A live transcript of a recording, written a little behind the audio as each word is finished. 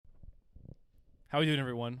How we doing,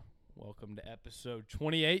 everyone? Welcome to episode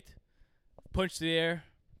 28, Punch the Air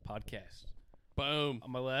podcast. Boom.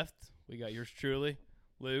 On my left, we got yours truly,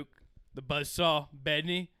 Luke, the buzzsaw,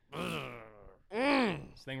 Bedney.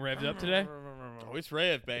 This thing revved up today. Oh, it's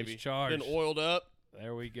rev, baby. It's charged. Been oiled up.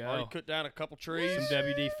 There we go. Already cut down a couple trees. Some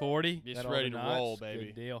WD-40. Just Got all ready the to knots. roll, baby.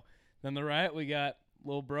 Good deal. Then on the right, we got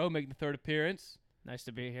Lil Bro making the third appearance. Nice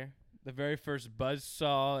to be here. The very first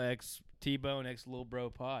buzzsaw x T-Bone x Lil Bro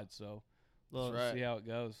pod. So Little right. see how it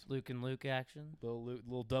goes. Luke and Luke action.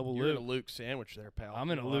 Little double You're in Luke. a Luke sandwich there, pal. I'm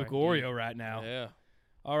in a You Luke are, Oreo right now. Yeah.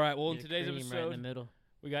 All right. Well, in Get a today's cream episode, right in the middle.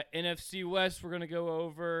 we got NFC West. We're going to go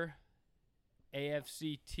over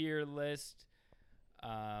AFC tier list.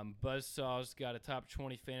 Buzzsaw's got a top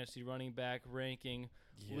 20 fantasy running back ranking.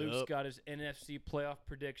 Luke's got his NFC playoff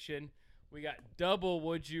prediction. We got double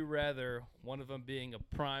would you rather, one of them being a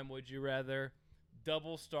prime would you rather,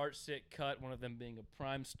 double start sit cut, one of them being a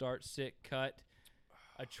prime start sit cut,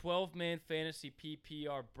 a 12-man fantasy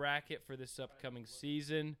PPR bracket for this upcoming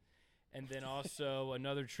season, and then also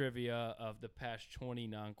another trivia of the past 20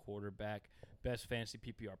 non-quarterback best fantasy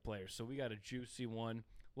PPR players. So we got a juicy one.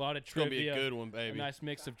 A lot of It's going to trivia. be a good one, A baby. nice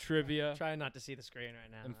mix of trivia Trying not to see the screen right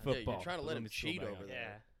now. and man. football. you're trying to But let him me scroll cheat back over up. there.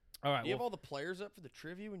 Yeah. All right. Do you have Well, all the players up for the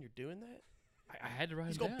trivia when you're doing that? I had to write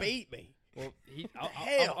He's them going to down. bait me. Well,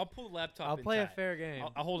 hell? I'll pull the laptop I'll in play a tight. fair game.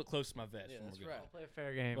 I'll hold it close to my vest. Yeah, when that's we're good. right. I'll play a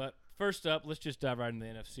fair game. But first up, let's just dive right into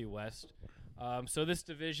the NFC West. So this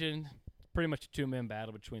division, pretty much a two-man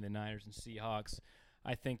battle between the Niners and Seahawks.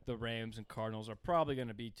 I think the Rams and Cardinals are probably going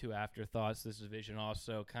to be two afterthoughts. This division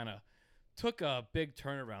also kind of took a big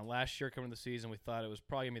turnaround. Last year coming into the season, we thought it was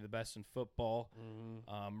probably going to be the best in football.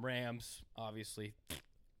 Rams, obviously.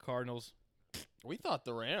 Cardinals. We thought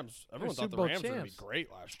the Rams. Everyone Super thought the Bowl Rams were going to champs. be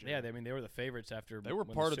great last year. Yeah, they were the favorites after They were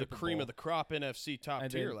winning part of the Super cream Bowl. of the crop NFC top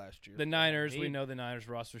And tier then last year. The Niners, we Indeed. know the Niners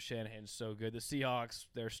roster Shanahan's so good. The Seahawks,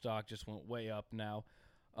 their stock just went way up now.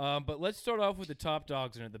 But let's start off with the top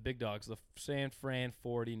dogs in it, the big dogs, the San Fran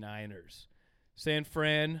 49ers. San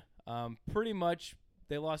Fran, pretty much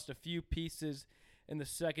they lost a few pieces in the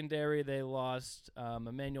secondary. They lost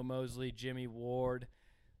Emmanuel Mosley, Jimmy Ward.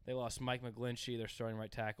 They lost Mike McGlinchey, their starting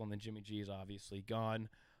right tackle, and then Jimmy G is obviously gone.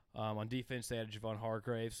 On defense, they had Javon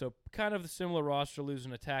Hargrave. So kind of a similar roster,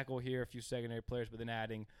 losing a tackle here, a few secondary players, but then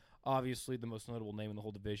adding, obviously, the most notable name in the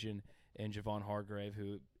whole division, and Javon Hargrave,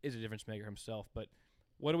 who is a difference maker himself. But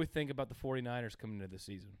what do we think about the 49ers coming into the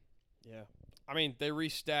season? Yeah. I mean, they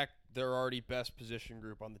restacked their already best position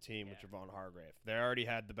group on the team with Javon Hargrave. They already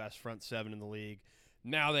had the best front seven in the league.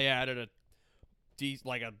 Now they added a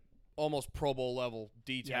almost Pro Bowl level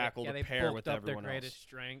D tackle they to pair with bulked up their everyone greatest else.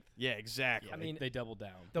 strength. Yeah, exactly. Yeah, I mean, they doubled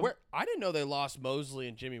down. I didn't know they lost Mosley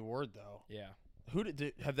and Jimmy Ward though. Yeah.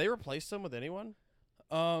 Have they replaced them with anyone?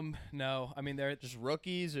 No. I mean, they're Just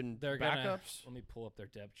rookies and backups. backups? Let me pull up their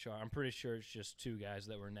depth chart. I'm pretty sure it's just two guys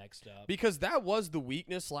that were next up. Because that was the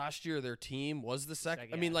weakness last year. Their team was the second.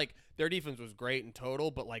 I mean, like their defense was great in total,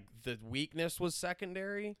 but like the weakness was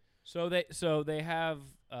secondary. So they have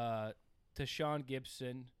Tashawn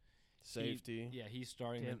Gibson. Safety. He's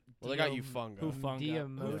starting. Yeah. Well, they got Ufunga.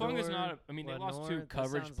 Hufanga is not. They lost two Lenore,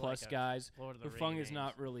 coverage that plus sounds like a guys. Lord of the Hufanga Rings is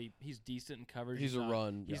not really. He's decent in coverage. He's a not,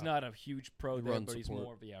 run. He's yeah. not a huge pro there, Run but he's support.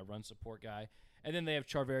 more of a run support guy. And then they have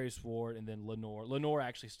Charvarius Ward and then Lenore. Lenore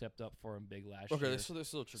actually stepped up for him big last year. Okay, so they're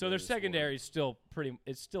still. So their secondary is still pretty.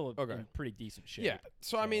 It's still Okay. in pretty decent shape. Yeah.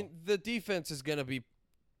 So I mean, the defense is going to be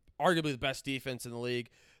arguably the best defense in the league.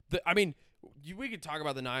 We could talk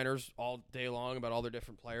about the Niners all day long about all their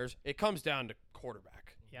different players. It comes down to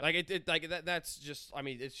quarterback. Yep. That's just. I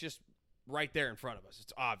mean, it's just right there in front of us.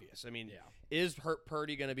 It's obvious. I mean, Yeah. is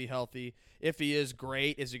Purdy going to be healthy? If he is,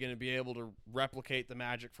 great. Is he going to be able to replicate the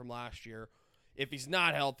magic from last year? If he's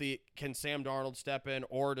not healthy, can Sam Darnold step in,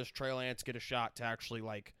 or does Trey Lance get a shot to actually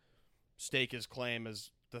stake his claim as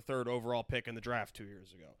the third overall pick in the draft 2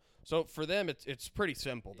 years ago? So for them, it's pretty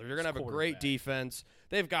simple. They're going to have a great defense.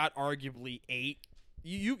 They've got arguably 8.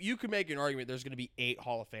 You could make an argument there's going to be 8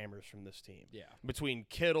 Hall of Famers from this team. Yeah. Between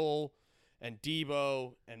Kittle and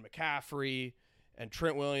Debo and McCaffrey and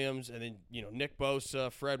Trent Williams and then Nick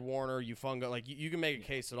Bosa, Fred Warner, Ufunga. You can make a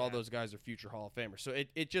case that all those guys are future Hall of Famers. So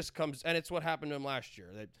it just comes, and it's what happened to him last year.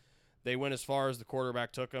 They went as far as the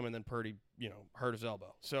quarterback took him, and then Purdy hurt his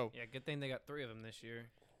elbow. So Yeah, good thing they got 3 of them this year.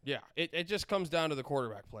 yeah, it just comes down to the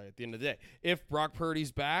quarterback play at the end of the day. If Brock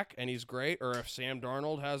Purdy's back and he's great, or if Sam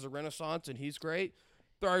Darnold has a renaissance and he's great,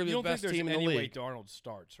 they're arguably You the don't think best there's team in the any way league. Darnold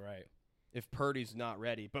starts, right? If Purdy's not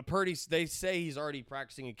ready, but they say he's already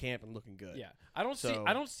practicing in camp and looking good. Yeah, I don't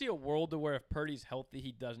see a world to where if Purdy's healthy,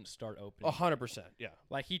 he doesn't start opening. 100%. Yeah,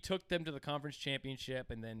 Like he took them to the conference championship,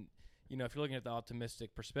 and then if you're looking at the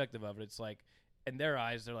optimistic perspective of it, it's like in their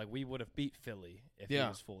eyes, they're like, we would have beat Philly if he Yeah.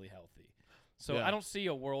 was fully healthy. So Yeah. I don't see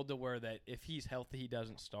a world to where that if he's healthy, he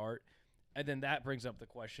doesn't start. And then that brings up the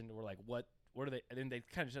question to where, like, what are they? And then they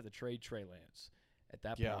kind of just have to trade Trey Lance at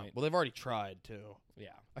that Yeah. point. Well, they've already tried too.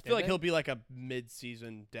 Yeah. I feel like he'll be like a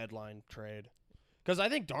mid-season deadline trade because I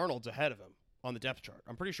think Darnold's ahead of him on the depth chart.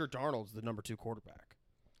 I'm pretty sure Darnold's the number 2 quarterback.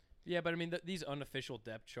 Yeah, but I mean, these unofficial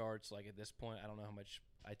depth charts, like at this point, I don't know how much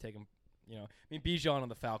I take them. You know, I mean, Bijan on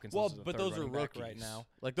the Falcons. Well, is the but third those are running back rookies right now.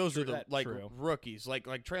 Like those True, are the that's like true. rookies. Like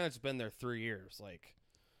Trey Lance has been there 3 years. Like,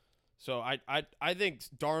 so I think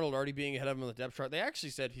Darnold already being ahead of him on the depth chart. They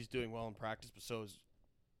actually said he's doing well in practice, but so is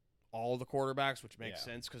all the quarterbacks, which makes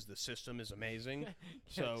Yeah. sense because the system is amazing.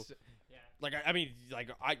 So, Yes. Yeah. like, I mean, like,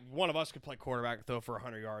 one of us could play quarterback and throw for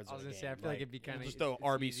 100 yards. I was in a gonna say, I game. feel like it'd be we'll kinda- just throw it's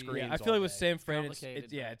RB easy. screens. Yeah, I feel like with all day. San Fran, Complicated,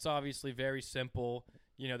 but- it's obviously very simple.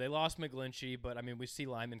 You know, they lost McGlinchey, but I mean, we see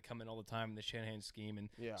linemen come in all the time in the Shanahan scheme, and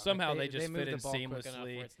Yeah. somehow they If just move fit the in ball quick enough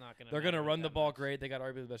seamlessly. where it's not gonna They're going to matter run the that ball much. great. They got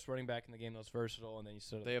arguably the best running back in the game, most versatile, and then you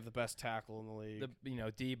sort of They have the best tackle in the league.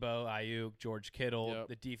 Debo, Ayuk, George Kittle. Yep.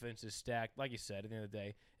 The defense is stacked. Like you said, at the end of the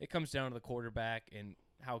day, it comes down to the quarterback and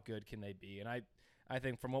how good can they be. And I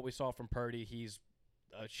think from what we saw from Purdy, he's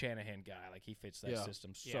a Shanahan guy. Like he fits that Yeah.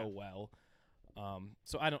 system Yeah. so well.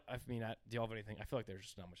 So I don't. I mean, do y'all have anything? I feel like there's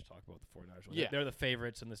just not much to talk about with the 49ers. Yeah. They're the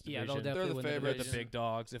favorites in this Yeah, division. they'll They're the definitely win They're favorites. the division. big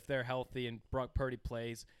dogs. If they're healthy and Brock Purdy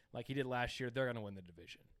plays like he did last year, they're going to win the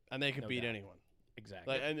division. and they can no beat doubt. anyone.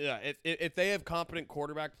 Exactly. Like, and yeah, if they have competent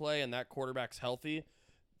quarterback play and that quarterback's healthy,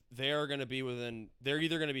 they're going to be within. They're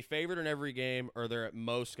either going to be favored in every game, or they're at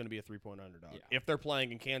most going to be a 3-point underdog. Yeah. If they're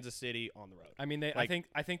playing in Kansas City on the road, I mean, I like-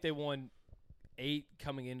 think they won 8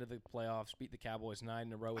 coming into the playoffs, beat the Cowboys 9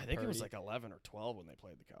 in a row. With I think it was Purdy. like 11 or 12 when they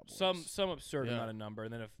played the Cowboys. some absurd Yeah. amount of number,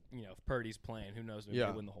 and then if Purdy's playing, who knows? Maybe Yeah.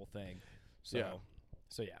 they win the whole thing. So Yeah.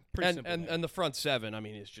 so yeah, pretty and simple. and, there. and the front seven, I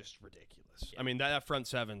mean, is just ridiculous. Yeah. I mean, that front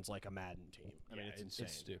seven's like a Madden team. I mean, Yeah, it's insane.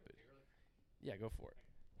 It's stupid. Yeah, go for it.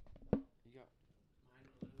 You got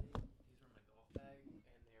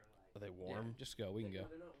Are they warm? Yeah, just go. We can go.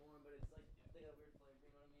 They're not warm, but it's like they got weird flavor.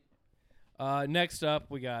 You know what I mean? Next up,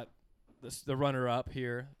 we got the runner-up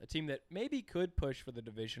here, a team that maybe could push for the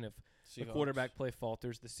division if the Seahawks. quarterback play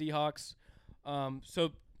falters. The Seahawks.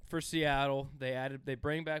 So for Seattle, they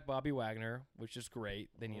bring back Bobby Wagner, which is great.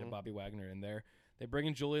 They need a Mhm. Bobby Wagner in there. They bring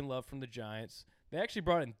in Julian Love from the Giants. They actually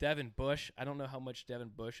brought in Devin Bush. I don't know how much Devin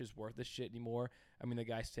Bush is worth this shit anymore. I mean, the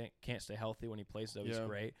guy can't stay healthy when he plays, though. He's Yeah.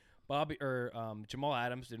 great. Jamal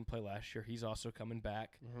Adams didn't play last year. He's also coming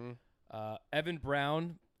back. Mhm. Evan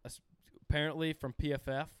Brown, apparently from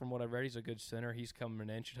PFF, from what I've read, he's a good center. He's coming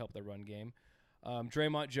in, should help the run game.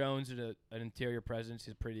 Draymond Jones, an interior presence,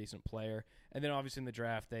 he's a pretty decent player. And then obviously in the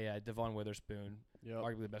draft, they had Devon Witherspoon, Yep.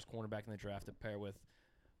 arguably the best cornerback in the draft, to pair with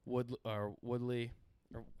Woodley, or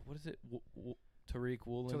what is it, Tariq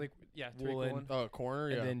Woolen, Tariq Woolen. Woolen. Oh, corner.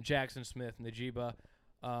 and Yeah. then Jackson Smith and Najiba.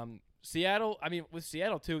 Seattle, I mean, with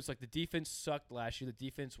Seattle too, it's like the defense sucked last year. The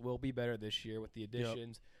defense will be better this year with the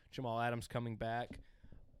additions. Jamal Adams coming back.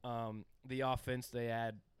 The offense, they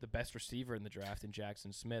add the best receiver in the draft in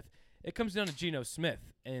Jackson Smith. It comes down to Geno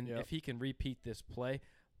Smith, and Yep. if he can repeat this play,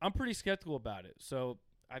 I'm pretty skeptical about it. So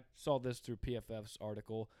I saw this through PFF's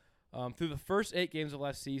article. Through the first 8 games of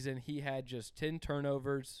last season, he had just 10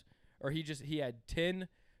 turnovers, or he had 10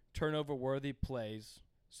 turnover-worthy plays.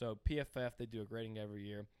 So PFF, they do a grading every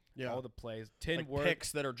year. Yeah. All the plays, 10 like were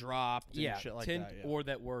picks that are dropped. yeah, and shit like 10 that. Yeah. or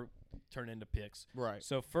that were turned into picks. right.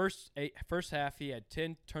 So first half, he had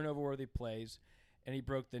 10 turnover-worthy plays, and he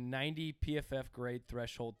broke the 90 PFF grade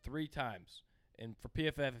threshold 3 times. And for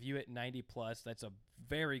PFF, if you hit 90 plus, that's a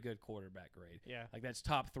very good quarterback grade. Yeah. Like that's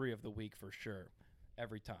top 3 of the week for sure,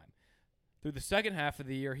 every time. Through the second half of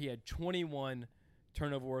the year, he had 21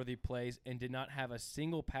 turnover-worthy plays and did not have a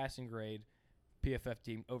single passing grade PFF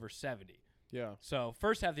team over 70. Yeah. So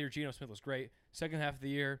first half of the year, Geno Smith was great. Second half of the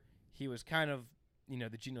year, he was kind of,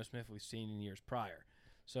 the Geno Smith we've seen in years prior.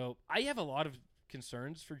 So I have a lot of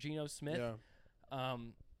concerns for Geno Smith. Yeah.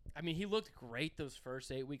 I mean, he looked great those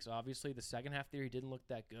first 8 weeks, obviously. The second half of the year, he didn't look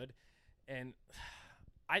that good. And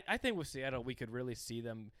I think with Seattle, we could really see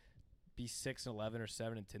them be 6-11 or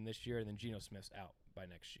 7-10 this year, and then Geno Smith's out by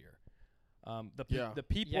next year. The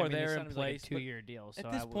people Yeah, I are mean, there they in signed him to, place. like a 2-year deal. So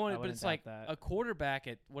At this point, but wouldn't it's doubt like that. a quarterback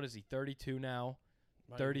at, what is he, 32 now?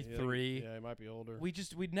 33. Yeah, he might be older.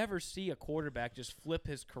 We'd never see a quarterback just flip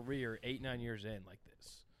his career 8-9 years in like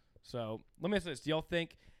this. So let me ask this: do y'all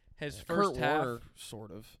think his first Kurt half? Warner,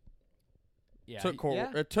 sort of. Yeah,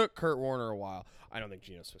 It took Kurt Warner a while. I don't think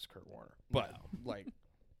Geno Smith's Kurt Warner, but like,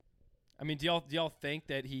 I mean, do y'all think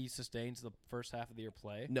that he sustains the first half of the year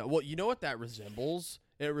play? no. Well, you know what that resembles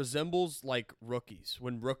It resembles like rookies.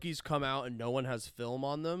 When rookies come out and no one has film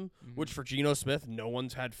on them, which for Geno Smith, no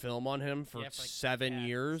one's had film on him for 7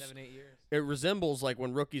 years. 7, 8 years. It resembles like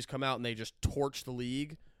when rookies come out and they just torch the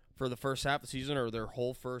league for the first half of the season or their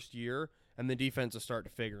whole first year, and the defenses start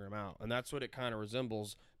to figure them out. And that's what it kind of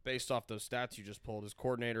resembles based off those stats you just pulled. His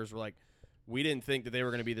coordinators were like, we didn't think that they were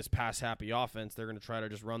going to be this pass-happy offense. They're going to try to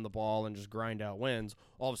just run the ball and just grind out wins.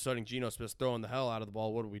 All of a sudden, Geno Smith's throwing the hell out of the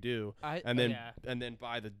ball. What do we do? And then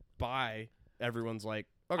by everyone's like,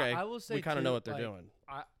 okay, I will say we kind of know what they're doing.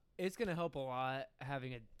 It's going to help a lot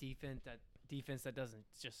having a defense that doesn't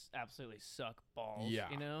just absolutely suck balls. Yeah.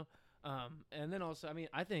 You know? And then also, I mean,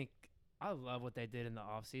 I love what they did in the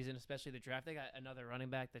offseason, especially the draft. They got another running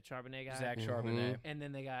back, the Charbonnet guy. Zach Charbonnet. And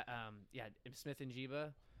then they got, Smith and Jiba.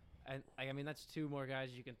 And I mean, that's 2 more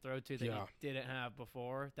guys you can throw to that you didn't have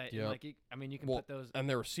before. That you can put those. And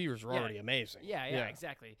their receivers are already amazing. Yeah,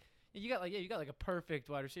 exactly. You got like a perfect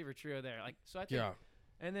wide receiver trio there. Like, so I think. Yeah.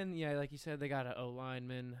 And then like you said, they got an O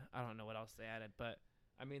lineman. I don't know what else they added, but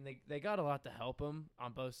I mean, they got a lot to help him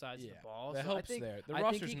on both sides of the ball. The help's there. The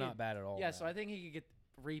roster's not bad at all. Yeah, so I think he could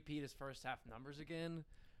repeat his first half numbers again,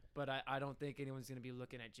 but I don't think anyone's going to be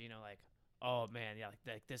looking at Geno like, oh man,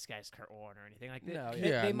 like this guy's Kurt Warner or anything like that.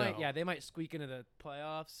 No, they might squeak into the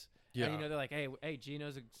playoffs. Yeah, and, they're like, hey,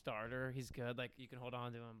 Geno's a starter. He's good. Like you can hold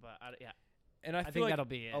on to him, but And I think feel like that'll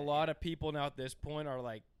be it. A lot of people now at this point are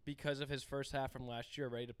like, because of his first half from last year,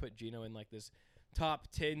 ready to put Geno in like this top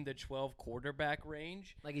 10 to 12 quarterback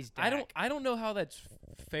range. Like he's Dak. I don't know how that's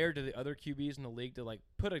fair to the other QBs in the league to like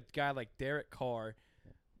put a guy like Derek Carr,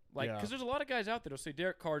 like because there's a lot of guys out there that'll say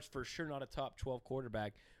Derek Carr's for sure not a top 12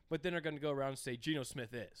 quarterback, but then they're going to go around and say Geno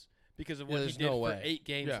Smith is because of what he did for 8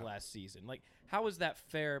 games last season. Like, how is that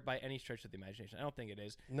fair by any stretch of the imagination? I don't think it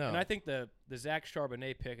is. No. And I think the Zach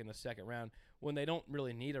Charbonnet pick in the second round, when they don't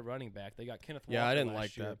really need a running back, they got Kenneth Walker. Yeah, I didn't last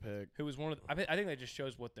like year, that pick. Who was one of the, I think that just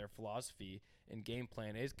shows what their philosophy and game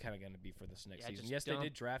plan is kind of going to be for this next season. Yes, they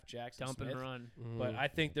did draft Jackson Smith, and run. but I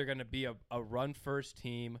think they're going to be a run-first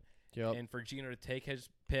team. Yep. And for Geno to take his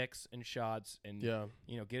picks and shots and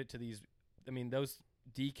get it to these, I mean those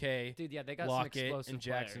DK, dude, they got Lockett some explosive and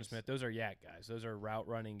Jackson players. Smith. Those are yak guys. Those are route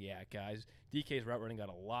running yak guys. DK's route running got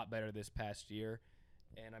a lot better this past year,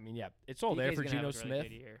 and I mean it's all there for Geno Smith.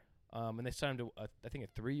 And they signed to I think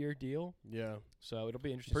a 3-year deal. Yeah. So it'll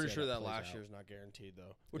be interesting. Pretty sure that last year's not guaranteed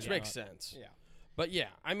though, which makes sense. Yeah. But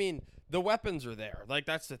I mean, the weapons are there. Like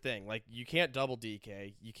that's the thing. Like you can't double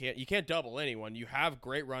DK. You can't double anyone. You have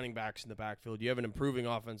great running backs in the backfield. You have an improving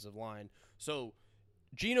offensive line. So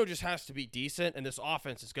Geno just has to be decent, and this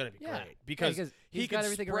offense is going to be great because he got can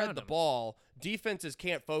everything spread around the him. ball. Defenses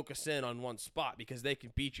can't focus in on one spot because they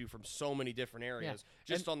can beat you from so many different areas,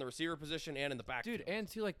 just on the receiver position and in the backfield. Dude, and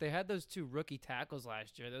too, like they had those 2 rookie tackles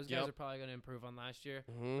last year. Those guys are probably going to improve on last year.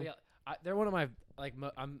 But they're one of my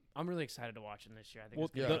I'm really excited to watch them this year. I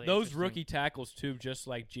think really those rookie tackles too, just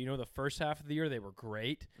like Geno, the first half of the year they were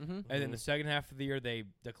great, and then the second half of the year they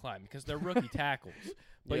declined because they're rookie tackles.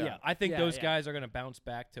 But I think those guys are going to bounce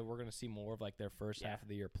back to we're going to see more of like their first half of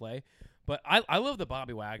the year play. But I love the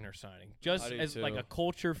Bobby Wagner signing just as like a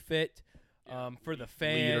culture fit for the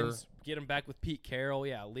fans. Leader. Get him back with Pete Carroll,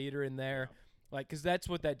 leader in there, like because that's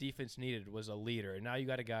what that defense needed was a leader. And now you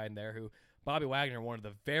got a guy in there who. Bobby Wagner, one of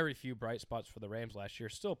the very few bright spots for the Rams last year,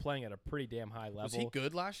 still playing at a pretty damn high level. Was he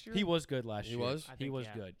good last year? He was good last year. He was? He was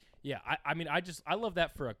good. Yeah, I mean, I love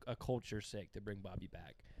that for a culture's sake to bring Bobby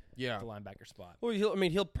back. Yeah. The linebacker spot. Well,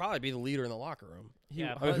 he'll probably be the leader in the locker room.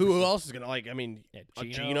 Who else is going to,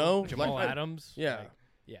 Geno? Jamal Adams. Yeah.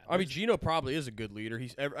 Yeah. I mean, Geno probably is a good leader.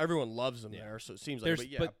 Everyone loves him there, so it seems like.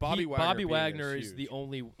 But Bobby Wagner is the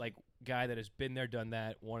only guy that has been there, done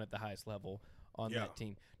that, won at the highest level on that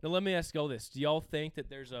team. Now, let me ask y'all this. Do y'all think that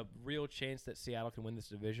there's a real chance that Seattle can win this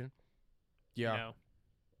division? Yeah. No.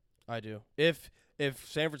 I do. If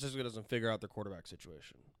San Francisco doesn't figure out their quarterback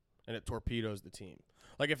situation and it torpedoes the team.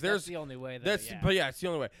 Like if there's that's the only way. But it's the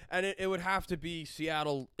only way. And it would have to be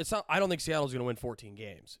Seattle. It's not I don't think Seattle's going to win 14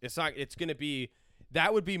 games. It's going to be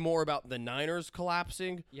that would be more about the Niners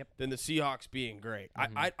collapsing than the Seahawks being great.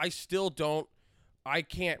 Mm-hmm. I still don't I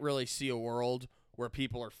can't really see a world where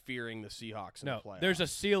people are fearing the Seahawks in the playoffs. There's a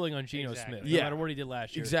ceiling on Geno Smith. No matter what he did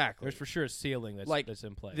last year. Exactly. There's for sure a ceiling that's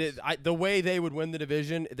in place. The way they would win the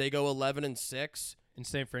division, they go 11-6. And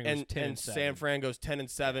San Fran goes 10-7. And San Fran goes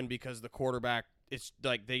 10-7 because the quarterback it's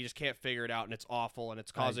like they just can't figure it out, and it's awful, and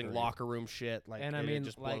it's causing agree. locker room shit. Like, And I it mean,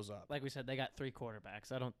 just like, blows up. like we said, they got 3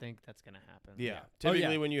 quarterbacks. I don't think that's gonna happen. Yeah. Yeah. Typically,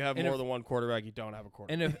 Oh, yeah. when you have And more if- than one quarterback, you don't have a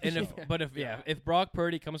quarterback. If Brock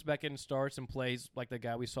Purdy comes back in and starts and plays like the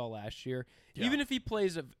guy we saw last year, Yeah. even if he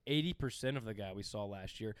plays 80% of the guy we saw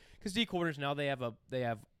last year, because D corners now they have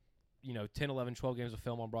 10, 11, 12 games of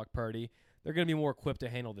film on Brock Purdy, they're going to be more equipped to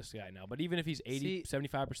handle this guy now. But even if he's 80,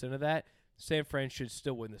 75% of that, San Fran should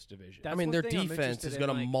still win this division. That's I mean, one their thing I'm defense interested is in, going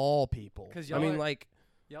to like- maul people. 'cause I mean, y'all are- like,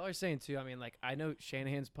 Y'all are saying too. I mean, like I know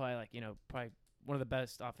Shanahan's probably like probably one of the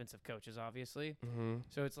best offensive coaches, obviously.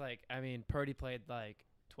 So it's like I mean, Purdy played like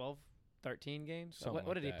 12, 13 games. Something What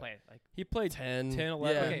like did he that. play? Like 10,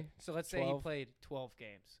 11. Yeah. okay, so let's say he 12. played 12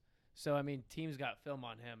 games. So I mean, teams got film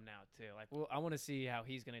on him now too. Like, well, I want to see how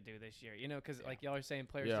he's gonna do this year. Because like y'all are saying,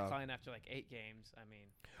 players Yeah. decline after like 8 games. I mean,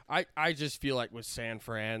 I just feel like with San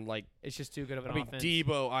Fran, like, it's just too good of an I mean, offense.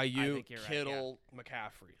 Debo, I Ayuk, think you're right, Kittle,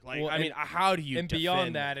 McCaffrey. Like, Well, I mean, and- how do you and defend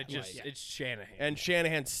beyond that, it Like, just it's Shanahan. and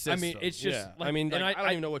Shanahan's system. I mean, it's just yeah. like- I mean, and like, I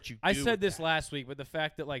don't even know what you. I do said with this that. last week, but the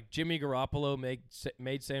fact that like Jimmy Garoppolo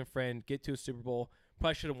made San Fran get to a Super Bowl,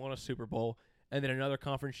 probably should have won a Super Bowl, and then another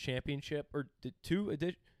conference championship, or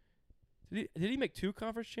did he make 2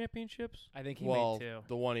 conference championships? I think he Well, made 2.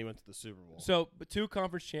 the one he went to the Super Bowl. So, but 2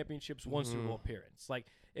 conference championships, 1 Super Mhm. Bowl appearance. Like,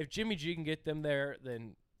 if Jimmy G can get them there,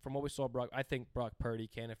 then from what we saw, I think Brock Purdy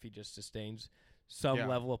can if he just sustains some Yeah.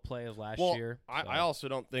 level of play as last well, year. I So- also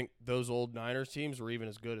don't think those old Niners teams were even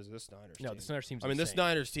as good as this Niners no, team. this Niners team's I mean, this insane.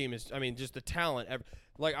 Niners team is. I mean, just the talent.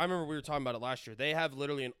 Like I remember we were talking about it last year. They have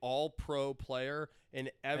literally an All-Pro player in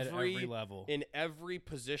at every level. in every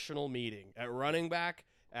positional meeting at running back,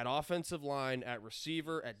 at offensive line, at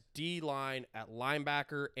receiver, at D line, at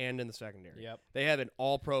linebacker, and in the secondary. Yep. They have an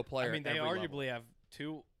All-Pro player. I mean, at they every arguably level.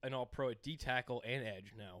 have an All-Pro at D tackle and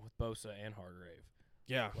edge now with Bosa and Hargrave.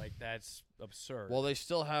 Yeah. Like, that's absurd. Well, they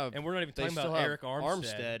still have. and we're not even they talking still about have Eric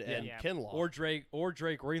Armstead, and Yeah. Kinlaw. or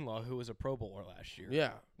Drake Greenlaw, who was a Pro Bowler last year.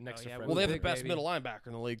 yeah. Next Oh, to yeah, Fred. Well, they have the big best baby. middle linebacker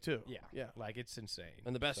in the league too. Yeah. Yeah. Like, it's insane.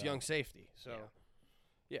 And the best So, young safety. So.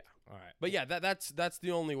 Yeah. All right. But yeah, that's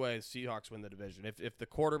the only way the Seahawks win the division. If the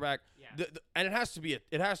quarterback, Yeah. and it has to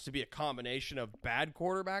be a combination of bad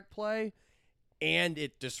quarterback play, and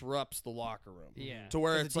it disrupts the locker room. Yeah. To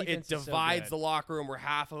where 'Cause it's the like it defense is so divides good. the locker room where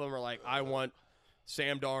half of them are like, I want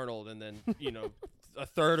Sam Darnold, and then a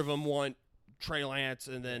third of them want Trey Lance,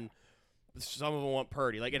 and then some of them want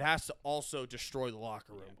Purdy. Like it has to also destroy the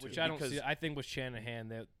locker room, too, Which I don't because see. I think with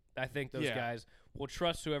Shanahan, I think those Yeah. guys will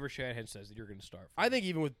trust whoever Shanahan says that you're going to start. For. I think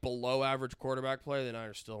even with below average quarterback play, the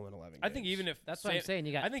Niners still win 11 I think games. even if That's what I'm saying.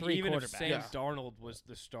 You got I think 3 even if quarterbacks. Sam Yeah. Darnold was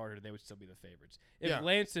the starter, they would still be the favorites. If Yeah.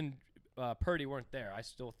 Lance and Purdy weren't there, I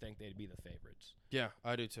still think they'd be the favorites. Yeah,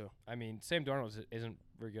 I do too. I mean, Sam Darnold isn't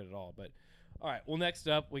very good at all. But all right, well, next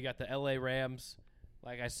up we got the LA Rams.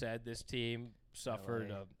 Like I said, this team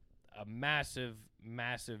suffered a massive,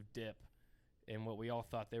 massive dip in what we all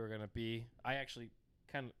thought they were going to be. I actually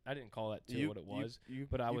I didn't call that too what it was,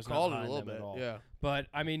 but I you was called not it a behind little them bit. at all. Yeah. But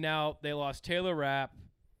I mean, now they lost Taylor Rapp,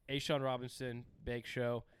 Ashawn Robinson, Bake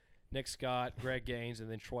Show, Nick Scott, Greg Gaines,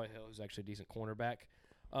 and then Troy Hill, who's actually a decent cornerback.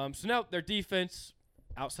 So now their defense,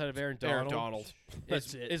 outside of Aaron Donald,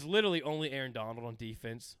 That's it. is literally only Aaron Donald on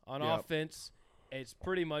defense. On Yep. offense, it's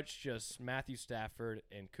pretty much just Matthew Stafford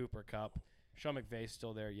and Cooper Kupp. Sean McVay's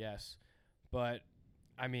still there, yes. But,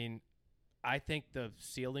 I mean, I think the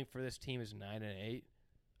ceiling for this team is 9-8.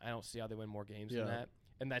 I don't see how they win more games than Yeah. that.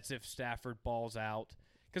 And that's if Stafford balls out.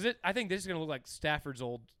 Because I think this is going to look like Stafford's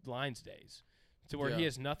old Lions days, to where he Yeah.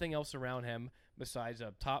 has nothing else around him besides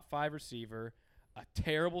a top 5 receiver, a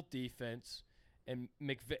terrible defense, and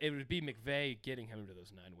it would be McVay getting him to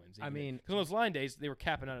those 9 wins. I mean- because on those line days, they were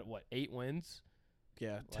capping out at, 8 wins?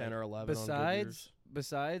 Yeah, 10 Like, or 11 on good years.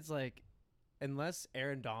 Besides, like, unless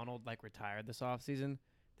Aaron Donald like retired this offseason,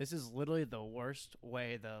 this is literally the worst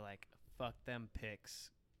way the like fuck them picks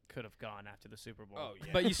could have gone after the Super Bowl. Oh,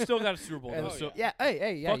 yeah. But you still got a Super Bowl, And- though. Oh, So yeah,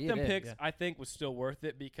 hey, fuck them picks, I think, was still worth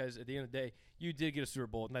it because at the end of the day, you did get a Super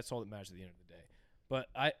Bowl, and that's all that matters at the end of the day. But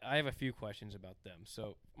I have a few questions about them.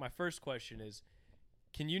 So my first question is,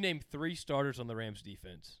 can you name 3 starters on the Rams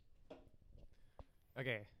defense?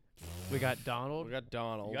 Okay, we got Donald. We got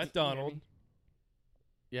Donald. You got Donald.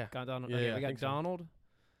 Yeah. Got Donald. Yeah, Okay, yeah, I we got think so. Donald.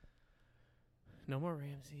 No more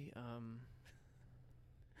Ramsey.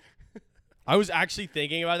 I was actually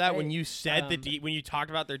thinking about that when Hey, you said when you talked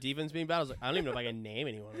about their defense being bad. I was like, I don't even know if I can name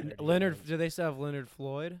anyone. on their Leonard. defense. Do they still have Leonard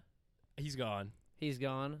Floyd? He's gone. He's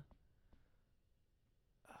gone.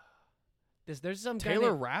 There's some guy Taylor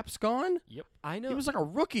named- Rapp's gone? I know. He was like a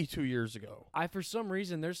rookie 2 years ago. For some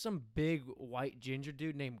reason, there's some big white ginger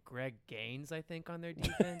dude named Greg Gaines, I think, on their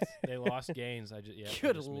defense. They lost Gaines. I Good just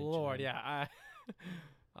mentioned lord, him. yeah.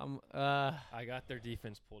 I got their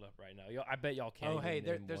defense pulled up right now. I bet y'all can't. Oh, even hey,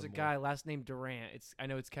 name there's a one guy last name Durant. I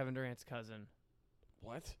know it's Kevin Durant's cousin.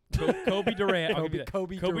 What? more. Kobe Durant. I'll give you that.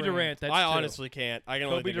 Kobe Kobe Durant. That's I two. honestly can't. I can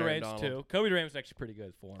only Kobe think Aaron Durant's Donald. two. Kobe Durant was actually pretty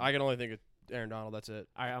good for him. I can only think of Aaron Donald. That's it.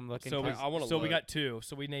 I'm looking. So we, I wanna so we look. got two.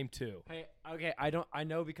 So we named two. Hey, okay, I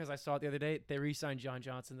know because I saw it the other day. They re-signed John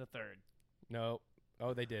Johnson III. No.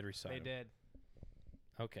 Oh, they did resign. They him. did.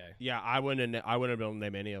 Okay. Yeah, I wouldn't have been able to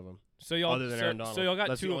name any of them So y'all. other than Aaron Donald. So y'all got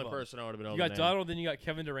That's two the of only them. person I would have been able You to got name. Donald, then you got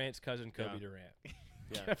Kevin Durant's cousin, Kobe Yeah. Durant.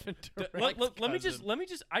 Yeah. Kevin Durant.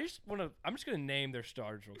 I'm just gonna name their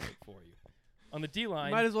starters real quick for you. On the D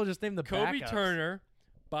line, Might as well just name the Kobe backups. Turner,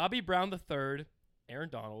 Bobby Brown III, Aaron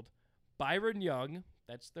Donald, Byron Young.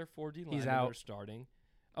 That's their 4D line. He's They're out. starting.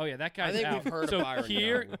 Oh yeah, that guy's think out. we've heard of so Byron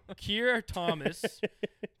Kier, Young. Kier Thomas,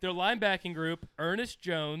 their linebacking group: Ernest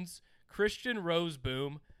Jones, Christian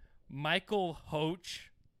Roseboom, Michael Hoach,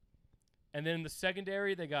 and then in the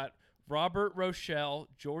secondary they got Robert Rochelle,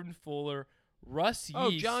 Jordan Fuller, Russ Yeast,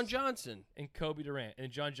 Oh, John Johnson. and Kobe Durant.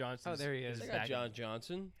 And John Johnson. Oh, there he is. They got John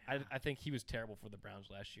Johnson. I think he was terrible for the Browns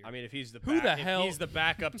last year. I mean, if he's the Who the if hell- he's the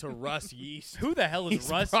backup to Russ Yeast. who the hell is He's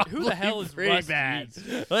Russ? Who the hell is probably Russ bad.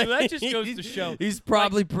 Yeast? So that just goes to show He's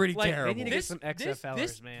probably pretty like, terrible. They need to get some XFLers,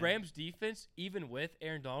 this man. Rams defense, even with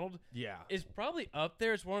Aaron Donald, Yeah. is probably up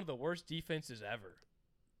there as one of the worst defenses ever.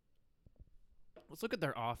 Let's look at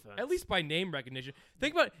their offense. At least by name recognition.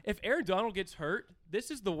 Think about it, if Aaron Donald gets hurt,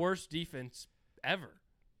 this is the worst defense ever.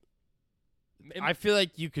 I feel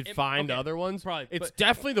like you could find okay, other ones. probably, It's but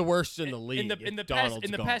definitely the worst in the league. In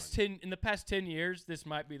the past 10 years, this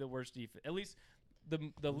might be the worst defense. At least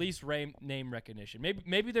the least name recognition.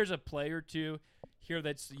 Maybe there's a player or two here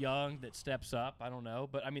that's young that steps up. I don't know,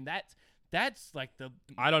 but I mean that's like the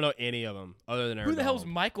I don't know any of them other than Aaron who the hell's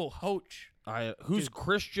Donald. Michael Hoach? Who's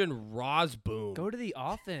Christian Roseboom? Go to the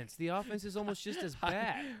offense. The offense is almost just as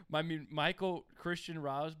bad. I mean Michael Christian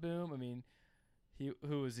Roseboom. I mean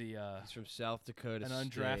who was he? He's from South Dakota. An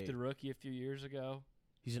undrafted State. rookie a few years ago.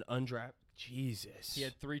 He's an undrafted. Jesus. He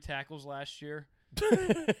had 3 tackles last year.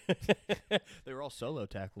 They were all solo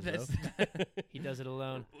tackles, That's though. He does it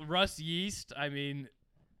alone. Russ Yeast. I mean,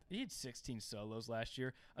 he had 16 solos last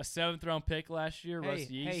year. A 7th round pick last year. Russ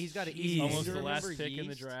Yeast. Hey, he's got an Jeez. easy. almost Do the you last remember pick in the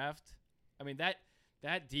Yeast? draft. I mean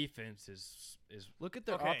that defense is. Look at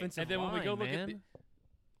their Okay, offensive and then when we line, go look at man.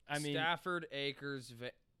 the, I mean, Stafford, Akers.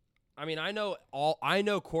 I mean, I know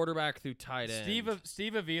quarterback through tight end.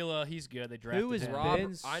 Steve Avila, he's good. They drafted Who is him. Rob?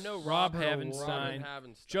 Vince- I know Rob Robert Havenstein.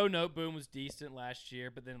 Havenstein. Joe Noteboom was decent last year,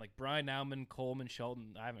 but then like Brian Nauman, Coleman,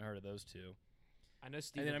 Shelton, I haven't heard of those two. I know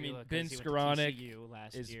Steve. And then I mean Avila 'cause Ben he went to Skoranek TCU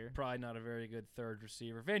last is year. probably not a very good third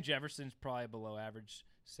receiver. Van Jefferson's probably below average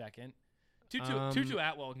second. Tutu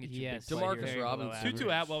Atwell can get you yes, big play DeMarcus here. very Robinson. below Tutu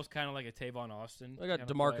average. Atwell's kind of like a Tavon Austin. I got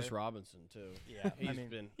kinda DeMarcus player. Robinson too. Yeah, He's I mean,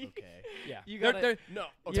 been okay. yeah. You They're- gotta- they're-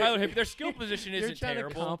 No, Tyler Higbee, their skill position You're isn't trying to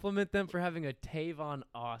terrible. compliment them for having a Tavon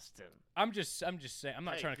Austin. I'm just saying. I'm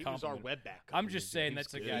not trying to compliment. web back. I'm just saying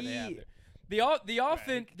that's a guy they have there.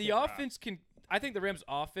 The offense can. I think the Rams'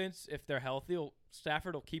 offense, if they're healthy,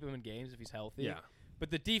 Stafford will keep him in games if he's healthy. Yeah.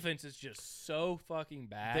 But the defense is just so fucking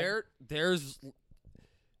bad.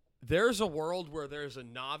 There's a world where there's a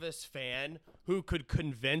novice fan who could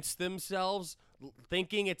convince themselves,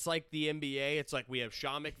 thinking it's like the NBA. It's like we have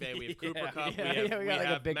Sean McVay, we have Cooper Yeah, Kupp, yeah, we we got like a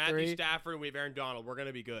have big Matthew three. Stafford, and we have Aaron Donald. We're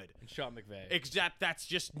gonna be good. And Sean McVay. Except that's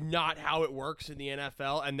just not how it works in the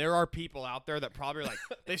NFL. And there are people out there that probably are like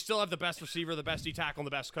they still have the best receiver, the best D tackle, and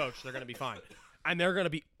the best coach. They're gonna be fine, and they're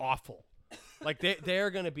gonna be awful. Like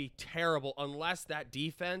they're gonna be terrible unless that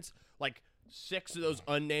defense, like 6 of those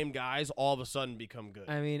unnamed guys, all of a sudden become good.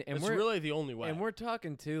 I mean, and It's we're really the only way. and we're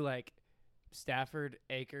talking too like Stafford,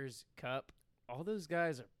 Akers, Cup. All those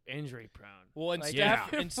guys are injury prone. Well, and Like,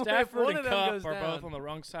 Stafford, if and Stafford one and of them Kupp goes are both down- on the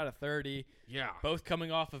wrong side of 30. yeah. Both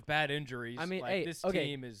coming off of bad injuries. I mean, like, hey, this okay,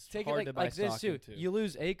 team is take hard it to buy like this stock too. into. You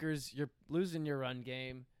lose Akers, you're losing your run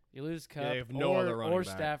game. You lose Cup, they have no or, other running or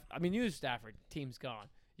back. Stafford. I mean, you lose Stafford, team's gone.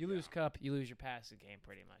 You lose Cup, you lose your passing game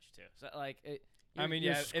pretty much too. So like, I mean,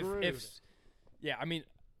 you're yeah, screwed. I mean,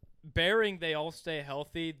 bearing they all stay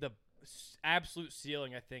healthy, the absolute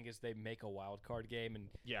ceiling I think is they make a wild card game and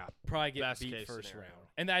Yeah. probably get Best beat case first scenario. round.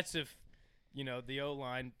 And that's if the O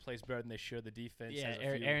line plays better than they should. The defense, yeah, has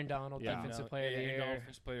a few, Aaron Donald, Yeah. defensive player of the Aaron year. Donald,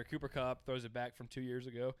 defensive player. Cooper Kupp throws it back from 2 years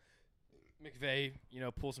ago. McVay,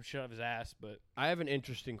 pulls some shit out of his ass, but I have an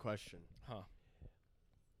interesting question. huh?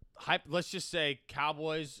 Let's just say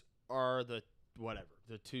Cowboys are the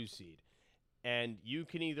 2 seed, and you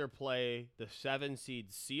can either play the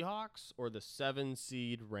 7-seed Seahawks or the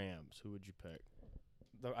 7-seed Rams. Who would you pick?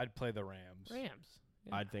 I'd play the Rams. Rams.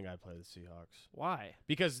 Yeah. I'd think I'd play the Seahawks Why?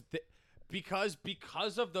 because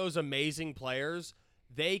of those amazing players,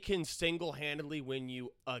 they can single-handedly win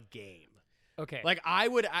you a game. Okay. Like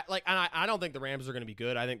and I don't think the Rams are going to be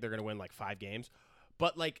good. I think they're going to win like 5 games.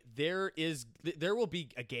 But like there will be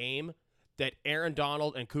a game that Aaron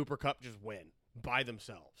Donald and Cooper Kupp just win by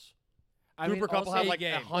themselves. Cooper Kupp will have like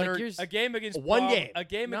 100. A game against One game. A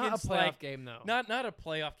game not against a playoff like game though. not a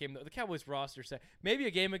playoff game though. The Cowboys roster said maybe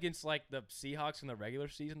a game against like the Seahawks in the regular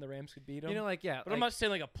season. The Rams could beat them. You know, like But I'm not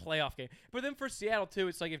saying like a playoff game. But then for Seattle too,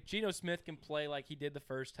 it's like if Geno Smith can play like he did the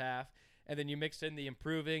first half, and then you mix in the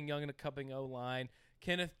improving young and coming O line,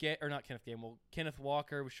 Kenneth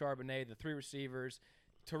Walker with Charbonnet, the 3 receivers,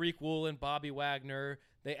 Tariq Woolen, Bobby Wagner.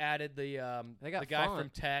 They added the guy Font. from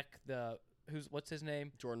Tech. What's his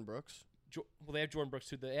name? Jordan Brooks. Well, they have Jordan Brooks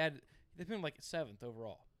too. They've been like 7th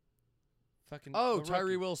overall. Fucking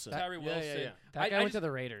Tyree Wilson. Tyree Wilson. Yeah. that guy went to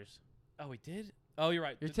the Raiders. Oh, he did. Oh, you're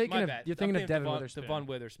right. You're My thinking of- bad. you're thinking I'm of Devin Devon- Witherspoon. Devon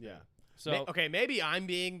Witherspoon. Yeah. So Maybe I'm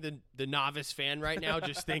being the novice fan right now,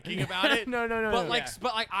 just thinking about it. No. But no. like, Yeah.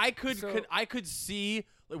 but like, I could see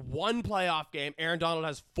like one playoff game. Aaron Donald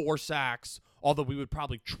has 4 sacks, although we would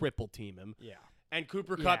probably triple team him. yeah. And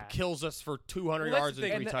Cooper Yeah. Kupp kills us for 200 Well, that's yards the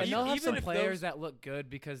and thing. 3 And touchdowns. they'll have Even some if players those- that look good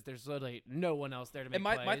because there's literally no one else there to make And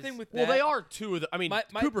my plays. thing with Well, that, they are 2 of the. I mean, my-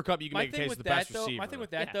 Cooper Kupp, you can my make a thing case with the that best though, receiver. my thing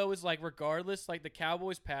with that Yeah. though is like regardless, like the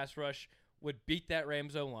Cowboys pass rush would beat that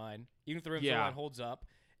Rams O line, even if the Rams O Yeah. line holds up.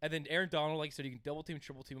 And then Aaron Donald, like you said, you can double team,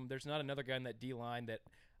 triple team him. There's not another guy in that D line that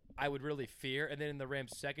I would really fear. And then in the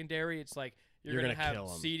Rams secondary, it's like you're You're gonna gonna have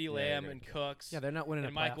kill 'em. CeeDee Yeah, you're Lamb gonna and kill 'em. Cooks yeah, they're not winning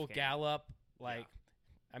and a playoff Michael game. Gallup. Like,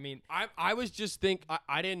 I mean, I was just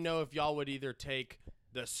I didn't know if y'all would either take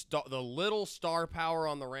the little star power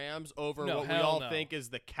on the Rams over No, what we hell all no. think is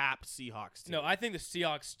the cap Seahawks team. no, I think the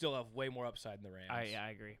Seahawks still have way more upside than the Rams. I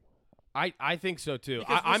agree. I think so too.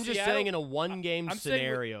 Because with I'm just Seattle- saying in a one-game I'm saying with-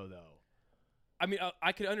 scenario though. I mean,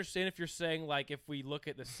 I could understand if you're saying like if we look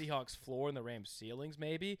at the Seahawks floor and the Rams ceilings,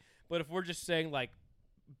 maybe. But if we're just saying like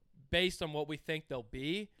based on what we think they'll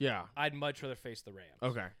be, Yeah. I'd much rather face the Rams.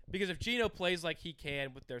 Okay. Because if Geno plays like he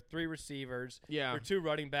can with their 3 receivers, Yeah. their 2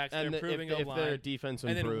 running backs, And they're improving if their O-line, defense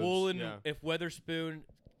and improves, then Woolen, yeah. if Witherspoon,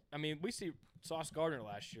 I mean, we see Sauce Gardner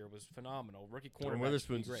last year was phenomenal, rookie cornerback. And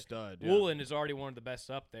Witherspoon's a great. stud. Yeah. Woolen is already one of the best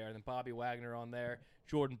up there, and then Bobby Wagner on there,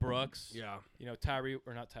 Jordan Brooks, Yeah. you know,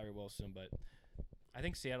 not Tyree Wilson, but I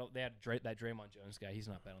think Seattle they had that Draymond Jones guy. He's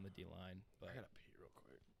not bad on the D line, but I gotta pee real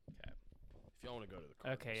quick. Okay. If y'all want to go to the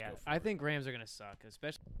Cardinals, Okay, yeah. go for I it. think Rams are gonna suck,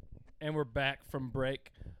 especially. and we're back from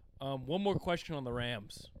break. One more question on the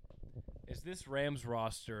Rams. Is this Rams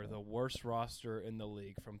roster the worst roster in the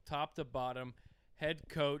league from top to bottom, head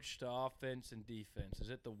coach to offense and defense? Is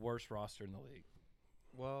it the worst roster in the league?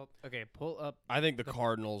 Well, okay, pull up. I think the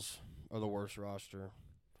Cardinals are the worst roster.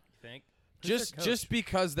 You think? Who's their Just coach?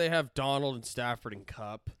 because they have Donald and Stafford and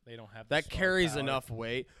Cup. They don't have the That star carries power. enough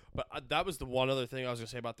weight. But that was the one other thing I was going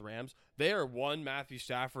to say about the Rams. They are one Matthew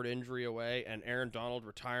Stafford injury away and Aaron Donald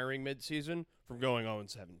retiring midseason from going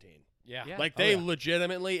 0-17. Yeah. Yeah. Like, Oh, they yeah.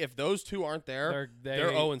 legitimately, if those two aren't there, they're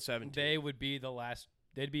 0-17. They would be the last.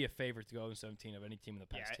 They'd be a favorite to go 0-17 of any team in the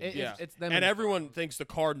past. Yeah, 10 Yeah. it's them. And the everyone Cardinals. thinks the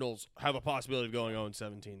Cardinals have a possibility of going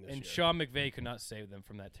 0-17 this and year. Sean McVay could not save them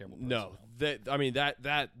from that terrible. No. personnel.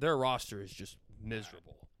 That their roster is just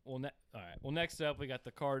miserable. Well, all right. Well, next up we got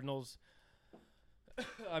the Cardinals.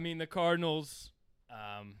 I mean, the Cardinals.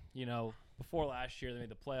 You know, before last year they made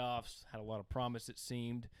the playoffs, had a lot of promise. It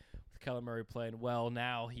seemed with Kyler Murray playing well.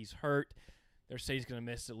 Now he's hurt. They're saying he's going to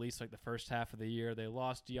miss at least like the first half of the year. They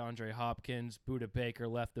lost DeAndre Hopkins. Buda Baker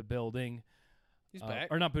left the building. He's back.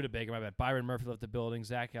 Or not Buda Baker, my bad. Byron Murphy left the building.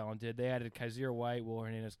 Zach Allen did. They added Kaiser White, Will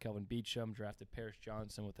Hernandez, Kelvin Beachum, drafted Paris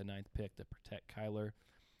Johnson with the 9th pick to protect Kyler.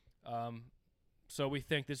 So we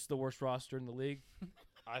think this is the worst roster in the league.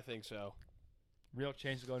 I think so. Real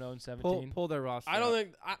chance of going 0-17. pull their roster. I don't up.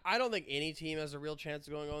 think I don't think any team has a real chance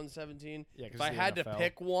of going 0-17. Yeah, 'cause if I it's the had to NFL.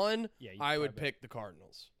 pick one, Yeah, I would probably- pick the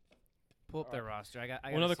Cardinals. pull up their roster. I got.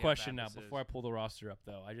 One other question now before I pull the roster up,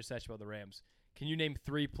 though. I just asked you about the Rams. Can you name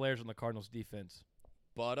 3 players on the Cardinals defense?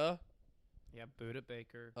 Buddha, Yeah, Buda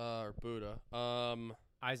Baker, or Buddha.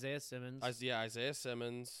 Isaiah Simmons. Isaiah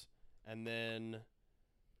Simmons, and then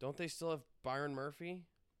don't they still have Byron Murphy?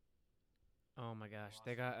 Oh my gosh,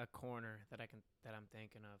 they got a corner that I'm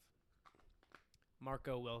thinking of.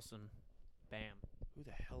 Marco Wilson, bam. Who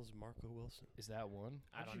the hell's Marco Wilson? Is that one?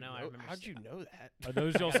 I don't know. I remember. How'd you know that? Are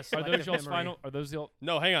those y'all's? got a Are selective those y'all's memory. final? Are those the?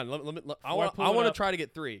 No, hang on. I Before I want pull it to up- try to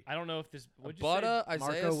get 3. I don't know if this. What'd you Buddha, say?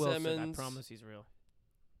 Isaiah Marco Wilson. Simmons. I promise he's real.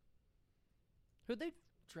 Who'd they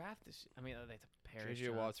draft this? I mean, they Paris. J.J.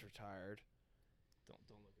 Watt's retired. Don't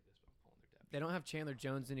look at this. But I'm pulling their depth. They don't have Chandler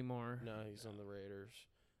Jones anymore. No, he's on the Raiders.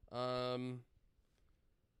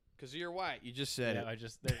 Kazir White, you just said Yeah, it. I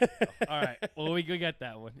just. All right. Well, we got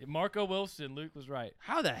that one. Marco Wilson. Luke was right.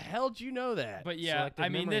 How the hell did you know that? But yeah, Selective I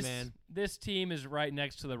mean memory, this man. this team is right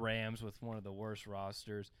next to the Rams with one of the worst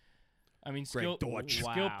rosters. I mean, Greg skill Dortch.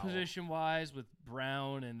 skill Wow. position wise with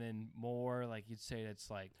Brown and then Moore, like you'd say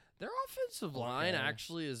that's like Their offensive line Okay.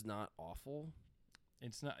 actually is not awful.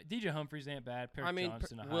 it's not. DJ Humphries ain't bad. Perry I mean,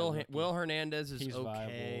 Johnson, a high Will rookie. Will Hernandez is He's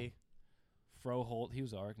okay. Froholt, he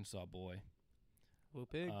was an Arkansas boy. Whoop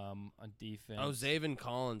pig. On defense. Oh, Zaven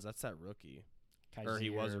Collins, that's that rookie. Or he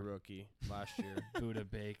was a rookie last year. Buda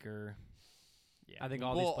Baker. Yeah, I think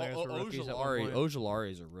all these players were rookies at one point.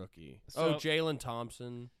 Ojulari is a rookie. So- Jalen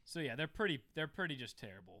Thompson. So yeah, they're pretty just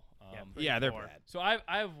terrible. pretty Yeah, they're poor. bad. So I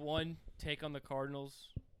have one take on the Cardinals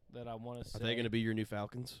that I want to say. Are they going to be your new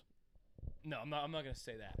Falcons? No, I'm not going to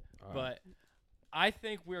say that. All right. But I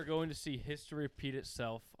think we're going to see history repeat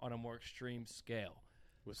itself on a more extreme scale.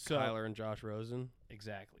 With So- Kyler and Josh Rosen?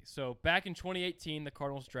 Exactly. So back in 2018, the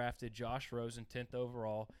Cardinals drafted Josh Rosen 10th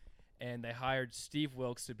overall, and they hired Steve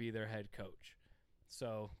Wilkes to be their head coach.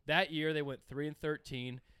 So that year they went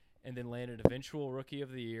 3-13, and then landed eventual Rookie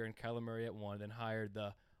of the Year in Kyler Murray at 1. Then hired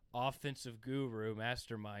the offensive guru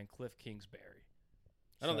mastermind Cliff Kingsbury.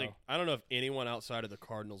 I don't So know if anyone outside of the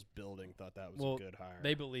Cardinals building thought that was a good hire.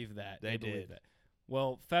 they believe that. They believe did. that.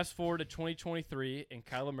 Well, fast forward to 2023, and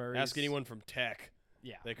Kyler Murray. Ask anyone from Tech.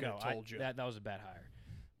 Yeah, They could have told you. that was a bad hire.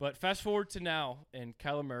 But fast forward to now, and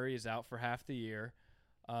Kyler Murray is out for half the year.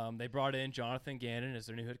 They brought in Jonathan Gannon as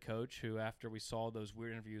their new head coach, who, after we saw those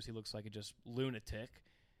weird interviews, he looks like a just lunatic,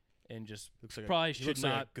 and just Looks like probably he should looks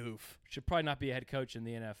not like a goof. should probably not be a head coach in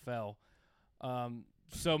the NFL.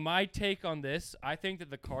 So my take on this, I think that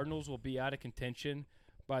the Cardinals will be out of contention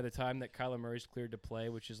by the time that Kyler Murray's cleared to play,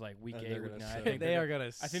 which is like week And 8, they're week gonna 9. I suck. think They they're are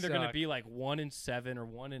gonna. I think they're going to be like 1-7 or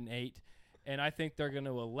 1-8, and I think they're going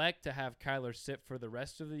to elect to have Kyler sit for the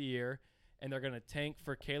rest of the year, and they're going to tank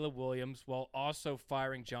for Caleb Williams while also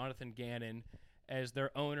firing Jonathan Gannon, as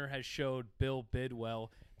their owner has showed Bill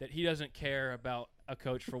Bidwell that he doesn't care about a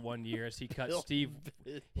coach for 1 year, as he cut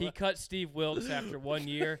Steve Wilkes after 1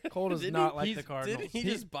 year. Cole does Didn't not he- like he's- the Cardinals. Didn't he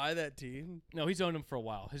just buy that team? No, he's owned him for a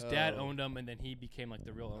while. His dad Oh. owned him, and then he became like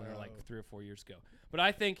the real owner like Oh. 3 or 4 years ago. But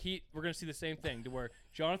I think we're going to see the same thing, to where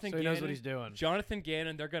Jonathan So he Gannon, knows what he's doing. Jonathan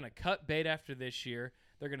Gannon, they're going to cut bait after this year.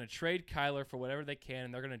 They're going to trade Kyler for whatever they can,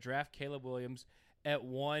 and they're going to draft Caleb Williams at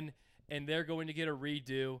 1, and they're going to get a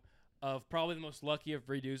redo of probably the most lucky of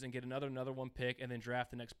redos and get another one pick, and then draft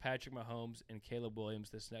the next Patrick Mahomes and Caleb Williams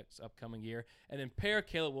this next upcoming year, and then pair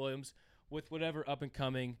Caleb Williams with whatever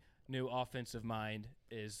up-and-coming new offensive mind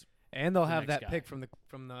is. And they'll the have next that guy. pick from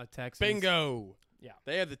the Texans. Bingo. Yeah.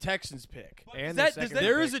 They have the Texans pick. And Does their that- second does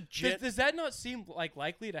There pick. is a Does that not seem like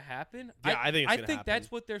likely to happen? Yeah, I think it's I gonna think happen. that's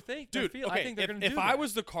what they're thinking. Dude, I okay, think they're going to if do I that.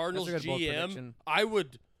 was the Cardinals That's a good bold GM, prediction. I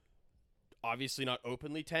would obviously not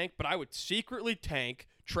openly tank, but I would secretly tank,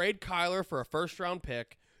 trade Kyler for a first-round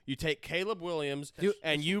pick. You take Caleb Williams,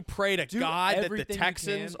 and you pray to do God that the everything you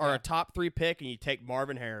Texans can. are a top 3 pick, and you take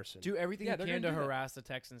Marvin Harrison. Do everything Yeah, you they're can gonna to do that. harass the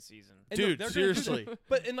Texans season. And Dude, they're gonna do seriously. that.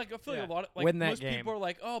 But I feel like a lot of Win that most game. people are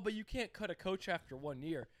like, oh, but you can't cut a coach after 1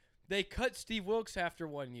 year. They cut Steve Wilkes after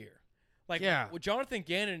 1 year. Like, Yeah. well, Jonathan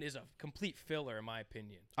Gannon is a complete filler, in my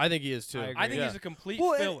opinion. I think he is too. I agree. I think Yeah. he's a complete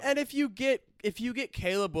Well, filler. and if you get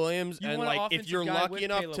Caleb Williams, You and want an like if offensive you're guy with lucky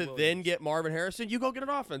enough Caleb to Williams. then get Marvin Harrison, you go get an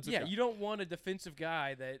offensive yeah, guy. you don't want a defensive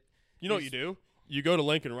guy that. You know what you is- do? You go to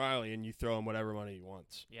Lincoln Riley and you throw him whatever money he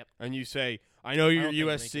wants. Yep. And you say, I know I you're don't think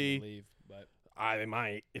Lincoln USC. would leave, but They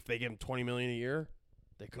might. If they give him $20 million a year,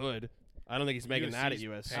 they could. I don't think he's making that at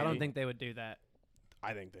USC 's USC. I don't think they would do that.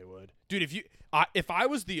 I think they would. Dude, if I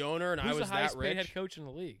was the owner and who's I was the highest that paid head rich. coach in the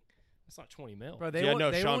league? That's not 20 mil. Bro, they Yeah, won't, no,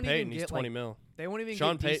 they Sean won't Payton, even he's get 20 like, mil. They won't even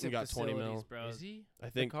Sean get Payton decent got 20 mil. facilities, Bro. Is he? I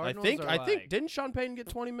think Cardinals are like- didn't Sean Payton get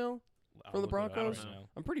 20 mil I'll from the look it up. I don't Broncos? know.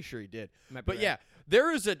 I'm pretty sure he did. Might be But right. yeah,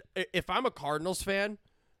 there is if I'm a Cardinals fan,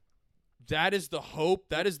 that is the hope,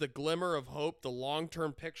 that is the glimmer of hope, the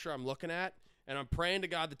long-term picture I'm looking at, and I'm praying to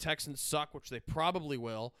God the Texans suck, which they probably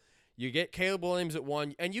will. You get Caleb Williams at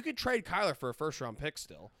 1, and you could trade Kyler for a first-round pick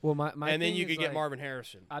still, Well, my and then thing you is, could get like, Marvin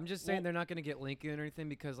Harrison. I'm just saying Well- they're not going to get Lincoln or anything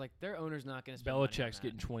because like their owner's not going to spend money on Belichick's that.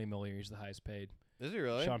 getting 20 million. He's the highest paid. Is he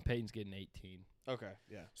really? Sean Payton's getting 18. Okay,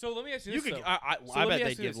 yeah. So let me ask you You this, could. though. I So let me bet ask they'd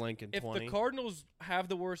you give this. Lincoln If 20. the Cardinals have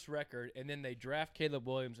the worst record and then they draft Caleb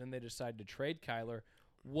Williams and they decide to trade Kyler,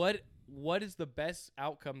 what is the best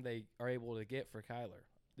outcome they are able to get for Kyler?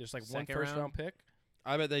 There's like one Second first round round? pick.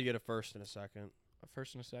 I bet they'd get a first and a second. A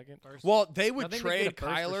first and a second. Well, they I would think they get trade a first for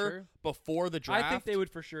Kyler sure. before the draft. I think they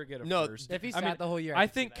would for sure get a No, first. If he I sat mean, the whole year, I can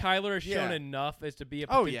see think that. Kyler has shown Yeah. enough as to be a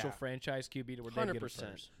Oh, potential yeah. franchise QB to where they get a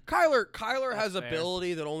first. Kyler That's has fair.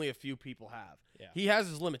 ability that only a few people have. Yeah. He has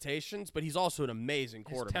his limitations, but he's also an amazing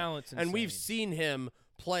His quarterback. talent's And we've insane. seen him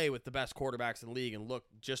play with the best quarterbacks in the league and look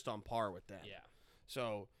just on par with them. Yeah.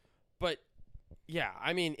 So, but yeah,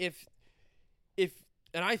 I mean, if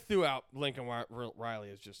and I threw out Lincoln Riley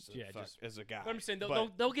as just as a guy. But I'm saying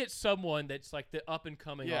But- they'll get someone that's like the up and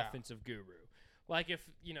coming Yeah. offensive guru. Like if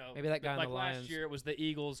Maybe that guy on like the last Lions. year it was the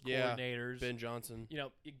Eagles Yeah, coordinators. Ben Johnson.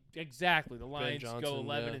 Exactly. The Lions go Johnson,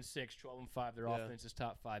 11-6, 12-5. Their Yeah. offense is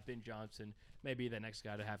top 5. Ben Johnson, maybe the next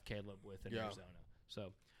guy to have Caleb with in Yeah. Arizona.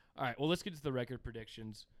 So, all right. Well, let's get to the record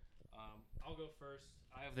predictions. I'll go first.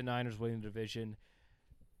 I have the Niners winning the division.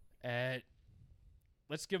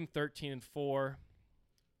 Let's give them 13-4.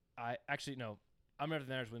 I'm gonna have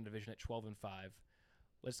the Niners win the division at 12-5.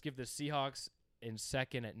 Let's give the Seahawks in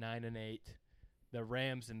second at 9-8. The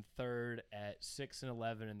Rams in third at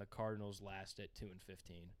 6-11, and the Cardinals last at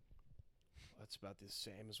 2-15. That's about the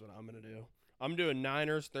same as what I'm going to do. I'm doing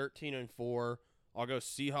Niners 13-4. I'll go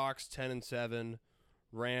Seahawks 10-7,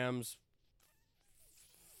 Rams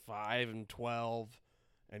 5-12,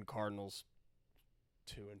 and Cardinals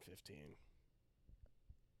 2-15.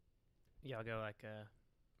 Yeah, I'll go like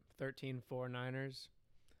 13-4 Niners.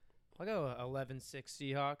 I'll go 11-6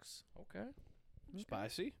 Seahawks. Okay.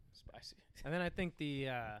 Spicy. Spicy. And then I think the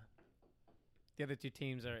other two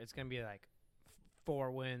teams it's going to be like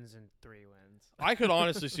 4 wins and 3 wins. I could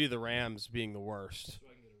honestly see the Rams being the worst. So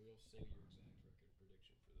I can get a real say your exact record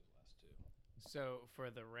prediction for those last two. So for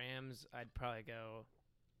the Rams, I'd probably go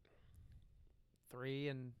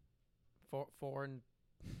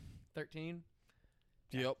 4-13.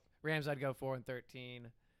 Yep. Rams, I'd go 4-13.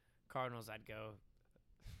 Cardinals, I'd go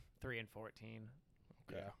 3-14.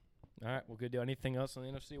 Yeah. All right. Well, good deal. Anything else on the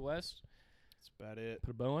NFC West? That's about it.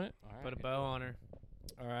 Put a bow on it? All right. Put a bow on her.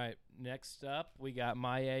 All right. Next up, we got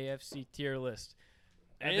my AFC tier list.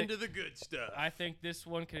 Into the good stuff. I think this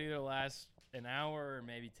one could either last an hour or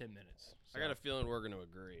maybe 10 minutes. I got a feeling we're going to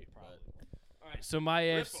agree. Probably. All right, so my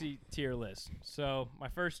AFC tier list. So my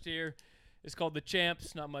first tier is called the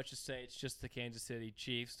Champs. Not much to say. It's just the Kansas City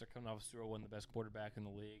Chiefs. They're coming off a Super Bowl, one of the best quarterback in the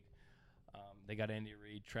league. They got Andy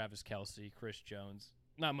Reid, Travis Kelce, Chris Jones.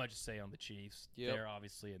 Not much to say on the Chiefs. Yep. They're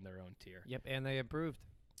obviously in their own tier. Yep, and they improved.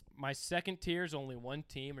 My second tier is only one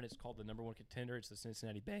team, and it's called the number one contender. It's the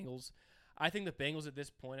Cincinnati Bengals. I think the Bengals at this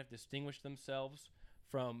point have distinguished themselves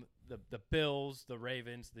from the Bills, the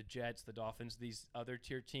Ravens, the Jets, the Dolphins, these other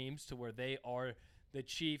tier teams, to where they are the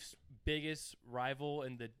Chiefs' biggest rival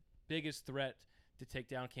and the biggest threat to take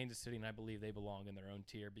down Kansas City, and I believe they belong in their own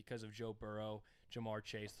tier because of Joe Burrow, Jamar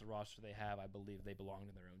Chase, the roster they have. I believe they belong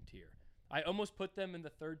in their own tier. I almost put them in the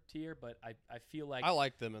third tier, but I feel like I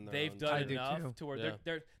like them in their they've own done I do enough too. to where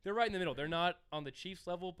Yeah. they're right in the middle. They're not on the Chiefs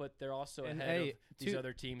level, but they're also And ahead hey, of these two-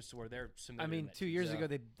 other teams to where they're submitted. I mean, in that 2 tier. years Yeah.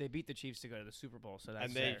 ago, they beat the Chiefs to go to the Super Bowl, so that's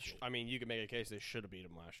And they, fair. you could make a case they should have beat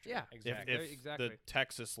them last year. Yeah, Exactly. If exactly. the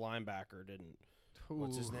Texas linebacker didn't.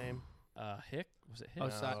 What's his Ooh. name? Hick was it Hick?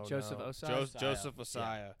 Joseph Osai? Joseph Osai.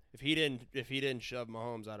 Osai. If he didn't shove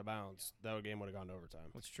Mahomes out of bounds, that game would have gone to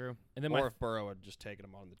overtime. That's true. And then Or if Burrow had just taken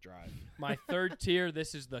him on the drive. my third tier,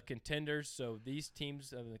 this is the contenders. So these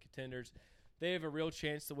teams of the contenders, they have a real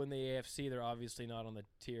chance to win the AFC. They're obviously not on the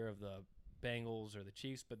tier of the Bengals or the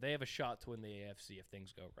Chiefs, but they have a shot to win the AFC if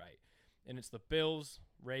things go right. And it's the Bills,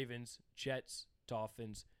 Ravens, Jets,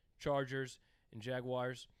 Dolphins, Chargers, and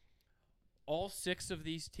Jaguars. All 6 of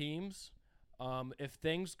these teams, if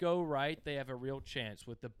things go right, they have a real chance.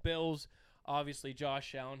 With the Bills, obviously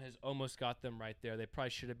Josh Allen has almost got them right there. They probably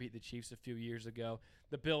should have beat the Chiefs a few years ago.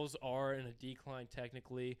 The Bills are in a decline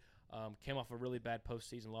technically. Came off a really bad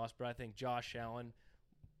postseason loss, but I think Josh Allen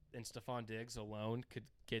and Stephon Diggs alone could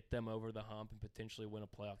get them over the hump and potentially win a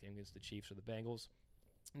playoff game against the Chiefs or the Bengals.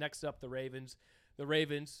 Next up, the Ravens. The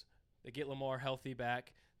Ravens, they get Lamar healthy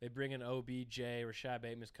back. They bring in OBJ. Rashad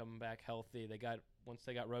Bateman's coming back healthy. Once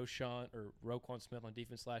they got Roquan Smith on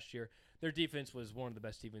defense last year, their defense was one of the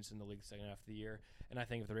best defenses in the league the second half of the year. And I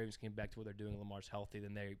think if the Ravens came back to what they're doing, Lamar's healthy,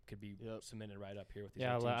 then they could be cemented right up here with these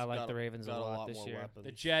Yeah, other teams. I like Got the Ravens a got lot this more year. weapons.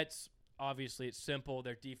 The Jets, obviously, it's simple.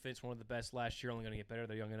 Their defense, one of the best last year, only going to get better.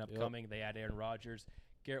 They're young and upcoming. They add Aaron Rodgers.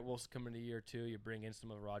 Garrett Wilson coming into year 2. You bring in some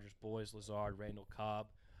of Rodgers' boys, Lazard, Randall Cobb.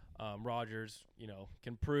 Rodgers,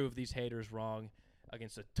 can prove these haters wrong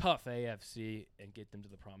against a tough AFC and get them to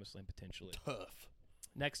the promised land potentially. Tough.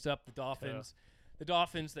 Next up, the Dolphins. The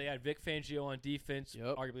Dolphins, they had Vic Fangio on defense,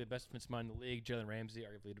 Yep. arguably the best defensive mind in the league. Jalen Ramsey,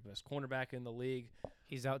 arguably the best cornerback in the league.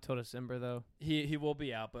 He's out till December, though. He will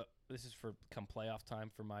be out, but this is for come playoff time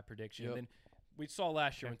for my prediction. Yep. And then we saw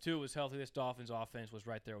last year Okay. when Tua was healthy, this Dolphins offense was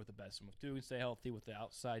right there with the best. And with Tua can stay healthy with the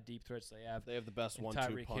outside deep threats they have, They have the best and 1-2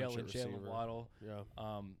 Tyreek punch Hill at and Jalen receiver. Waddle.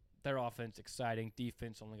 Yeah. Their offense exciting.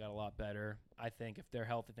 Defense only got a lot better. I think if they're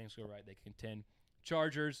healthy, things go right, they can contend.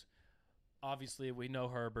 Chargers, obviously, we know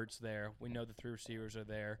Herbert's there. We know the 3 receivers are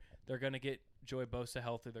there. They're going to get Joey Bosa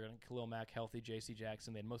healthy. They're going to get Khalil Mack healthy, J.C.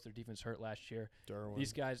 Jackson. They had most of their defense hurt last year. Derwin.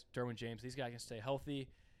 These guys, Derwin James, these guys can stay healthy,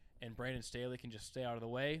 and Brandon Staley can just stay out of the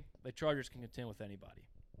way. The Chargers can contend with anybody.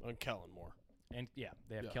 And Kellen Moore. And, yeah,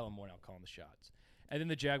 they have Yeah. Kellen Moore now calling the shots. And then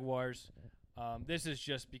the Jaguars, this is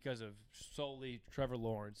just because of solely Trevor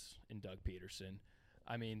Lawrence and Doug Peterson.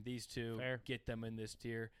 I mean, these two Fair. get them in this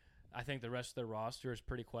tier. I think the rest of their roster is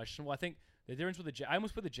pretty questionable. I think the difference with I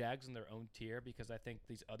almost put the Jags in their own tier because I think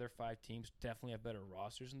these other 5 teams definitely have better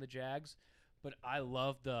rosters than the Jags. But I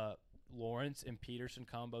love the Lawrence and Peterson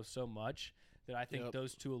combo so much that I think Yep.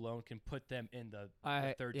 those two alone can put them in the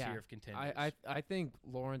third yeah. tier of contenders. I think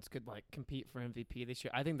Lawrence could like compete for MVP this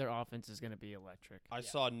year. I think their offense is going to be electric. I Yeah.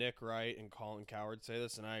 saw Nick Wright and Colin Coward say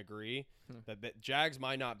this, and I agree Hmm. that Jags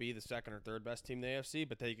might not be the second or third best team in the AFC,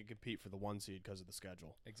 but they could compete for the 1 seed because of the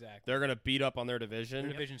schedule. Exactly. They're going to beat up on their division,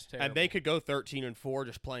 Their division's terrible. and they could go 13-4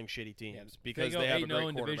 just playing shitty teams Yeah. because they, go they have a 8-0 great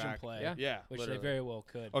in division quarterback. play, Yeah. Yeah, which literally. they very well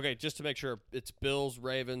could. Okay, just to make sure, it's Bills,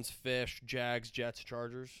 Ravens, Fish, Jags, Jets,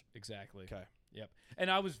 Chargers. Exactly. Okay. Yep. And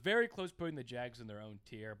I was very close putting the Jags in their own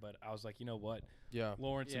tier, but I was like, you know what? Yeah.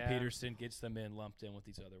 Lawrence and Yeah. Peterson gets them in lumped in with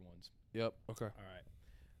these other ones. Yep. Okay. All right.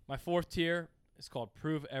 My 4th tier is called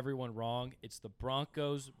Prove Everyone Wrong. It's the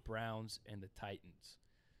Broncos, Browns, and the Titans.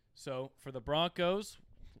 So for the Broncos,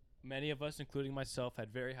 many of us, including myself, had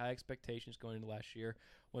very high expectations going into last year.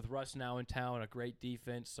 With Russ now in town, a great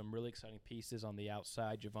defense, some really exciting pieces on the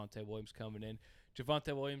outside. Javonte Williams coming in.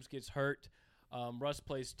 Javonte Williams gets hurt. Russ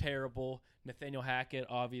plays terrible. Nathaniel Hackett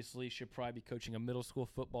obviously should probably be coaching a middle school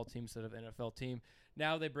football team instead of an NFL team.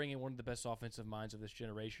 Now they bring in one of the best offensive minds of this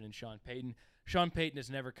generation in Sean Payton. Sean Payton has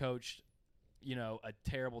never coached, a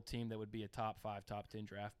terrible team that would be a top 5, top 10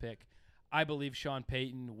 draft pick. I believe Sean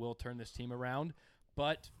Payton will turn this team around,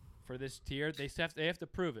 but for this tier, they have to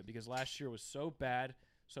prove it because last year was so bad.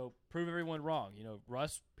 So prove everyone wrong.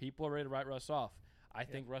 Russ, people are ready to write Russ off. I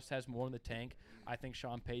think Russ has more in the tank. I think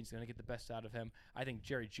Sean Payton's going to get the best out of him. I think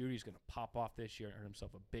Jerry Jeudy's going to pop off this year and earn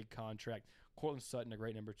himself a big contract. Cortland Sutton, a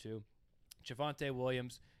great number 2. Javonte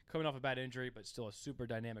Williams, coming off a bad injury, but still a super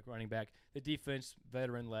dynamic running back. The defense,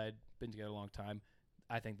 veteran-led, been together a long time.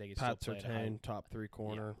 I think they can Pat still play at a high Surtain, top 3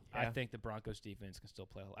 corner. I Yeah. think the Broncos defense can still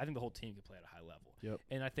play. I think the whole team can play at a high level. Yep.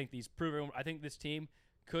 And I think I think this team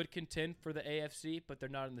could contend for the AFC, but they're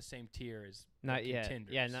not in the same tier as the Not yet.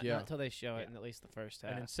 contenders. Yeah, not Yeah. until they show it Yeah. in at least the first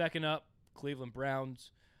half. And then second up, Cleveland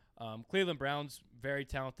Browns. Cleveland Browns, very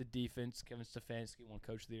talented defense. Kevin Stefanski won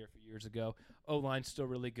Coach of the Year a few years ago. O-line's still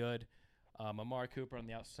really good. Amari Cooper on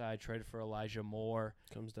the outside, traded for Elijah Moore.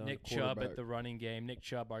 Comes down Nick to Chubb quarterback. at the running game. Nick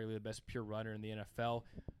Chubb, arguably the best pure runner in the NFL.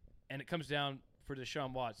 And it comes down for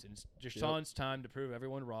Deshaun Watson. It's Deshaun's time to prove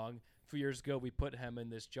everyone wrong. A few years ago, we put him in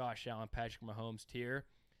this Josh Allen, Patrick Mahomes tier.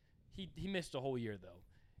 He missed a whole year, though.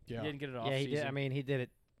 Yeah. He didn't get it off yeah, he season. did. I mean, he did it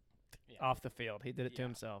Yeah. off the field. He did it to Yeah.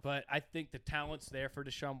 himself. But I think the talent's there for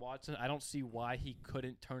Deshaun Watson. I don't see why he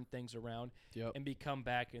couldn't turn things around Yep. and become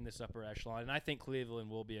back in this upper echelon. And I think Cleveland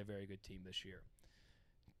will be a very good team this year.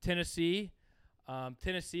 Tennessee.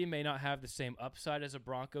 Tennessee may not have the same upside as the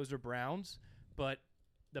Broncos or Browns, but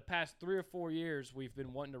the past 3 or 4 years we've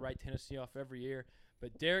been wanting to write Tennessee off every year.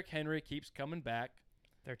 But Derrick Henry keeps coming back.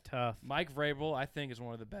 They're tough. Mike Vrabel, I think, is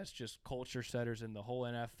one of the best just culture setters in the whole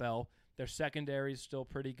NFL. Their secondary is still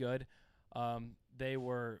pretty good. They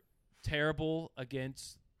were terrible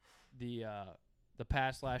against the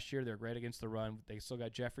pass last year. They're great against the run. They still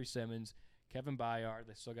got Jeffrey Simmons, Kevin Byard.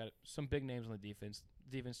 They still got some big names on the defense.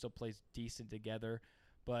 The defense still plays decent together.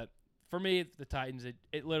 But for me, the Titans,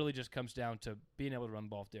 it literally just comes down to being able to run the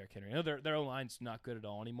ball with Derrick Henry. I know their O-line's not good at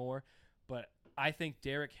all anymore, but I think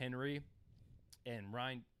Derrick Henry and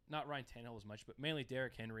not Ryan Tannehill as much, but mainly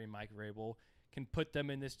Derrick Henry and Mike Vrabel can put them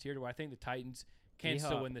in this tier to where I think the Titans can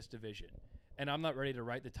still Yeehaw. win this division. And I'm not ready to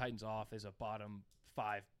write the Titans off as a bottom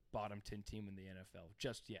 5, bottom 10 team in the NFL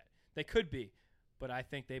just yet. They could be, but I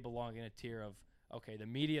think they belong in a tier of, okay, the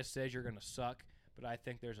media says you're going to suck, but I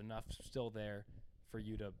think there's enough still there for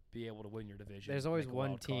you to be able to win your division. There's always make a one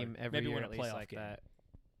wild card, team every maybe year win a at least playoff like game. that.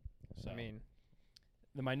 So, I mean,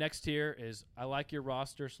 then my next tier is I like your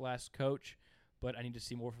roster / coach, but I need to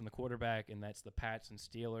see more from the quarterback, and that's the Pats and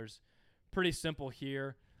Steelers. Pretty simple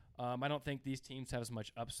here. I don't think these teams have as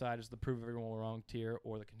much upside as the prove everyone wrong tier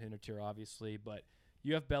or the contender tier, obviously. But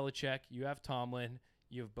you have Belichick, you have Tomlin,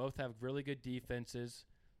 you both have really good defenses.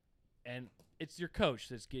 And it's your coach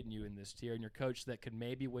that's getting you in this tier, and your coach that could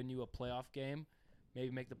maybe win you a playoff game,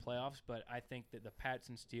 maybe make the playoffs. But I think that the Pats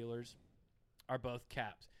and Steelers are both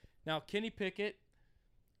capped. Now, Kenny Pickett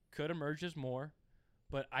could emerge as more,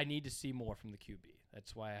 but I need to see more from the QB.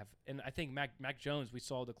 That's why I have – and I think Mac Jones, we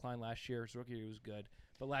saw a decline last year. His rookie year was good,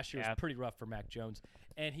 but last year was pretty rough for Mac Jones.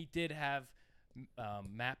 And he did have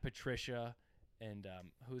Matt Patricia and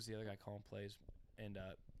who's the other guy calling plays? And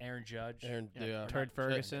Aaron Judge. Turd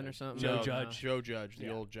Ferguson or something. Joe Judge. Joe Judge, the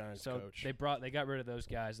old Giants so coach. They got rid of those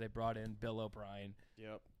guys. They brought in Bill O'Brien.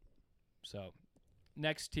 Yep. So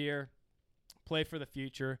next tier, play for the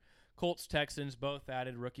future. Colts, Texans, both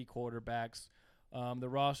added rookie quarterbacks. The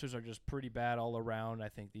rosters are just pretty bad all around. I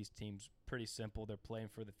think these teams pretty simple. They're playing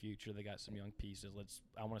for the future. They got some young pieces.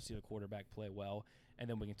 I want to see the quarterback play well, and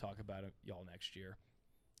then we can talk about it y'all next year.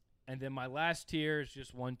 And then my last tier is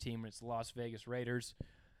just one team, and it's the Las Vegas Raiders.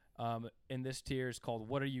 And this tier is called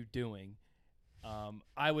What Are You Doing?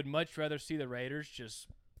 I would much rather see the Raiders just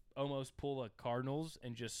almost pull a Cardinals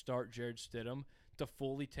and just start Jared Stidham to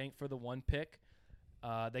fully tank for the 1 pick.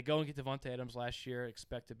 They go and get Devontae Adams last year,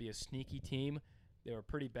 expect to be a sneaky team. They were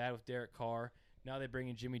pretty bad with Derek Carr. Now they bring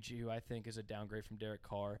in Jimmy G, who I think is a downgrade from Derek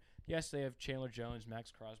Carr. Yes, they have Chandler Jones,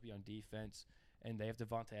 Max Crosby on defense, and they have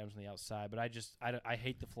Devontae Adams on the outside. But I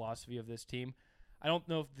hate the philosophy of this team. I don't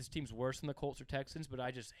know if this team's worse than the Colts or Texans, but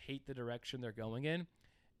I just hate the direction they're going in.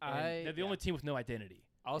 And they're the only team with no identity.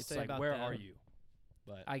 I'll say about where them, are you?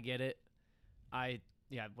 But I get it.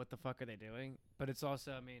 What the fuck are they doing? But it's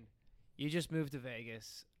also, I mean, you just moved to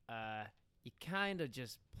Vegas. You kind of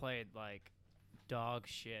just played like dog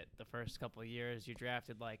shit the first couple of years. You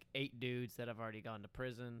drafted like 8 dudes that have already gone to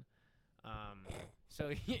prison.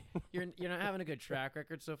 So you're not having a good track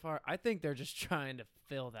record so far. I think they're just trying to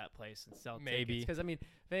fill that place and sell Maybe. tickets. Because I mean,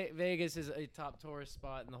 Vegas is a top tourist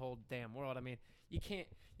spot in the whole damn world. I mean, you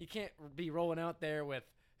can't be rolling out there with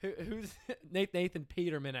who's Nathan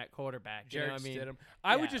Peterman at quarterback. Jared Stidham.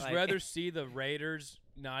 I would just rather see the Raiders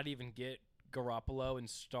not even get Garoppolo and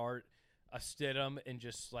start a Stidham and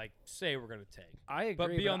just say we're going to tank. I agree,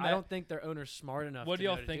 but beyond I that, don't think their owner's smart enough. What do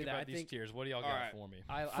y'all to think do about that. these tiers? What do y'all got right. for me?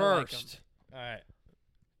 I First, All right.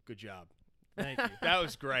 good job. Thank you. That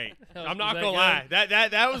was great. Was I'm not that gonna lie. good?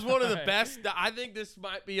 That was one of the All right. best. I think this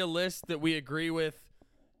might be a list that we agree with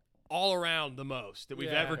all around the most that we've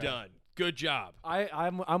ever Okay. done. Good job.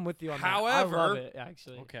 I'm with you on However- that. I love it,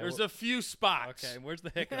 actually. Okay. There's a few spots. Okay, where's the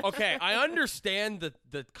hiccup? Okay, I understand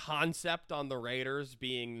the concept on the Raiders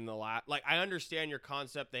being in the last. I understand your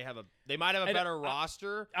concept. They might have a And better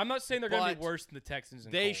roster. I'm not saying they're going to be But worse than the Texans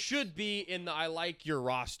and They Colts. should be in the I like your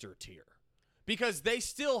roster tier because they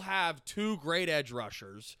still have 2 great edge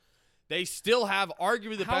rushers. They still have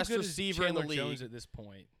arguably the How best good receiver is in the Chandler league. Jones at this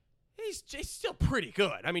point? He's still pretty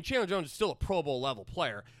good. I mean, Chandler Jones is still a Pro Bowl level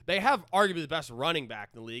player. They have arguably the best running back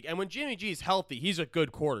in the league. And when Jimmy G is healthy, he's a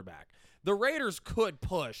good quarterback. The Raiders could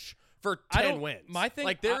push for 10 wins. My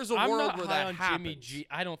thing, there's a I'm world not where high that on happens. Jimmy G.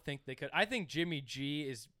 I don't think they could. I think Jimmy G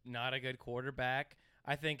is not a good quarterback.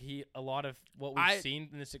 I think a lot of what we've seen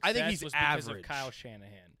in the success he's was because average. of Kyle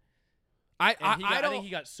Shanahan. I think he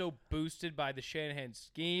got so boosted by the Shanahan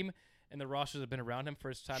scheme, and the rosters have been around him for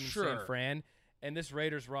his time in San Fran. And this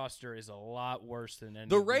Raiders roster is a lot worse than any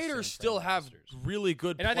The of these Raiders San still Fran have rosters. really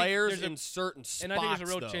good And I think players there's a- in certain spots, And I think there's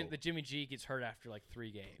a real though. chance that Jimmy G gets hurt after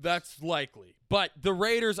 3 games. That's likely. But the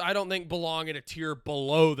Raiders, I don't think, belong in a tier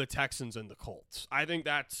below the Texans and the Colts. I think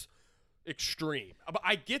that's extreme. But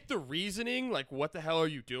I get the reasoning, what the hell are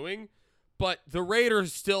you doing? But the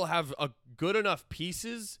Raiders still have a good enough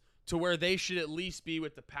pieces to where they should at least be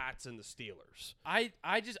with the Pats and the Steelers. I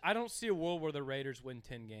don't see a world where the Raiders win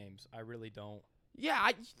 10 games. I really don't.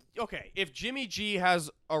 Yeah, okay. If Jimmy G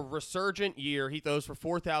has a resurgent year, he throws for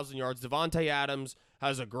 4,000 yards. Devontae Adams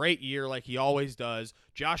has a great year like he always does.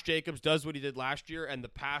 Josh Jacobs does what he did last year, and the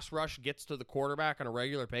pass rush gets to the quarterback on a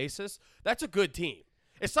regular basis. That's a good team.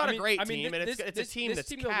 It's not a great team, and it's a team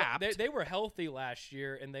that's capped. They were healthy last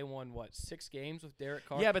year, and they won, 6 games with Derek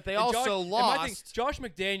Carr? Yeah, but they And also and my thing, lost. Josh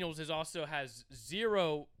McDaniels has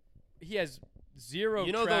zero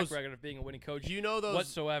You know track those- record of being a winning coach those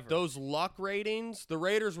whatsoever. Those luck ratings? The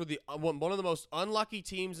Raiders were one of the most unlucky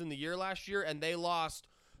teams in the year last year, and they lost,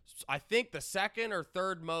 I think, the second or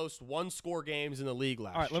third most one-score games in the league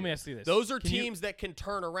last year. All right, let me ask you this. Those are teams that can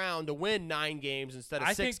turn around to win 9 games instead of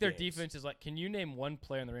 6 I think their games. defense is can you name one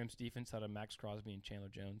player in the Rams defense out of Max Crosby and Chandler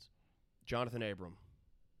Jones? Jonathan Abram.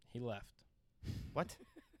 He left. What?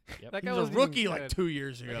 Yep. That He guy was a wasn't rookie even like good. 2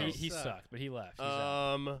 years ago. He sucked, but he left. He's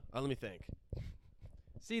out. Let me think.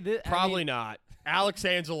 See, this Probably not. Alex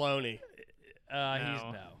Anzalone. He's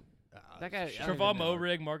no. That guy. I don't Trevon even know.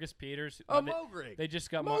 Mogrig, Marcus Peters. Oh, they, Mogrig. they just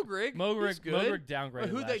got Mogrig. Mogrig. He's good. Mogrig downgraded. But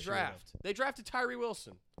who'd they last year, draft? They drafted Tyree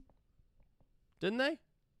Wilson. Didn't they?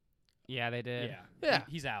 Yeah, they though. did. Yeah.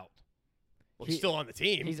 He's out. Well, he's still on the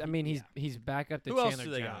team. He's back up to Who else Chandler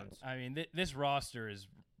do they got? Jones. I mean, this roster is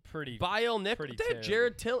pretty. Bile Nichols. pretty They have terrible.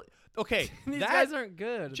 Jared Tilley. Okay, These that guys aren't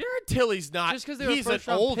good. Jared Tilley's not. Just 'cause they were he's an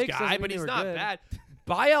first-round old picks guy, doesn't but mean he's they were not good. bad.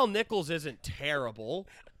 Bile Nichols isn't terrible.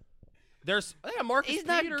 There's Marcus He's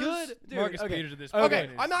not Peters. good. Dude, Marcus okay. Peters at this Okay,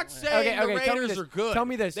 point. I'm not is- saying the tell me Raiders this. are good. Tell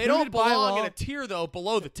me this. They Who don't did belong in Bilal- a tier though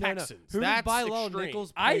below the No, no. Texans. Who did That's Bilal extreme.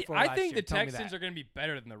 Nichols play I for I last think year? the Tell me Texans that. are going to be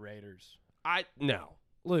better than the Raiders. No.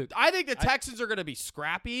 Luke. I think the Texans are going to be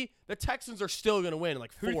scrappy. The Texans are still going to win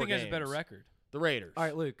like Who 4 do you think games. has a better record? The Raiders. All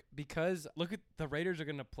right, Luke. Because Look at the Raiders are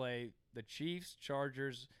going to play the Chiefs,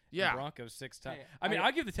 Chargers, Yeah. and Broncos 6 times. Hey, I mean, I-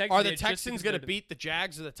 I'll give the Texans. Are the the edge just Texans because going to they're- beat the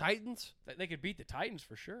Jags or the Titans? They could beat the Titans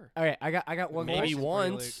for sure. all right, I got one Maybe question for you,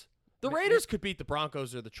 Luke. once. The Raiders could beat the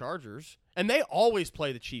Broncos or the Chargers, and they always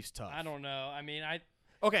play the Chiefs tough. I don't know. I mean,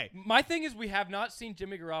 Okay, my thing is we have not seen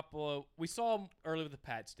Jimmy Garoppolo. We saw him early with the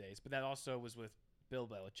Pats days, but that also was with Bill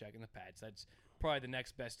Belichick and the Pats. That's probably the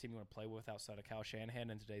next best team you want to play with outside of Kyle Shanahan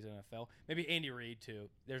in today's NFL. Maybe Andy Reid too.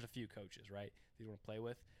 There's a few coaches, right, that you want to play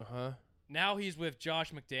with. Now he's with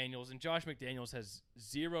Josh McDaniels, and Josh McDaniels has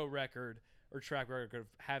zero record or track record of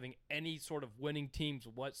having any sort of winning teams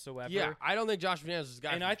whatsoever. yeah, I don't think Josh McDaniels is the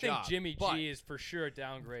guy and for I the think job, Jimmy but G is for sure a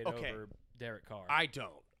downgrade Okay. over Derek Carr. I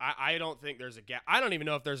don't. I don't think there's a gap. I don't even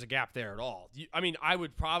know if there's a gap there at all. I mean,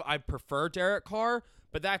 I'd prefer Derek Carr,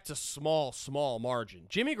 but that's a small margin.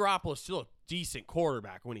 Jimmy Garoppolo is still a decent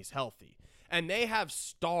quarterback when he's healthy, and they have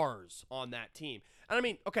stars on that team. And I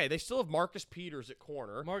mean, okay, they still have Marcus Peters at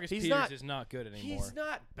corner. Marcus He's Peters not, is not good anymore. He's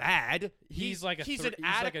not bad. He's like a he's thr- an he's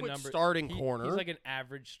like a adequate number, starting he- corner. He's like an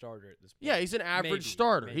average starter at this point. Yeah, he's an average Maybe,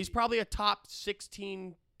 starter. maybe. He's probably a top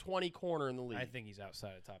 16, 20 corner in the league. I think he's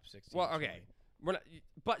outside of top 16. Well, okay. We're not,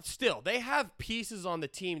 but still, they have pieces on the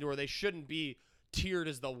team to where they shouldn't be tiered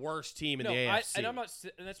as the worst team in the AFC. and I'm not.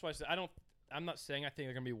 And that's why I said I don't. I'm not saying I think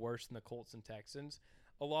they're gonna be worse than the Colts and Texans.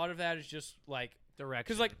 A lot of that is just like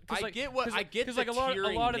Direction. because I get what- I get the like a lot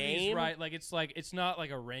of these name. right. Like it's not like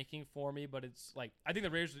a ranking for me, but it's like I think the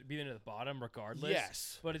Raiders would be into the bottom regardless.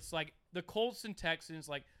 Yes. But it's like the Colts and Texans.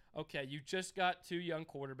 Like okay, you just got 2 young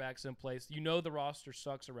quarterbacks in place. You know the roster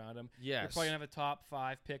sucks around them. You're Yes. probably gonna have a top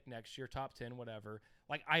 5 pick next year, top 10, whatever.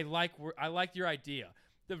 Like I like your idea.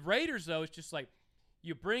 The Raiders though, it's just like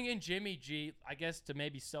you bring in Jimmy G, I guess to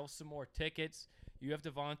maybe sell some more tickets. You have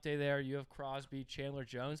Devontae there, you have Crosby, Chandler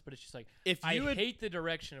Jones, but it's just like I hate the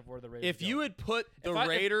direction of where the Raiders. If you had put the let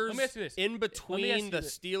Raiders me ask you this. in Let me ask between you the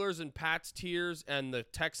this. Steelers and Pats tiers and the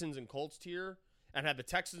Texans and Colts tier, and had the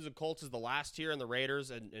Texans and Colts as the last tier and the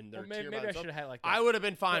Raiders and their maybe, tier maybe by I themselves, should have had it like that. I would have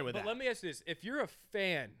been fine but, with but that. let me ask you this: if you're a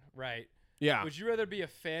fan, right? Yeah, Would you rather be a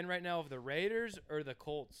fan right now of the Raiders or the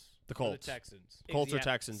Colts? The or Colts. the Texans. Colts or Yeah,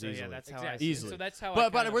 Texans so, yeah, easily. that's how I Exactly. see it. Easily. So that's how. I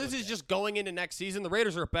but kind of this look is at just going into next season. The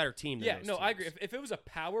Raiders are a better team than Yeah, those no, I teams. agree. If it was a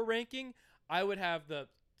power ranking, I would have the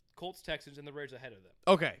Colts, Texans, and the Raiders ahead of them.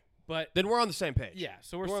 Okay, But then we're on the same page. yeah,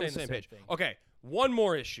 so we're on saying the same page. thing. Okay, one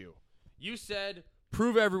more issue. You said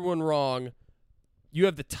prove everyone wrong. You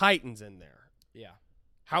have the Titans in there. Yeah.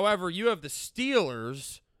 However, you have the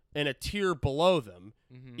Steelers in a tier below them,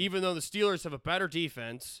 Mm-hmm. even though the Steelers have a better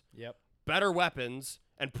defense, Yep. better weapons,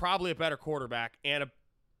 and probably a better quarterback, and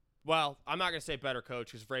well, I'm not going to say better coach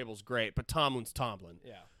because Vrabel's great, but Tomlin's Tomlin.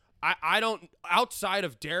 Yeah. I don't, outside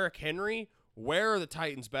of Derrick Henry, where are the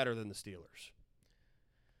Titans better than the Steelers?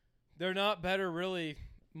 They're not better really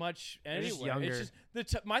much They're just anywhere. younger.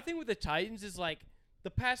 It's just my thing with the Titans is like the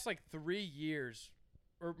past like 3 years,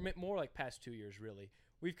 or more like past 2 years really.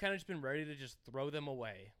 We've kind of just been ready to just throw them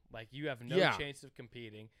away. Like you have no Yeah. chance of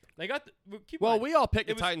competing. They got keep in Well, mind, we all picked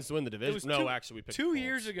the it was- Titans to win the division. was No, two- actually, we picked the 2 Colts.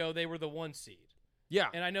 years ago they were the 1 seed. Yeah.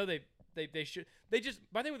 And I know they should. They just.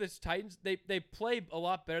 My thing with this Titans, they play a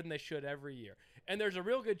lot better than they should every year. And there's a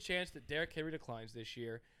real good chance that Derrick Henry declines this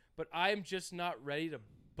year. But I'm just not ready to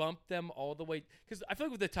bump them all the way because I feel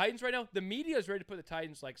like with the Titans right now, the media is ready to put the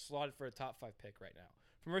Titans like slotted for a top 5 pick right now.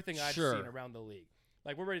 From everything I've Sure. seen around the league,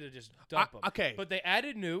 like we're ready to just dump them. Okay. But they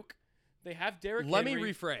added Nuke. They have Derrick Let me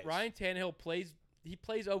Henry. rephrase. Ryan Tannehill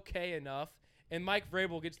plays okay enough, and Mike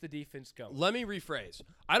Vrabel gets the defense going. Let me rephrase.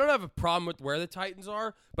 I don't have a problem with where the Titans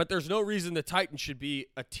are, but there's no reason the Titans should be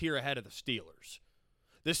a tier ahead of the Steelers.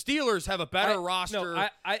 The Steelers have a better roster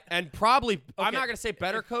and probably I'm not going to say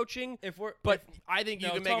better coaching, I think you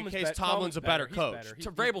can make a case Tomlin's a better coach.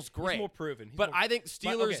 Vrabel's great. He's more proven. I think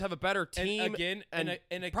Steelers have a better team and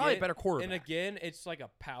probably a better quarterback. And again, it's like a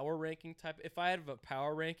power ranking type. If I had a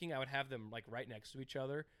power ranking, I would have them like right next to each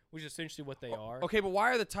other, which is essentially what they are. Okay, but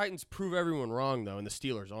why are the Titans prove everyone wrong though, and the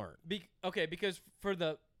Steelers aren't? Because for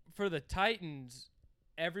the Titans,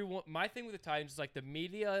 my thing with the Titans is like the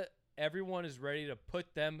media. Everyone is ready to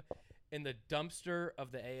put them in the dumpster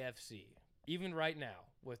of the AFC. Even right now,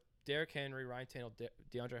 with Derrick Henry, Ryan Tannehill,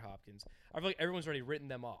 DeAndre Hopkins, I feel like everyone's already written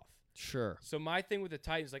them off. Sure. So my thing with the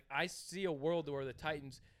Titans, like I see a world where the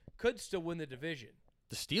Titans could still win the division.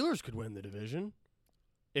 The Steelers could win the division.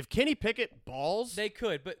 If Kenny Pickett balls, they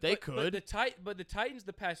could. But the Titans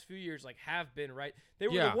the past few years like have been right. They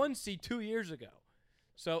were the 1 seed 2 years ago.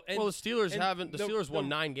 So the Steelers haven't. The Steelers won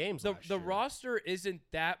 9 games last year. The roster isn't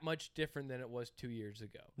that much different than it was 2 years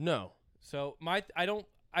ago. No. So I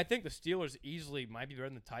think the Steelers easily might be better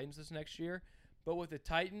than the Titans this next year. But with the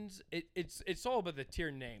Titans, it's all about the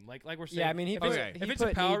tier name. Like we're saying. Yeah, I mean, if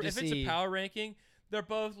it's a power ranking, they're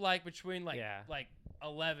both like between like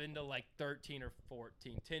 11 to like 13 or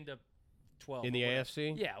 14, 10 to 12 in the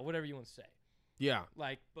AFC. Yeah, whatever you want to say. Yeah.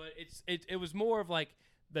 Like, but it was more of like.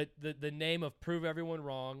 The name of prove everyone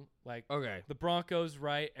wrong. Like the Broncos,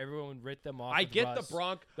 right? Everyone writ them off. I get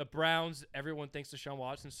Russ. the Browns. Everyone thinks Deshaun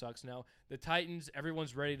Watson sucks now. The Titans.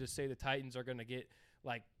 Everyone's ready to say the Titans are going to get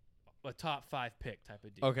like a top 5 pick type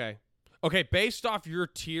of deal. Okay. Based off your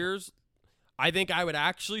tiers, I think I would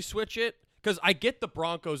actually switch it because I get the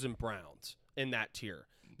Broncos and Browns in that tier.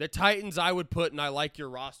 The Titans I would put, and I like your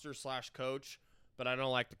roster / coach, but I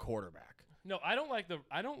don't like the quarterback. No, I don't like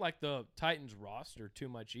the Titans roster too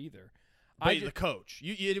much either. But the coach,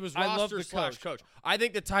 it was roster / coach. I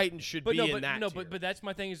think the Titans should be in that. No, but that's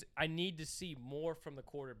my thing is I need to see more from the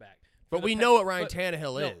quarterback. But we know what Ryan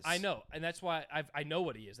Tannehill is. I know, and that's why I know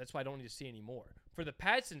what he is. That's why I don't need to see any more. For the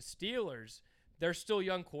Pats and Steelers, they're still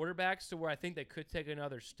young quarterbacks to where I think they could take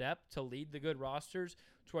another step to lead the good rosters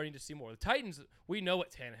to where I need to see more. The Titans, we know what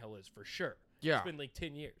Tannehill is for sure. Yeah. It's been like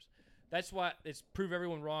 10 years. That's why it's prove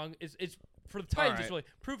everyone wrong. It's for the Titans, it's really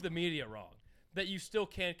prove the media wrong that you still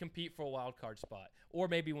can compete for a wild card spot or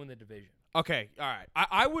maybe win the division. Okay, all right.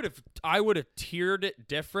 I would have tiered it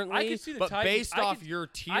differently. I can see the but Titans, based off your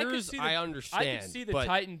tiers, I understand. I can see the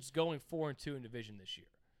Titans going 4-2 in division this year.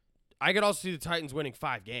 I could also see the Titans winning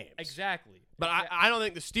 5 games. Exactly. But I don't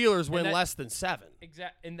think the Steelers win less than 7.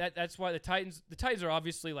 Exactly. And that's why the Titans are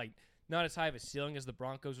obviously like not as high of a ceiling as the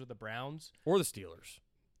Broncos or the Browns or the Steelers.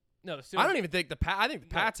 No, the Steelers, I don't even think I think the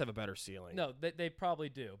Pats have a better ceiling. No, they probably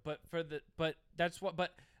do. But that's what.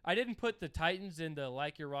 But I didn't put the Titans in the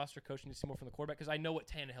like your roster coach need to see more from the quarterback because I know what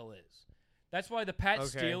Tannehill is. That's why the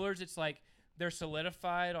Pats Steelers, it's like they're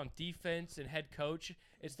solidified on defense and head coach.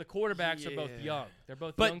 It's the quarterbacks are both young. They're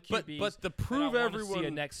both young QBs. But the prove everyone see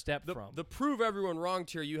a next step from the prove everyone wrong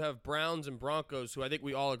tier. You have Browns and Broncos, who I think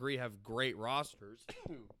we all agree have great rosters.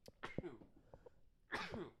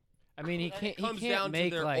 I mean, he can't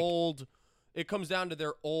make their old. It comes down to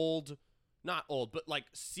their old, not old, but like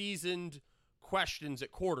seasoned questions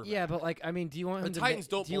at quarterback. Yeah, but like, I mean, do you want him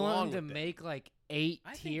to make like 8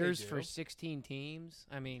 tiers for 16 teams?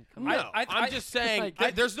 I mean, come on. I'm just saying,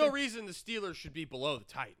 there's no reason the Steelers should be below the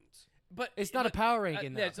Titans. But it's not a power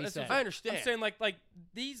ranking. I understand. I'm saying like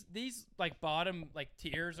these like bottom like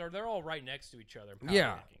tiers they're all right next to each other. In power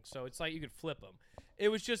rankings. So it's like you could flip them. It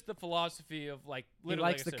was just the philosophy of like literally.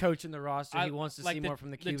 He likes the coach in the roster. He wants to see more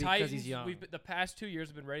from the QB because he's young. The past 2 years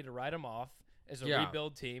have been ready to write him off as a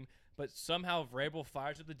rebuild team, but somehow Vrabel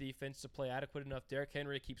fires up the defense to play adequate enough. Derrick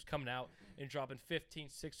Henry keeps coming out and dropping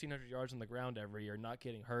 1,600 yards on the ground every year, not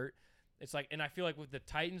getting hurt. It's like, and I feel like with the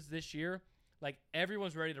Titans this year, like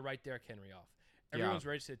everyone's ready to write Derrick Henry off. Everyone's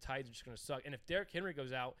ready to say the Titans are just going to suck. And if Derrick Henry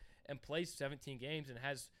goes out and plays 17 games and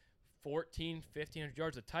has 1,500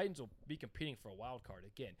 yards, the Titans will be competing for a wild card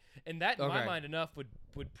again. And that, in my mind, enough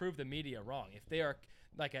would prove the media wrong. If they are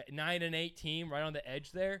like a 9-8 team right on the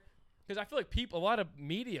edge there, because I feel like a lot of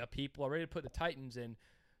media people are ready to put the Titans in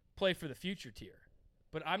play for the future tier.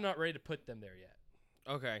 But I'm not ready to put them there yet.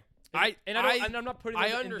 Okay. I'm not putting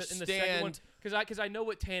them in the second one because I know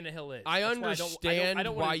what Tannehill is. I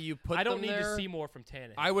understand why you put them there. I don't need to see more from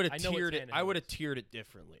Tannehill. I would have tiered it. I would have tiered it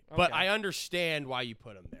differently, but I understand why you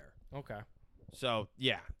put them there. Okay. So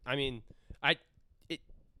yeah, I mean,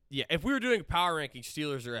 if we were doing power ranking,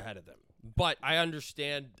 Steelers are ahead of them. But I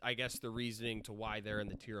understand, I guess, the reasoning to why they're in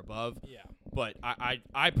the tier above. Yeah. But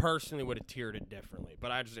I personally would have tiered it differently.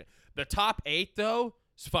 But I understand the top 8 though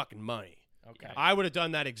is fucking money. Okay. I would have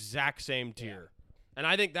done that exact same tier, and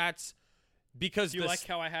I think that's because Do you like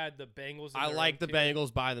how I had the Bengals? In I their like own the tier?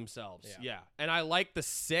 Bengals by themselves. Yeah. And I like the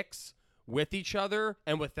 6 with each other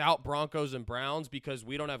and without Broncos and Browns because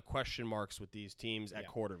we don't have question marks with these teams at Yeah.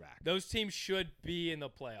 quarterback. Those teams should be in the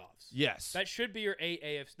playoffs. Yes. That should be your 8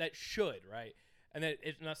 AFC. That should, right? And then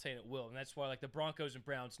I'm not saying it will, and that's why like the Broncos and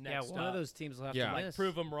Browns next. Yeah, one of those teams will have Yeah. to like miss.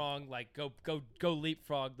 prove them wrong. Like go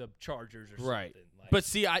leapfrog the Chargers or Right. something. Like, But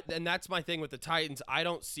see, and that's my thing with the Titans. I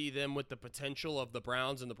don't see them with the potential of the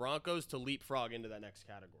Browns and the Broncos to leapfrog into that next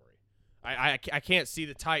category. I can't see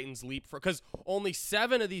the Titans leapfrog because only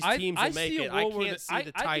 7 of these teams will make it. I can't see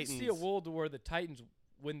the Titans. I could see a world where the Titans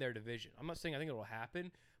win their division. I'm not saying I think it'll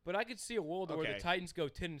happen, but I could see a world where the Titans go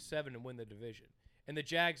 10-7 and win the division, and the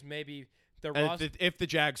Jags maybe their roster. If the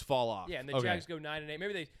Jags fall off. Yeah, and the Jags go 9-8.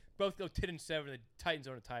 Maybe they both go 10-7, and the Titans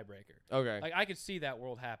own a tiebreaker. Okay. Like I could see that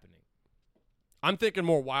world happening. I'm thinking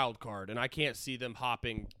more wild card, and I can't see them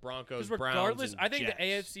hopping Broncos, Because Browns, regardless, and I think Jets.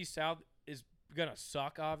 the AFC South is gonna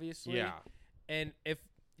suck, obviously. Yeah. And if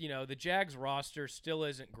the Jags roster still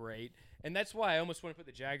isn't great, and that's why I almost want to put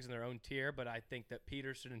the Jags in their own tier, but I think that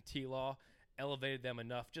Peterson and T-Law elevated them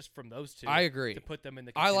enough just from those two. I agree. To put them in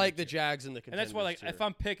the. I like the contender tier. Jags in the And contenders that's why, like, tier. if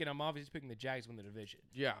I'm picking, I'm obviously picking the Jags to win the division.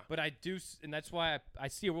 Yeah. But I do, and that's why I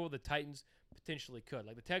see a world the Titans potentially could.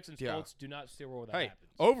 Like the Texans, Yeah. Colts do not see a world that Hey,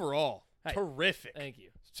 happens. overall, Hey, terrific. Thank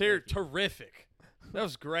you. Terrific. That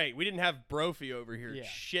was great. We didn't have Brophy over here Yeah.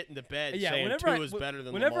 shit in the bed Yeah, saying whenever Tua's better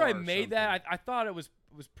than whenever Lamar I or made that, something. I thought it was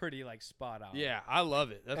pretty like spot on. Yeah, I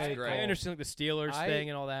love it. That's I great. understand like the Steelers I- thing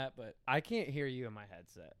and all that, but I can't hear you in my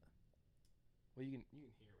headset. well, you can hear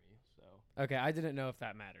me, so Okay, I didn't know if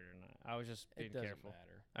that mattered or not. I was just being it doesn't careful.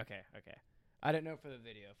 matter. Okay. I didn't know for the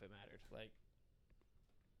video if it mattered. Like,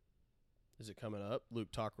 Is it coming up? Luke,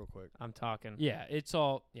 talk real quick. I'm talking. Yeah, it's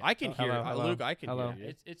all. Yeah, I can hear hello. Luke, I can Hello. hear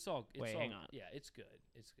you. It's all. It's Wait, all, hang on. Yeah, it's good.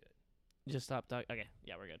 It's good. Just stop talking. Okay,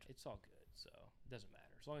 yeah, we're good. It's all good. So it doesn't matter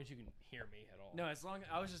as long as you can hear me at all. No, as long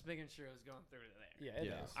I was just making sure it was going through there. Yeah, it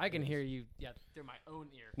Yeah. is. I can It hear is. you. Yeah, through my own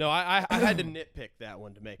ear. No, I had to nitpick that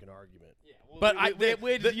one to make an argument. Yeah, well, But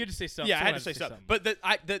you had to say something. Yeah, I had Someone to say something. But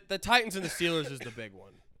the Titans and the Steelers is the big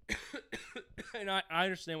one. and I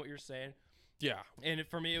understand what you're saying. Yeah, And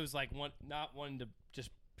for me, it was like not one to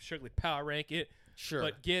just strictly power rank it, sure.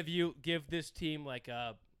 but give this team like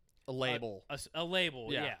a label. a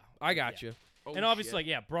label. Yeah, I got Yeah. you. And obviously,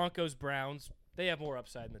 like, Broncos, Browns, they have more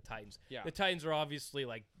upside than the Titans. Yeah. The Titans are obviously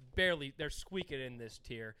like they're squeaking in this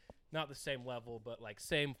tier, not the same level, but like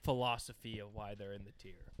same philosophy of why they're in the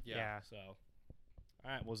tier. Yeah. So,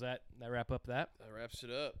 all right, was that wrap up that? That wraps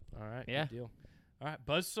it up. All right, Yeah. good deal. All right,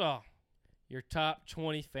 Buzzsaw, your top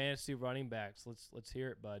 20 fantasy running backs. Let's hear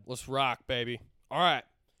it, bud. Let's rock, baby. All right.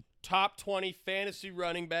 Top 20 fantasy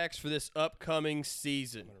running backs for this upcoming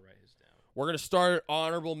season. I'm gonna write his down. We're going to start at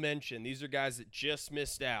honorable mention. These are guys that just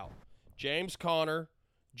missed out. James Conner,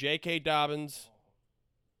 J.K. Dobbins,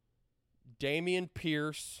 Damian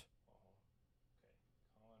Pierce,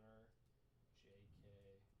 Connor,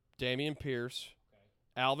 J.K. Damian Pierce,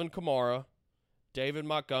 Alvin Kamara, David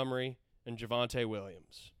Montgomery, and Javonte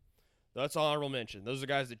Williams. That's honorable mention. Those are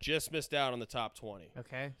guys that just missed out on the top 20.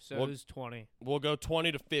 Okay, so Well- who's 20? We'll go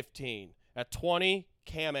 20 to 15. At 20,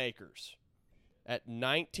 Cam Akers. At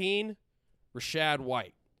 19, Rashad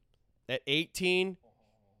White. At 18,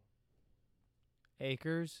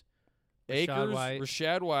 Akers.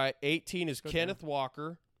 Rashad White. 18 is Go Kenneth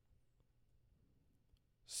Walker.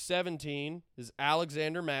 17 is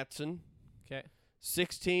Alexander Mattson. Okay.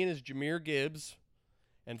 16 is Jahmyr Gibbs.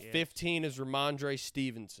 And Gibbs. 15 is Ramondre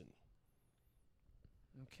Stevenson.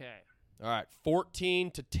 Okay. All right,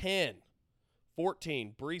 14 to 10.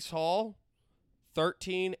 14, Breece Hall.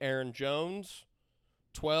 13, Aaron Jones.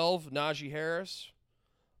 12, Najee Harris.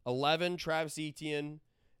 11, Travis Etienne.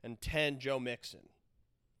 And 10, Joe Mixon.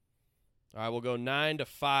 All right, we'll go 9 to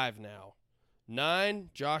 5 now. 9,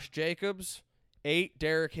 Josh Jacobs. 8,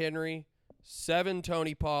 Derrick Henry. 7,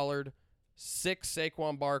 Tony Pollard. 6,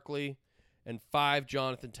 Saquon Barkley. And 5,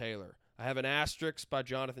 Jonathan Taylor. I have an asterisk by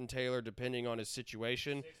Jonathan Taylor depending on his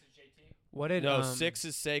situation. What did No, 6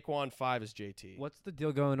 is Saquon, 5 is JT. What's the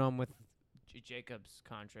deal going on with Jacobs'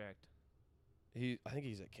 contract? I think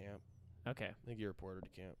he's at camp. Okay. I think he reported to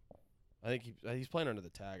camp. I think he's playing under the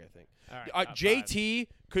tag, I think. All right. JT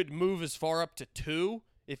could move as far up to 2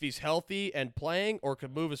 if he's healthy and playing, or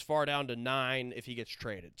could move as far down to 9 if he gets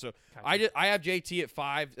traded. So Gotcha. I have JT at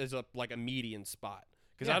 5 as a median spot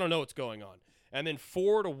because Yeah. I don't know what's going on. And then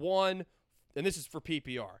 4 to 1, and this is for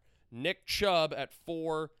PPR. Nick Chubb at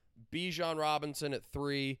 4, Bijan Robinson at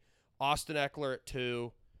 3, Austin Eckler at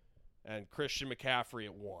 2, and Christian McCaffrey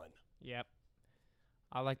at 1. Yep.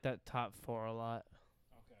 I like that top 4 a lot.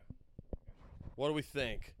 What do we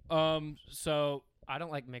think? So I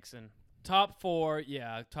don't like Mixon. top 4,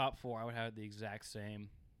 top 4. I would have the exact same.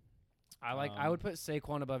 I would put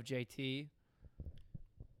Saquon above JT.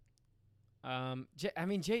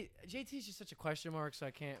 JT is just such a question mark, so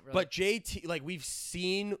I can't really. But JT, like we've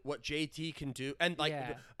seen what JT can do, and like,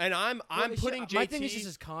 Yeah. and I'm putting JT. My thing is just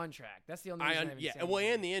his contract. That's the only reason I haven't seen well,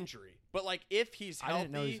 him. and the injury. But like, if he's I healthy,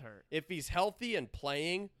 didn't know he's hurt. if he's healthy and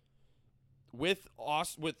playing with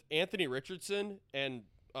Anthony Richardson and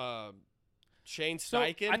Shane So,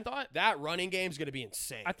 Steichen, I thought- that running game's going to be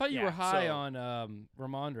insane. I thought you Yeah, were high so- on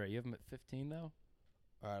Ramondre. You have him at 15 though.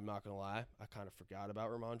 All right, I'm not going to lie. I kind of forgot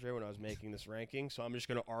about Ramondre when I was making this ranking, so I'm just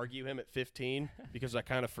going to argue him at 15 because I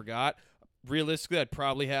kind of forgot. Realistically, I'd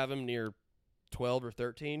probably have him near 12 or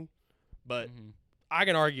 13, but I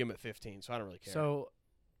can argue him at 15, so I don't really care. So,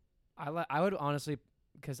 I would honestly,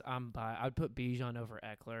 because I would put Bijan over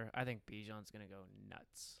Eckler. I think Bijan's gonna go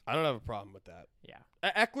nuts. I don't have a problem with that. Yeah.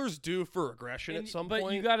 Eckler's due for regression at some but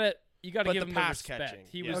point. you gotta but give the him pass the respect. catching.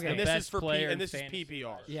 He Yeah. was Okay. the And this best is for player and in this is fantasy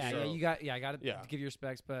PPR. last Yeah, year. So- I gotta Yeah. give you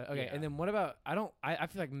respects, but okay. Yeah. And then what about? I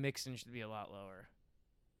feel like Mixon should be a lot lower.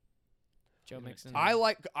 Joe Mixon.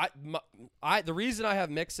 The reason I have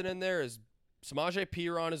Mixon in there is Samaje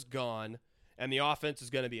Perine is gone, and the offense is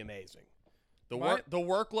going to be amazing. The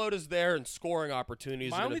workload is there, and scoring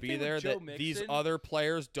opportunities My are only going to be thing with there Joe that these Mixon- other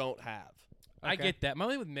players don't have. I Okay. get that. My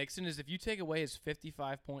only with Mixon is if you take away his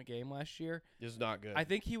 55-point game last year, It's not good. I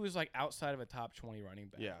think he was like outside of a top 20 running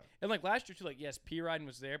back. Yeah. And like last year too, like yes, Perine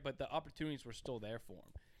was there, but the opportunities were still there for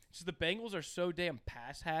him. So the Bengals are so damn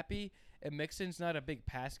pass happy, and Mixon's not a big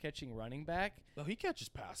pass catching running back, No, he catches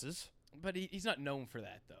passes. but he's not known for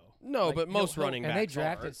that though. No, Like, but most he'll- running and backs they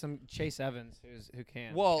drafted are. some Chase Evans who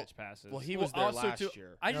can Well- catch passes. Well, he Well, was there also, last too,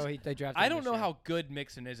 year. I just they drafted. I him don't this know year. how good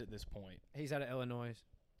Mixon is at this point. He's out of Illinois.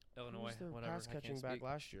 Who was their whatever. pass I can't catching back speak.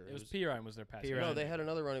 last year? It was Perine was their pass. Perine. No, catcher. they had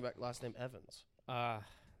another running back last name Evans.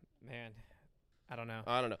 Man, I don't know.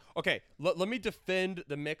 I don't know. Okay, let me defend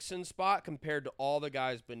the Mixon spot compared to all the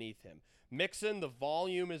guys beneath him. Mixon, the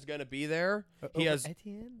volume is going to be there. He has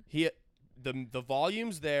Etienne. the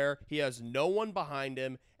volume's there. He has no one behind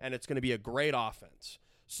him, and it's going to be a great offense.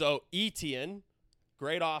 So Etienne,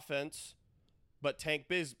 great offense, but Tank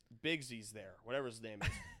Bigsy's there, whatever his name is.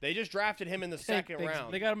 They just drafted him in the second Bigsby.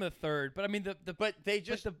 round. They got him in the third, but I mean but they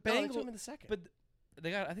just the no, they took Bengals- him in the second. but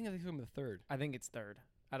I think they took him in the third. I think it's third.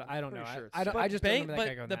 I don't know. pretty sure it's I don't. But I just don't remember that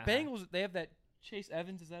guy going the that high. Bengals they have that Chase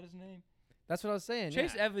Evans. Is that his name? That's what I was saying.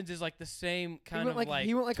 Chase yeah. Evans is like the same kind went of like-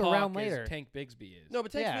 he went like a talk round as later. Tank Bigsby is. no,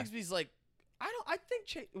 but Tank Yeah. Bigsy's like I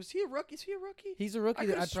think was he a rookie? Is he a rookie? He's a rookie. I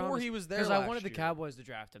that could've swore promise- he was there because I last wanted the year. Cowboys to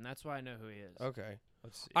draft him. That's why I know who he is. Okay.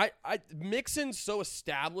 Let's see. Mixon's so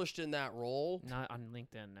established in that role. Not on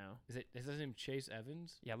LinkedIn now. Is his name Chase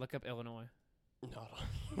Evans? Yeah, look up Illinois. No.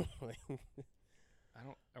 I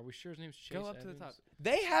don't. Are we sure his name's Chase? Go up to the Evans? top.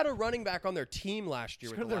 They had a running back on their team last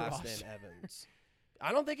year Just with go the to their last roster. name Evans.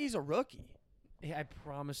 I don't think he's a rookie. Yeah, I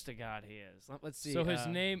promise to God he is. Let's see. So his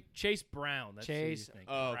name Chase Brown. That's who you Chase. think.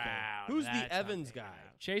 Oh, okay. Brown. Who's That's the what I'm Evans thinking guy?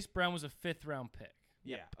 Chase Brown was a 5th round pick.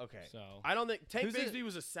 Yeah. Okay. So I don't think Tank Who's it? Bigsby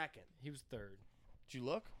was a second. he was 3rd. Did you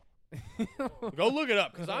look? of. Go look it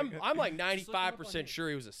up because I'm like Just look it up on 95% here. sure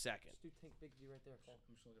he was a second. Tank Bigsby right there.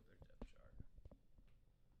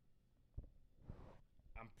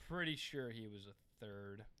 I'm pretty sure he was a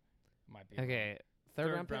 3rd. Might be Okay, wrong.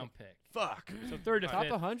 third round pick. pick. Fuck. So 3rd to Top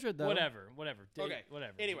 5th. 100 though. Whatever. Okay.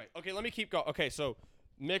 Whatever. Anyway, okay, let me keep going. Okay, so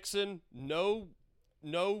Mixon, no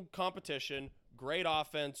competition, great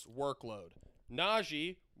offense, workload.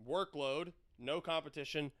 Najee, workload, no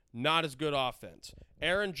competition, not as good offense.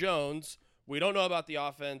 Aaron Jones, we don't know about the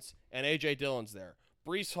offense, and A.J. Dillon's there.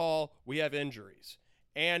 Brees Hall, we have injuries.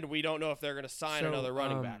 And we don't know if they're going to sign So, another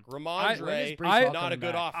running back. when is Ramondre, Brees Hall not a coming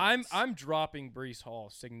good back? offense. I'm dropping Brees Hall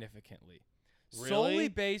significantly. Really? Solely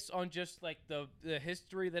based on just like the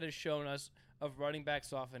history that has shown us of running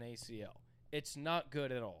backs off an ACL. It's not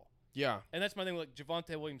good at all. Yeah. And that's my thing with like,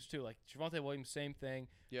 Javonte Williams too. Like Javonte Williams, same thing.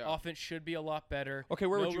 Yeah. Offense should be a lot better. Okay,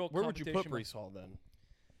 where No would you real put competition. Brees Hall then?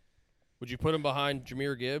 Would you put him behind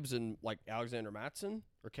Jahmyr Gibbs and like Alexander Mattson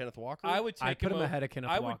or Kenneth Walker? I would take I put him o- ahead of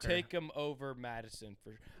Kenneth I Walker. would take him over Madison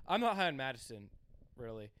for. I'm not high on Madison,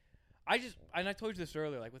 really. I told you this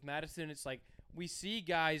earlier. Like with Madison, it's like we see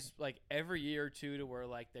guys like every year or two to where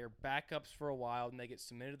like they're backups for a while and they get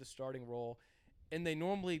submitted to the starting role, and they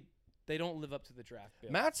don't live up to the draft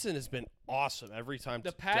bill. Mattson has been awesome every time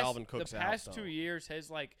Dalvin Cook's the past out. 2 years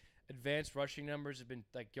has like advanced rushing numbers have been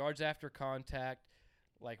like yards after contact,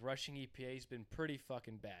 like rushing EPA has been pretty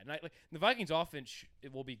fucking bad. And like the Vikings offense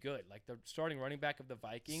it will be good. Like the starting running back of the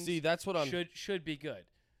Vikings See, that's what I'm. should be good.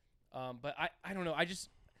 But I don't know.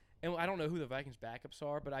 and I don't know who the Vikings backups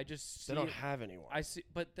are, but I just see They don't it- have anyone. I see,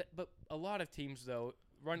 but a lot of teams though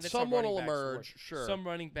that's how Someone running will backs work. emerge, sure. Some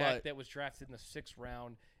running back but- that was drafted in the 6th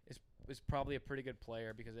round is probably a pretty good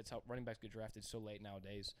player because that's how running backs get drafted so late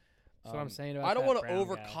nowadays. That's what I'm saying about I don't want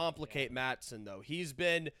want to overcomplicate Mattson, though. He's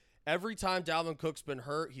been every time Dalvin Cook's been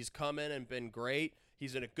hurt, he's come in and been great.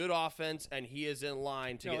 He's in a good offense, and he is in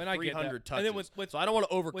line to get and I get 300 that. touches. And then with so I don't want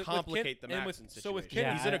to with overcomplicate Ken- the and Mattson with- situation. so with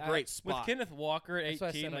Ken- he's in a Yeah, great with spot. Kenneth Walker at That's what I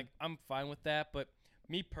 18, said, like I'm fine with that. But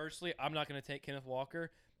me personally, I'm not going to take Kenneth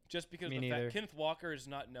Walker just because Me of the neither. fact Kenneth Walker is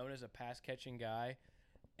not known as a pass catching guy,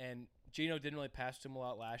 and Geno didn't really pass to him a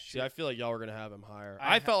lot last See, year. I feel like y'all were going to have him higher.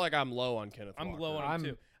 I I felt like I'm low on Kenneth I'm Walker. low on him I'm-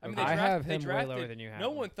 too. I mean, I they have they him way drafted, lower than you have No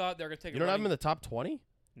him. one thought they were going to take. You a don't have running him in the top 20?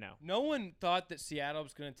 No. No one thought that Seattle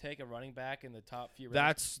was going to take a running back in the top few rounds.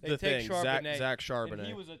 That's They the take thing. Charbonnet, Zach And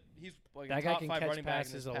Charbonnet. he's like That a guy top can 5 catch running back in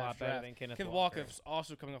passes this a past lot better draft. than Kenneth Kenneth Walker. Walker's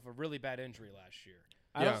also coming off a really bad injury last year.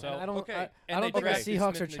 I Yeah. don't, So, I don't, okay. I, And I don't they think the drafted Seahawks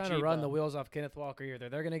Smith are and trying to run Najee the Buck. wheels off Kenneth Walker either.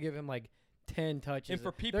 They're going to give him like 10 touches. And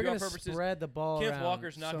for They're PPR gonna purposes, spread the ball Kenneth around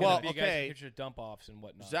Walker's not so going Well, to be a guy okay. who catches dump offs and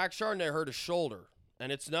whatnot. Zach Charbonnet hurt his shoulder,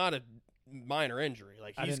 and it's not a minor injury.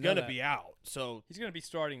 Like I he's didn't know going to that. be out. So He's going to be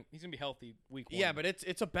starting. He's going to be healthy week 1. yeah, but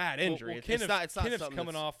it's a bad injury. It's Kenneth's, not. It's not Kenneth's something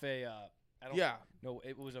coming that's- off a. I don't Yeah. No,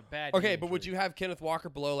 it was a bad. Okay, knee but would injury. you have Kenneth Walker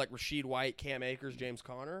below like Rashid White, Cam Akers, James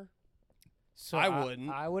Conner? So I wouldn't.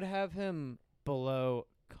 I would have him below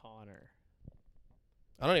Connor.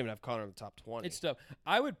 I don't even have Conner in the top 20. It's tough.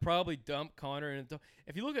 I would probably dump Connor.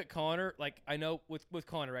 If you look at Connor, like I know with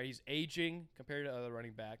Connor, right? He's aging compared to other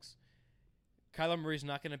running backs. Kyler Murray's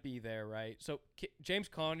not going to be there, right? So James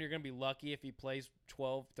Conner, you're going to be lucky if he plays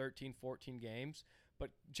 12, 13, 14 games.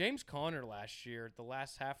 But James Conner last year, the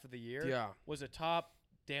last half of the year, yeah. was a top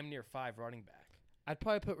damn near 5 running back. I'd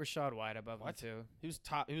probably put Rashad White above him What? too. He was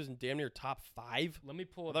top. He was in damn near top 5. Let me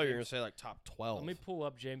pull I up. thought you were gonna James- say like top 12. Let me pull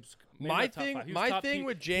up James. maybe My not top thing- 5. He was my top- thing he-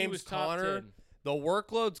 with he James was top Conner- 10. The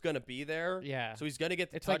workload's gonna be there. Yeah. So he's gonna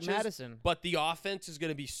get the It's touches. like Madison. But the offense is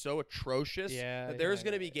gonna be so atrocious Yeah, that there's yeah.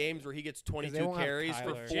 gonna be games where he gets 22 won't have carries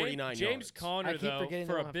for Kyler. 49 James yards. Conner, I keep though, forgetting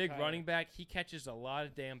they for don't a have big Kyler. running back, he catches a lot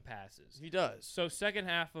of damn passes. He does. So second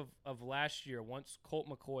half of last year, once Colt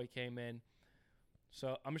McCoy came in,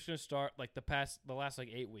 so I'm just gonna start like the last like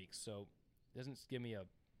 8 weeks. So it doesn't give me a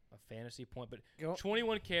fantasy point, but Go.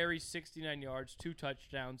 21 carries, 69 yards, 2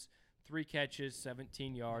 touchdowns, 3 catches,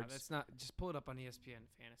 17 No, yards. that's not. Just pull it up on ESPN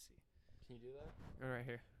Fantasy. Can you do that? Go right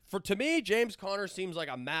here. To me, James Conner seems like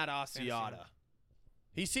a Matt Asiata.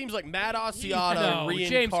 He seems like Matt No, Asiata James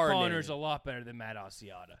reincarnated. Conner's a lot better than Matt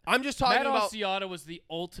Asiata. I'm just talking Matt about. Asiata was the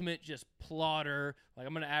ultimate just plotter. Like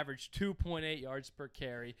I'm gonna average 2.8 yards per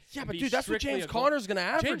carry. Yeah, and but be dude, that's what strictly James a goal- Conner's gonna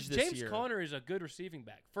average James, this James year. Conner is a good receiving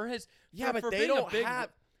back for his. Yeah, for, but for they being a don't big, have.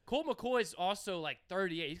 Colt McCoy is also like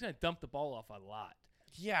 38. He's gonna dump the ball off a lot.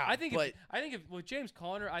 Yeah, I think. but If with James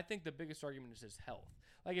Conner, I think the biggest argument is his health.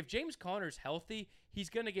 Like if James Conner's healthy, he's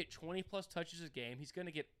gonna get 20 plus touches a game. He's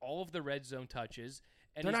gonna get all of the red zone touches.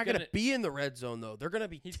 And they're he's not gonna be in the red zone though. They're gonna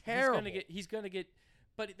be terrible. He's gonna get,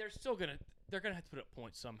 but they're gonna have to put up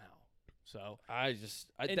points somehow. So I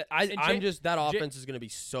just, And- I'm and just that Ja- offense is gonna be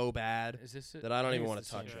so bad. is this it? That I don't think even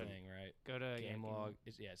it's wanna the touch same it. thing, right? Go to Game log.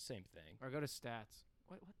 It's same thing. or go to stats.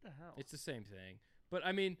 What the hell? It's the same thing. But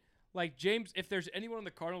I mean, like James, if there's anyone on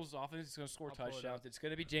the Cardinals' offense that's going to score I'll pull it touchdowns, up. it's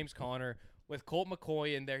going to be James Conner. With Colt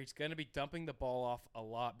McCoy in there, he's going to be dumping the ball off a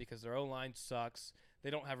lot because their O-line sucks. They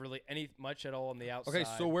don't have really much at all on the outside. Okay,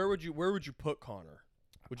 so where would you put Connor?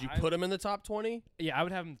 Would you I- put him in the top 20? yeah, I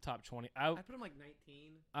would have him in the top 20. I put him like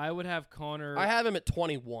 19. I would have Connor. I have him at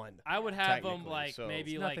 21. I would have him technically, like so-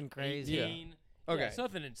 maybe It's like nothing crazy. 18. Okay. Yeah, it's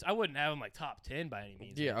nothing. I wouldn't have him like top 10 by any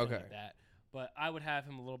means. or Yeah, anything okay. Like that. But I would have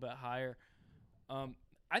him a little bit higher.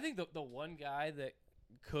 I think the one guy that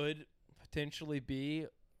could potentially be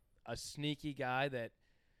a sneaky guy that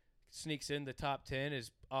sneaks in the top 10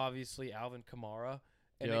 is obviously Alvin Kamara.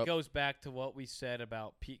 And it Yep. goes back to what we said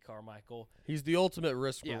about Pete Carmichael. He's the ultimate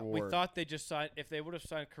risk Yeah, reward. we thought they just signed. If they would have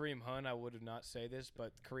signed Kareem Hunt, I would have not say this,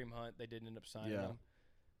 but Kareem Hunt, they didn't end up signing Yeah. him.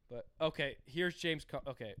 But okay, here's James.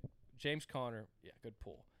 James Conner. Yeah, good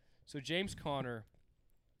pull. So James Conner.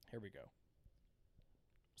 Here we go.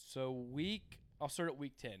 So I'll start at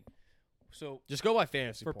week 10. So Just go by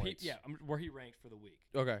fantasy for points. where he ranked for the week.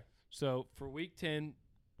 Okay. So for week 10,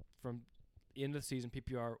 from end of the season,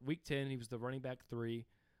 PPR, week 10, he was the running back 3.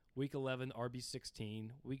 Week 11,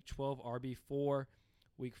 RB16. Week 12, RB4.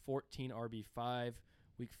 Week 14, RB5.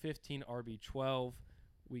 Week 15, RB12.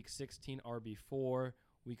 Week 16, RB4.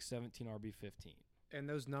 Week 17, RB15. And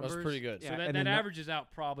those numbers. That's pretty good. Yeah, So that and that the nu- averages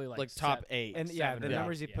out probably like top seven. 8. And yeah, seven the or eight.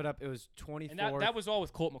 numbers he Yeah. put up, it was 24. And that was all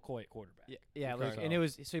with Colt McCoy at quarterback. Yeah, Okay. like, and it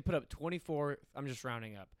was so he put up 24. I'm just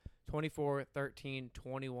rounding up. 24, 13,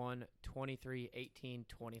 21, 23, 18,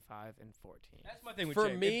 25, and 14. That's my thing with For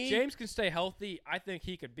James. me- if James can stay healthy, I think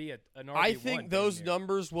he could be an RB1. I think those damn near.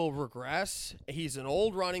 numbers will regress. He's an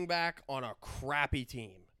old running back on a crappy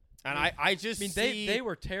team. And I just I mean, see... they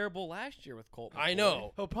were terrible last year with Colt. I McCoy.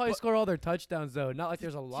 know. He'll probably score all their touchdowns, though. Not like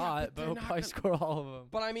there's a Yeah, lot, but but they're he'll not probably gonna- score all of them.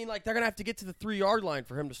 But I mean, like, they're going to have to get to the 3-yard line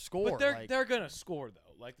for him to score. But they're like, they're gonna score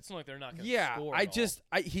though. Like it's not like they're not gonna yeah, score. I at all. just...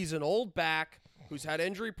 he's an old back who's had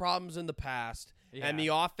injury problems in the past. And the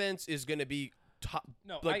offense is going to be top,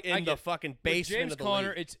 no, like I in get the fucking with basement James of the Conner,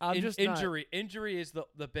 league. it's I'm just not- injury. Injury is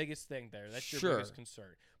the biggest thing there. That's your Sure. biggest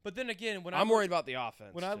concern. But then again, when I'm worried about the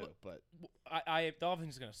offense, when I too. look- But the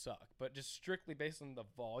offense is going to suck, but just strictly based on the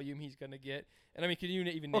volume he's going to get. And I mean, can you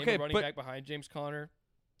even name Okay, a running but- back behind James Conner?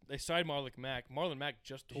 They signed Marlon Mack. Marlon Mack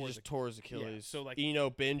just he tore just his. tore his Achilles. so, like- Eno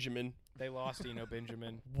Benjamin. They lost Eno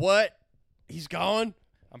Benjamin. What? He's gone?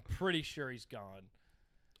 I'm pretty sure he's gone.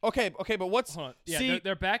 Okay, but what's... Hold on. Yeah, See-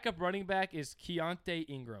 their backup running back is Keontae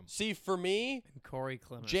Ingram. See, for me, And Corey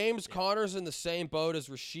Clement. James Conner's in the same boat as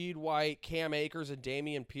Rashid White, Cam Akers, and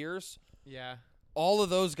Damian Pierce. Yeah. All of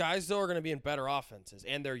those guys, though, are going to be in better offenses,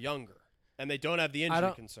 and they're younger, and they don't have the injury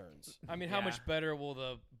don't- concerns. I mean, how Yeah. much better will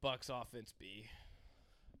the Bucks offense be?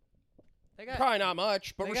 They got, Probably not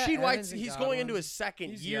much, but they got Rashid White's Evans and he's going into Godwin. his second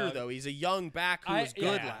He's year, young. though. He's a young back who was good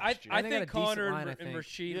last year. I And they got a think decent Connor line, I and think.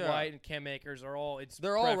 Rashid Yeah. White and Cam Akers are all.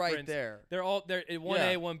 They're all right preference. there. They're all they're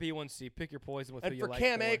 1A, Yeah. 1B, 1C. Pick your poison with And who for you like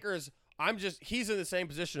Cam more. Akers, he's in the same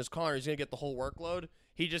position as Connor. He's going to get the whole workload.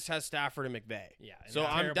 He just has Stafford and McVay. Yeah, and So a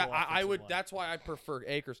I terrible I offensive would. line. That's why I prefer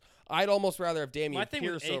Akers. I'd almost rather have My Damian thing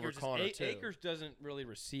Pierce with over Akers Connor is too. Akers doesn't really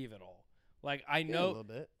receive at all. Like I Yeah, a know, little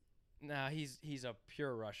bit. nah, he's a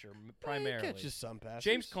pure rusher He primarily. catches some passes.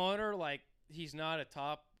 James Conner, like he's not a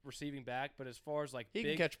top receiving back, but as far as like he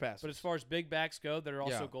big, can catch passes. but as far as big backs go, that are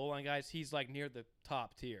also Yeah. goal line guys, he's like near the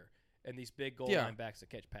top tier. And these big goal Yeah. line backs that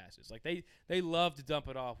catch passes, like they love to dump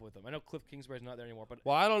it off with them. I know Cliff Kingsbury's not there anymore, but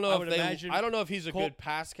well, I don't I know would if imagine I don't know if he's a Colt- good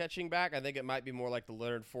pass catching back. I think it might be more like the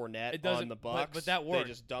Leonard Fournette it doesn't. on the Bucks. But that worked. They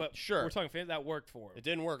just dumped. But Sure, we're talking fan. That worked for him. it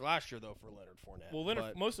didn't work last year though for Leonard Fournette. Well, Leonard,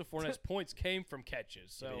 but most of Fournette's points came from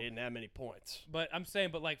catches. So, he didn't have many points. but I'm saying,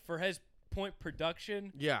 but like for his point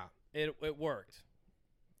production, Yeah, it worked.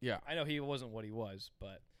 yeah. I know he wasn't what he was,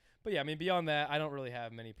 but yeah, I mean beyond that, I don't really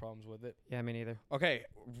have many problems with it. Yeah, me neither. Okay,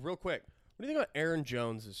 real quick. What do you think about Aaron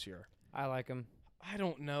Jones this year? I like him. I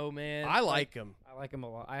don't know, man. I like him. I like him a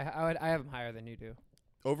lot. I have him higher than you do.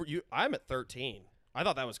 Over you, I'm at 13. I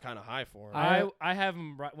thought that was kind of high for him. I have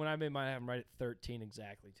him right when I made mine. I have him right at 13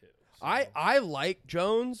 exactly too. So. I like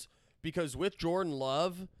Jones because with Jordan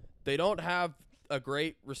Love, they don't have a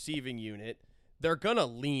great receiving unit. They're gonna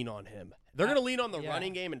lean on him. They're gonna lean on the yeah.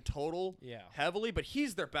 running game in total Yeah. heavily, but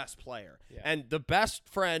he's their best player. Yeah. And the best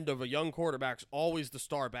friend of a young quarterback's always the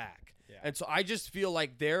star back. Yeah. And so I just feel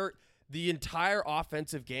like the entire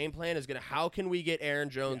offensive game plan is gonna how can we get Aaron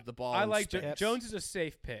Jones the ball? I in like space? Jones is a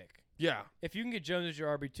safe pick. Yeah. If you can get Jones as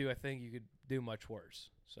your RB2, I think you could do much worse.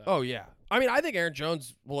 So Oh yeah. I mean, I think Aaron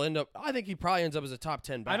Jones will end up. I think he probably ends up as a top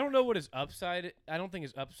 10 back. I don't know what his upside. I don't think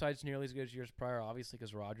his upside's nearly as good as years prior, obviously,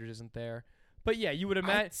 because Rodgers isn't there. But yeah, you would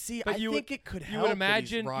imagine. See, but I you think would, it could you help. would that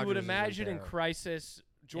imagine. Rodgers You would isn't imagine in there. crisis,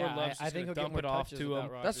 Jordan Yeah, Love's I just think going he'll to get dump more it off touches to without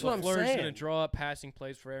him. Rodgers. That's what I'm LaFleur's going to saying. draw up passing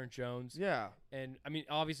plays for Aaron Jones. Yeah. And I mean,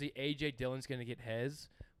 obviously, AJ Dillon's going to get his.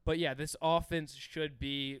 But yeah, this offense should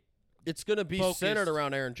be It's going to be Focused centered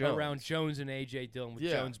around Aaron Jones. around Jones and AJ Dillon, with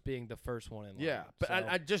Yeah. Jones being the first one in line. Yeah, but So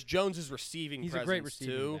I just Jones's receiving he's a presence great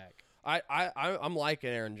receiving too. back. I'm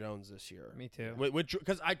liking Aaron Jones this year. Me too.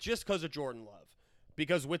 Because of Jordan Love,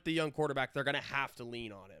 because with the young quarterback, they're going to have to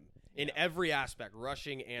lean on him in every aspect,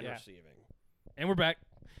 rushing and Yeah. receiving. And we're back.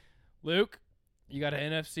 Luke, you got an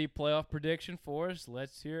NFC playoff prediction for us?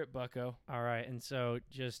 Let's hear it, Bucko. All right, and so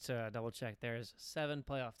just to double check, there's 7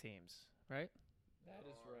 playoff teams, right? That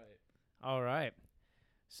is right. All right.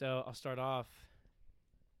 So I'll start off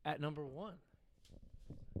at number 1.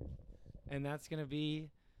 And that's going to be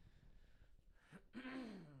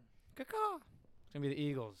it's going to be the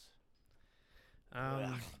Eagles.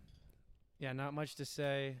 Yeah, not much to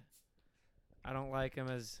say. I don't like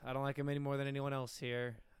them any more than anyone else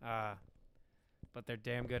here. But they're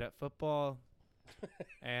damn good at football.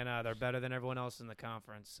 And they're better than everyone else in the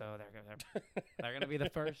conference, so they're going to be the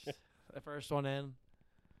first one in.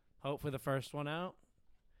 Hopefully the first one out.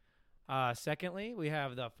 Secondly, we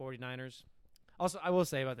have the 49ers. Also, I will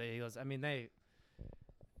say about the Eagles, I mean, it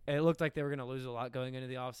looked like they were going to lose a lot going into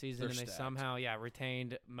the offseason, They're and they stacked. somehow,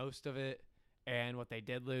 retained most of it. And what they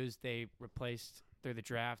did lose, they replaced through the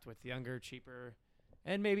draft with younger, cheaper,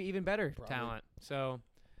 and maybe even better Probably. talent. So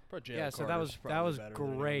But Jalen Yeah, so that Carter's was probably better than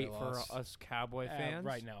anyone great they for lost. us Cowboy fans.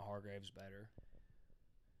 Right now, Hargrave's better.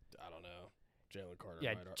 I don't know. Jalen Carter.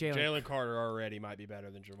 Yeah, might Jalen Carter already might be better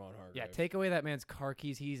than Javon Hargrave. Yeah, take away that man's car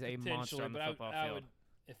keys. He's a monster Potentially, on the but football I field. would,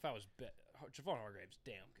 if I was Javon Hargrave's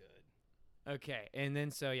damn good. Okay, and then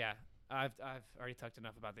so yeah, I've already talked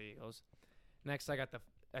enough about the Eagles. Next, I got the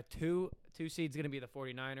two seed's gonna be the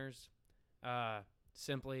 49ers.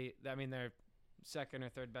 Simply, I mean they're second or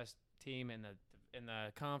third best team in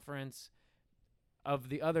the conference. Of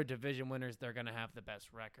the other division winners, they're gonna have the best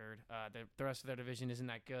record. The rest of their division isn't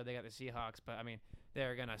that good. They got the Seahawks, but I mean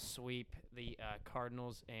they're gonna sweep the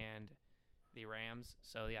Cardinals and the Rams.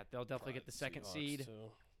 So yeah, they'll definitely get the second Seahawks, seed.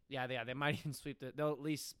 too. Yeah, they might even sweep they'll at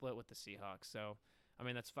least split with the Seahawks. So, I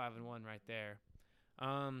mean, that's 5-1 right there.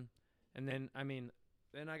 And then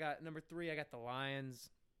then I got number 3. I got the Lions.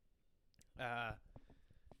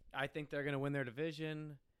 I think they're gonna win their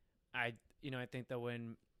division. I think they'll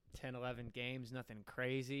win 10, 11 games. Nothing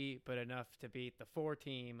crazy, but enough to beat the 4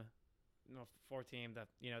 team,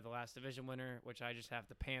 the last division winner, which I just have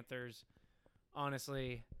the Panthers.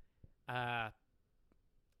 Honestly, I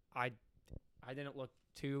didn't look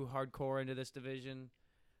too hardcore into this division.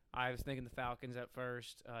 I was thinking the Falcons at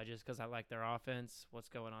first, just because I like their offense. What's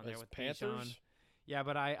going on there with Panthers? Bijan. Yeah,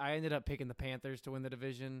 but I ended up picking the Panthers to win the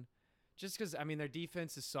division, just because their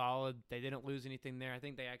defense is solid. They didn't lose anything there. I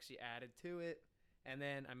think they actually added to it, and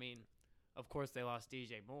then of course they lost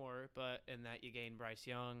DJ Moore, but in that you gain Bryce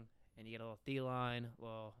Young and you get a little Thielen, a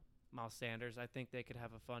little Miles Sanders. I think they could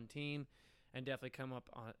have a fun team and definitely come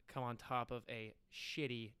on top of a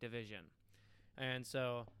shitty division. And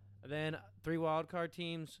so then 3 wild card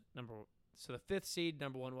teams. So the 5th seed,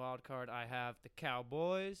 number 1 wild card, I have the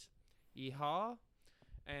Cowboys. Yeehaw.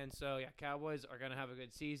 And so yeah, Cowboys are gonna have a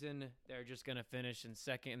good season. They're just gonna finish in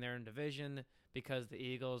second in their own division because the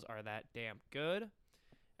Eagles are that damn good.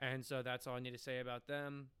 And so that's all I need to say about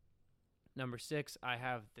them. Number 6, I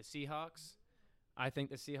have the Seahawks. I think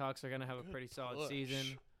the Seahawks are gonna have a pretty solid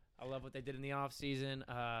season. I love what they did in the offseason.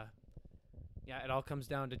 Yeah, it all comes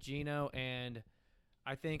down to Geno, and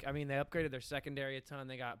I think, they upgraded their secondary a ton.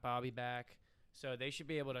 They got Bobby back, so they should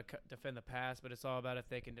be able to defend the pass, but it's all about if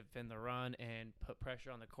they can defend the run and put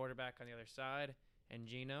pressure on the quarterback on the other side and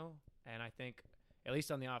Geno, and I think, at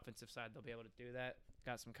least on the offensive side, they'll be able to do that.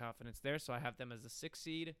 Got some confidence there, so I have them as the 6th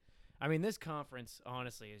seed. This conference,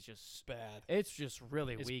 honestly, is just bad. It's just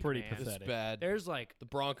really It's weak, pretty man. pathetic. It's bad. There's like The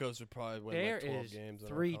Broncos would probably win there like 12 is games. in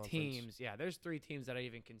our 3 conference. teams. Yeah, there's 3 teams that I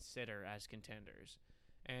even consider as contenders.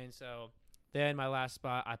 And so then my last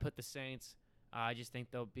spot, I put the Saints. I just think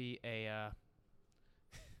they'll be a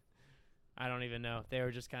I don't even know. They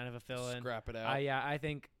were just kind of a fill-in. Scrap it out. I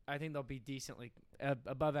think they'll be decently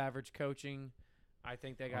above average coaching. I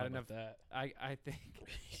think they got enough. That. I think.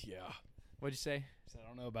 Yeah. What'd you say? I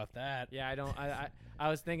don't know about that. Yeah, I don't. I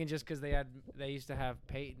was thinking just because they used to have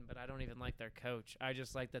Peyton, but I don't even like their coach. I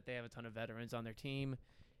just like that they have a ton of veterans on their team,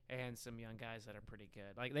 and some young guys that are pretty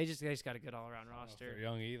good. Like they just got a good all around I don't know if roster. they're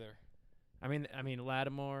young either.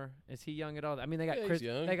 Lattimore, is he young at all? They got Yeah, Chris. he's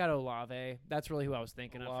young. They got Olave. That's really who I was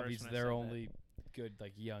thinking of Olave's first. when I their said that. only good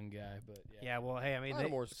young guy, but yeah. Yeah, well, hey,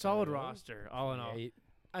 Lattimore's solid kinda young. roster, all in all.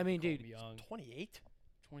 28, Dude, young. 28?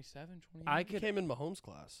 27, 28. I He could. came in Mahomes'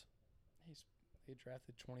 class. They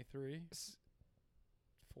drafted 23.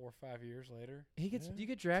 4 or 5 years later. He gets. Yeah. You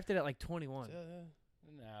get drafted at like 21. Yeah.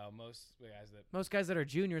 No, most guys that. Most guys that are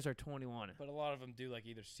juniors are 21. But a lot of them do like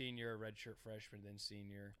either senior, redshirt freshman, then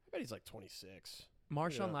senior. I bet he's like 26.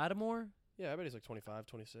 Marshawn Yeah. Lattimore. Yeah, I bet he's like 25,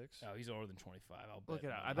 26. Oh, he's older than 25. I'll Look bet.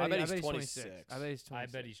 it up. money. I bet, he's he's 26. 26. I bet he's 26.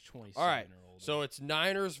 I bet he's 27 All right, or older. So it's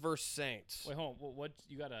Niners versus Saints. wait, hold on. What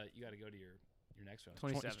you gotta go to your next one.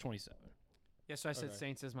 27. It's 27. Yeah, so I said Okay.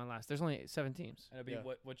 Saints is my last. There's only 7 teams. And it'll be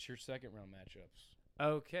Yeah. what's your second round matchups?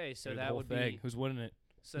 Okay, so Do the that whole would thing. be. Who's winning it?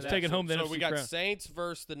 So Who's that- taking home the So NFC we got crown? Saints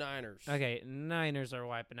versus the Niners. Okay, Niners are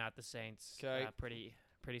wiping out the Saints. 'Kay.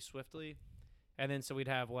 Pretty swiftly, and then so we'd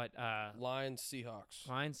have what? Lions, Seahawks.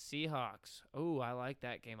 Lions Seahawks. Oh, I like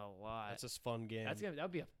that game a lot. That's a fun game. That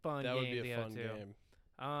would be a fun that game. would be to a go fun to.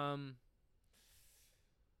 game.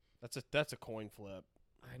 That's a coin flip.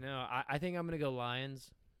 I know. I think I'm gonna go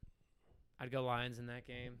Lions. I'd go Lions in that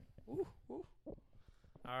game.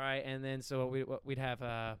 All right, and then so what we'd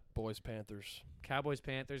have Boys, Panthers. Cowboys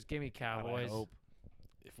Panthers. Give me God, I Cowboys. hope.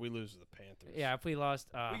 If we lose to the Panthers. Yeah, if we lost.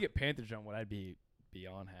 If we get Panthers on, I'd be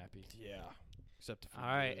beyond happy. Yeah. Except if we all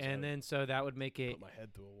right, lose, and I'd then so that would make it put my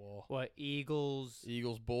head through a wall. what? Eagles,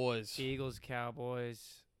 Boys. Eagles,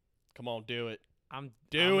 Cowboys. Come on, do it.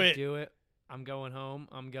 Do it. I'm going home.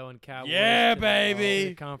 I'm going Cowboys. Yeah, to the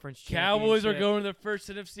baby. conference Cowboys are championship. going to the first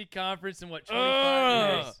NFC conference in what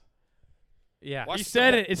 25 years? Yeah. Why He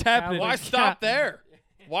said it. It's happening. Why stop there?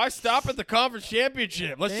 Why stop at the conference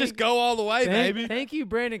championship? Let's just go all the way, baby. Thank you,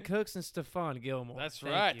 Brandon Cooks and Stephon Gilmore. That's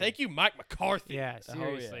right. Thank you, Mike McCarthy. Yeah, Oh,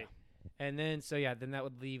 seriously. yeah. And then then that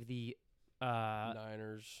would leave the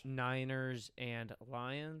Niners and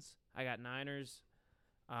Lions. I got Niners.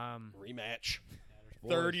 Rematch. Boys.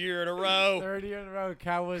 Third year in a row. Third year in a row,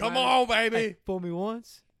 Cowboys. Come Niners. on, baby. Hey, fool me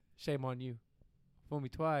once, shame on you. Fool me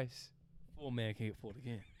twice, Full man can't get fooled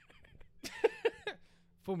again.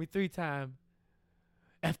 fool me 3 times.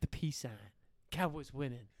 F the peace sign. Cowboys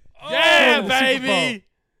winning. Yeah, Oh, the Super baby.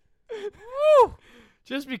 Woo!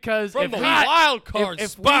 Just because From if the we, wild card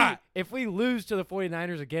if spot. if we lose to the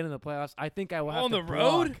 49ers again in the playoffs, I think I will have On to the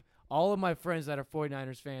road? block all of my friends that are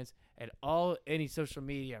 49ers fans and any social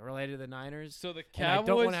media related to the Niners. So the And I don't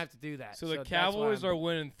Cowboys. want to have to do that. So the that's why Cowboys I'm- are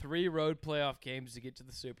winning 3 road playoff games to get to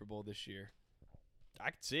the Super Bowl this year.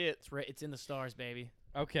 I can see it. It's in the stars, baby.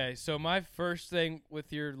 Okay, so my first thing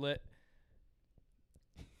with your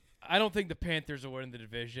I don't think the Panthers will win the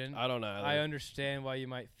division. I don't know. I understand why you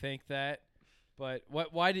might think that, but I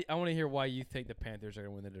want to hear why you think the Panthers are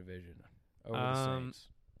going to win the division over the Saints.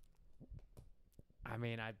 I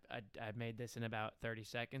mean, I made this in about 30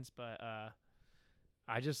 seconds, but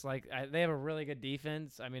I just they have a really good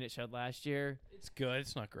defense. I mean, it showed last year. It's good.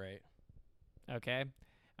 It's not great. Okay,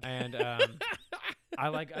 and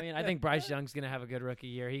I think Bryce Young's gonna have a good rookie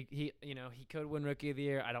year. He could win Rookie of the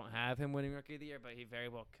Year. I don't have him winning Rookie of the Year, but he very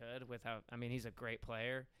well could. He's a great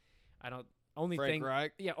player. Only Frank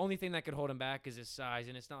Reich. thing that could hold him back is his size,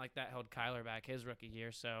 and it's not like that held Kyler back his rookie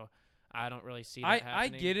year. So I don't really see that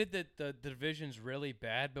happening. I get it that the division's really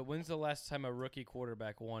bad, but when's the last time a rookie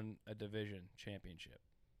quarterback won a division championship?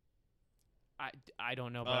 I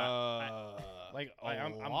don't know, but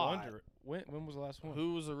I'm wondering when was the last one?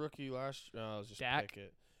 Who was the rookie last? I was just Dak. pick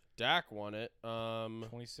it. Dak won it.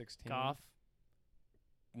 2016. Goff.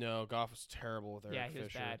 No, Goff was terrible with Eric Yeah, he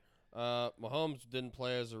was Fisher. bad. Mahomes didn't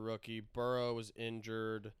play as a rookie. Burrow was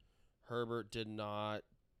injured. Herbert did not.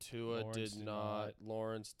 Tua Lawrence did not.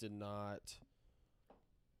 Lawrence did not.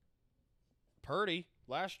 Purdy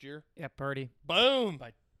last year. Yeah, Purdy. Boom.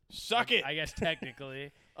 By- Suck it. I guess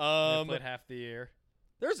technically they played half the year.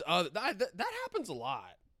 There's other that happens a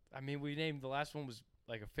lot. I mean, we named the last one was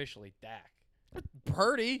like officially Dak,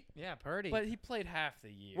 Purdy, Yeah, Purdy. but he played half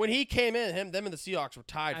the year. when he came in, them and the Seahawks were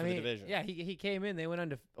tied for I mean, the division. Yeah, he came in. They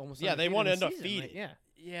went almost. Yeah, they undefeated won in the season, undefeated. like,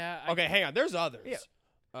 yeah. yeah. Okay, hang on. There's others. Yeah.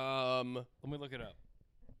 Let me look it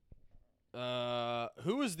up.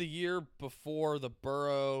 Who was the year before the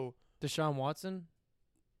Burrow? Deshaun Watson.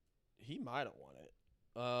 He might have won it.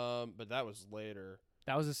 But that was later.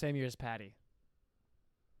 That was the same year as Patty.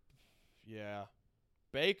 Yeah.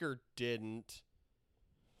 Baker didn't.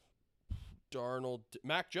 Darnold.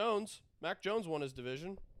 Mac Jones. Mac Jones won his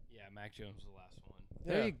division. Yeah, Mac Jones was the last one.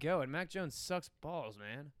 There you go. And Mac Jones sucks balls,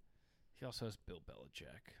 man. He also has Bill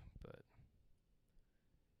Belichick, but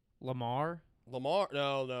Lamar.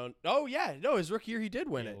 No. Oh, yeah. No, his rookie year he did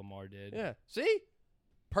win yeah, it. Lamar did. Yeah. See?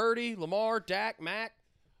 Purdy, Lamar, Dak, Mac.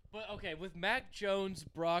 But okay, with Mac Jones,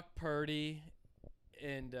 Brock Purdy,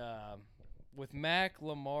 and with Mac,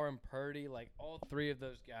 Lamar, and Purdy, like all 3 of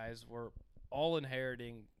those guys were all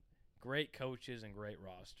inheriting great coaches and great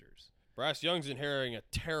rosters. Bryce Young's inheriting a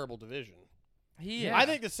terrible division. Yeah. I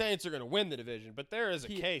think the Saints are going to win the division, but there is a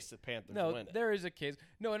case that Panthers No, win it. there is a case.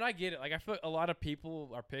 No, and I get it. Like I feel like a lot of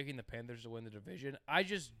people are picking the Panthers to win the division. I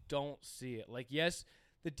just don't see it. Like, yes,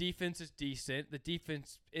 the defense is decent. The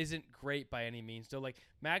defense isn't great by any means. So, like,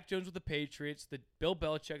 Mac Jones with the Patriots, the Bill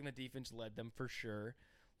Belichick and the defense led them for sure.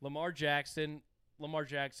 Lamar Jackson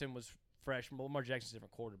was fresh. Lamar Jackson's a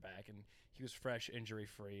different quarterback, and he was fresh,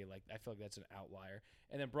 injury-free. Like, I feel like that's an outlier.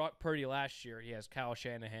 And then Brock Purdy last year, he has Kyle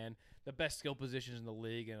Shanahan, the best skill positions in the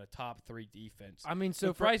league, and a top 3 defense. I mean, so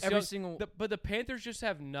With for Bryce every Young- single. but the Panthers just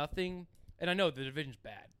have nothing. And I know the division's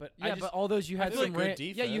bad, but Yeah, but all those you had feel some like good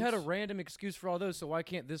yeah, you had a defense. random excuse for all those. So why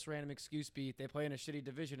can't this random excuse be they play in a shitty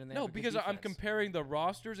division and they no, have a good because I'm defense? comparing the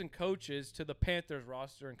rosters and coaches to the Panthers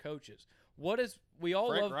roster and coaches. What is we all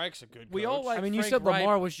Frank love? Reich's a good coach. We all like. I mean, you Frank said Reich.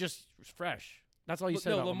 Lamar was just fresh. That's all you said.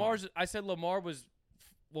 No, about Lamar's. I said Lamar was.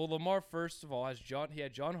 Well, Lamar first of all has John. He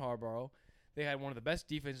had John Harbaugh. They had one of the best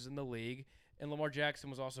defenses in the league, and Lamar Jackson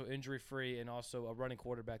was also injury free and also a running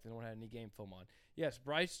quarterback that no one had any game film on. Yes,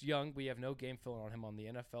 Bryce Young, we have no game film on him on the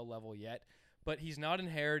NFL level yet, but he's not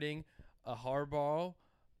inheriting a Harbaugh,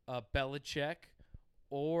 a Belichick,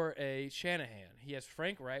 or a Shanahan. He has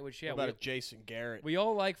Frank Reich, which What about a Jason Garrett? we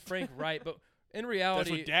all like Frank Reich, but in That's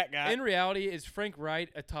reality, what Dak got. in reality, is Frank Reich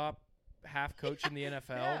a top half coach in the NFL?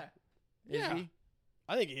 Yeah. Is Yeah. he?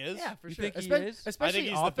 I think he is. Yeah, for You sure. think he Espe- is? Especially I think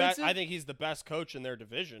he's the best. offensive. I think he's the best coach in their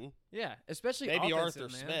division. Yeah, especially Maybe offensive,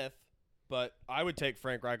 Arthur man. Smith, but I would take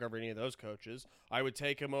Frank Reich over any of those coaches. I would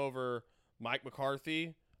take him over Mike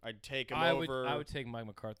McCarthy. I'd take him over. I would take Mike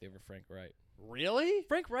McCarthy over Frank Wright. Really?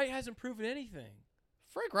 Frank Wright hasn't proven anything.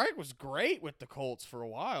 Frank Reich was great with the Colts for a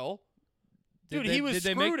while. Did Dude, they- he was did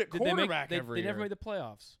they screwed make- at did they make- quarterback they, every They year. never made the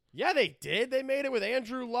playoffs. Yeah, they did. They made it with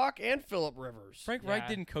Andrew Luck and Phillip Rivers. Frank Wright Yeah.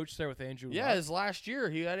 didn't coach there with Andrew Yeah, Luck. his last year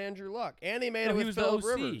he had Andrew Luck, and he made No, it he with was the Phillip OC.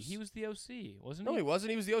 Rivers. He was the OC, wasn't No, he? he wasn't.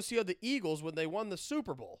 He was the OC of the Eagles when they won the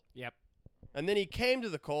Super Bowl. Yep. And then he came to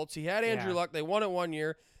the Colts. He had Andrew Yeah. Luck. They won it 1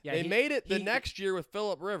 year. Yeah, they he- made it the he- next year with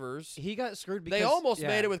Phillip Rivers. He got screwed because They almost yeah.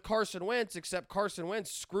 made it with Carson Wentz, except Carson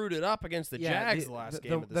Wentz screwed it up against the Jags the last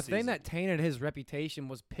game of the season. thing that tainted his reputation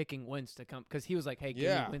was picking Wentz to come because he was like, "Hey, give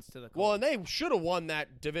Yeah. me Wentz to the Colts." Well, and they should have won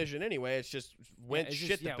that division anyway. It's just Wentz it's shit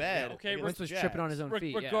just- the yeah, bed. yeah. Okay, against Wentz the was tripping on Jags. his own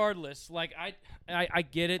feet. yeah. Regardless, like I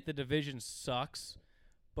get it. The division sucks,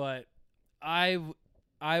 but I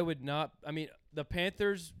would not. I mean, the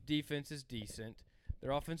Panthers' defense is decent.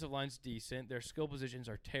 Their offensive line's decent. Their skill positions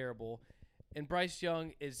are terrible. And Bryce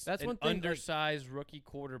Young is That's an one thing, like- undersized rookie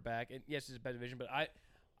quarterback. And yes, it's a bad division, but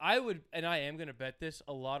I would, and I am going to bet this,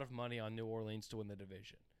 a lot of money on New Orleans to win the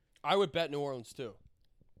division. I would bet New Orleans too.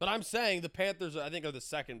 But I'm saying the Panthers, I think, are the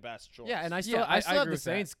second best choice. Yeah, and I Yeah, still I have agree the with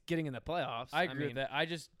that. Saints getting in the playoffs. I agree mean, with that.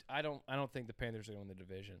 I don't think the Panthers are going to win the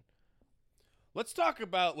division. Let's talk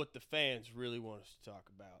about what the fans really want us to talk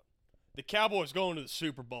about. The Cowboys going to the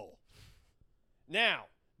Super Bowl. Now,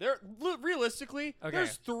 realistically, Okay.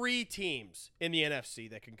 there's 3 teams in the NFC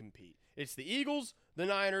that can compete. It's the Eagles, the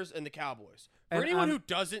Niners, and the Cowboys. For And anyone I'm- who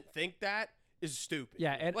doesn't think that is stupid.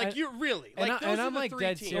 Yeah, and like and- you really, and like I- those and are I'm, the like, 3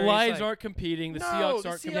 dead teams. The serious. Lions like- aren't competing. The No, Seahawks the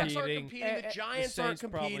aren't Seahawks competing. aren't competing. The Giants aren't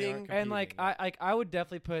Saints probably competing. aren't And like competing. I would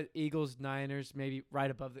definitely put Eagles, Niners, maybe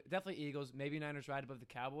right above definitely Eagles, maybe Niners right above the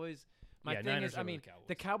Cowboys. My Yeah, thing Niners is, I over the mean, Cowboys.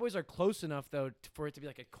 the Cowboys are close enough though for it to be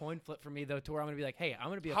like a coin flip for me though, to where I'm gonna be like, hey, I'm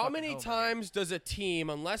gonna be. A How fucking many homer. times does a team,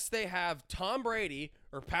 unless they have Tom Brady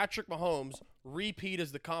or Patrick Mahomes, repeat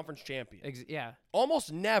as the conference champion? Yeah,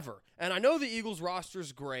 Almost never. And I know the Eagles roster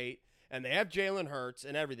is great, and they have Jalen Hurts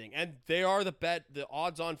and everything, and they are the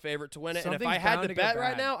odds-on favorite to win it. And if I Something's had bound to to go bet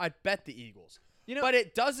right bad. now, I'd bet the Eagles. you know, But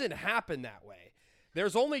it doesn't happen that way.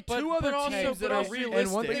 There's only But- 2 other but teams also- that but are also- realistic.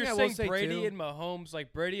 and one But thing you're I will saying say, Brady too- and Mahomes,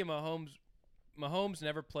 like Brady and Mahomes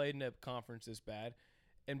never played in a conference this bad,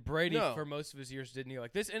 and Brady No. for most of his years didn't.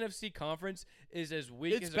 Like this NFC conference is as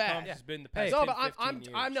weak It's as bad. a conference has been the past Hey, 10, No, but 15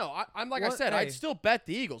 I'm years. I'm like I What- said, hey. I'd still bet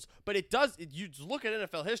the Eagles. But it does. You just look at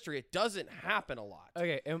NFL history, it doesn't happen a lot.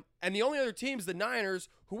 okay, And the only other team's the Niners,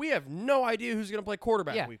 who we have no idea who's going to play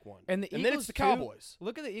quarterback Yeah, week 1. and the then Eagles, it's the too. Cowboys.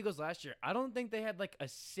 Look at the Eagles last year. I don't think they had like a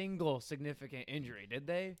single significant injury, did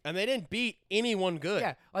they? And they didn't beat anyone good.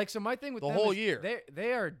 Yeah, like so. My thing with The them whole is year.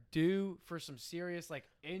 they are due for some serious like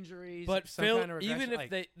injuries. But some Phil, kind of regression, even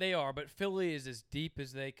if like, they are, but Philly is as deep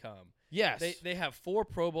as they come. Yes. They have 4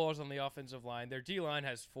 Pro Bowlers on the offensive line. Their D line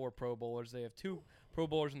has 4 Pro Bowlers. They have 2 Pro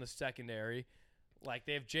Bowlers in the secondary. Like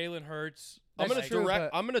they have Jalen Hurts. I'm That's gonna true,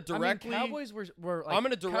 direct. but- I'm gonna directly. I mean, Cowboys were like, I'm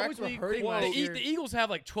gonna Cowboys were directly hurting quote- last the, year. the Eagles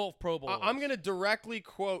have like 12 Pro Bowlers. I'm gonna directly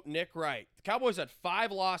quote Nick Wright. The Cowboys had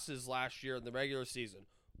 5 losses last year in the regular season.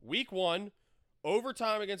 Week 1,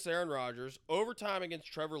 overtime against Aaron Rodgers, overtime against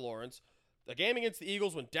Trevor Lawrence, the game against the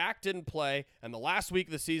Eagles when Dak didn't play, and the last week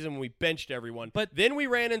of the season when we benched everyone. But- then we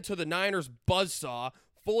ran into the Niners buzzsaw,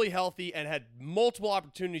 fully healthy, and had multiple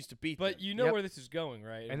opportunities to beat But them. you know Yep. where this is going,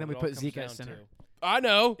 right? And then what we it all put comes Zeke at down center. to I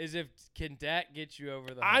know. Is if can Dak get you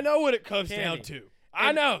over the I hump? know what it comes Can down he? to.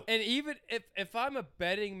 I know. And even if I'm a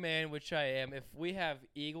betting man, which I am, if we have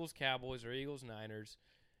Eagles Cowboys or Eagles Niners,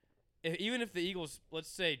 even if the Eagles, let's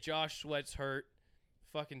say Josh Sweat's hurt,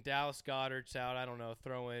 fucking Dallas Goedert's out, I don't know,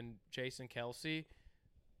 throw in Jason Kelsey,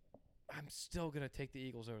 I'm still gonna take the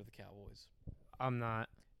Eagles over the Cowboys. I'm not.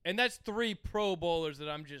 And that's 3 Pro Bowlers that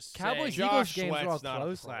I'm just Cowboys saying. Eagles Josh games were all Sweat's not a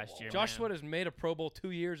close Pro last Bowl. year. Josh man. Sweat has made a Pro Bowl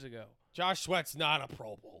 2 years ago. Josh Sweat's not a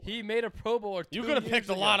Pro Bowl. He made a Pro Bowler 2 You years could have picked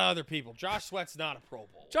a ago. lot of other people. Josh Sweat's not a Pro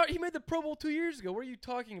Bowl. He made the Pro Bowl 2 years ago. What are you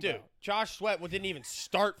talking Dude, about? Josh Sweat didn't even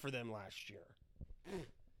start for them last year.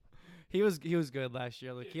 He was good last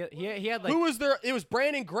year. Like he had like Who was there? It was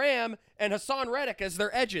Brandon Graham and Hassan Reddick as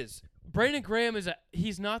their edges. Brandon Graham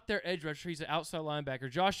he's not their edge rusher. He's an outside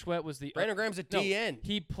linebacker. Josh Sweat was the Brandon Graham's a no, DN.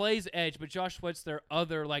 He plays edge, but Josh Sweat's their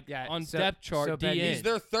other on so- depth chart so Ben, DN. He's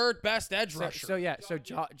their third best edge rusher.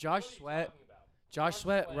 Josh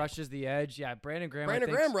Sweat rushes the edge. Yeah, Brandon Graham. Brandon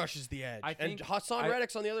I think, Graham rushes the edge. I And think- Hassan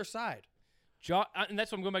Reddick's on the other side. And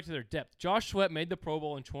that's what I'm going back to their depth. Josh Sweat made the Pro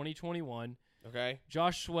Bowl in 2021. Okay.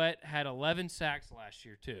 Josh Sweat had 11 sacks last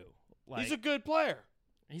year too. Like, He's a good player.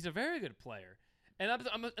 he's a very good player. And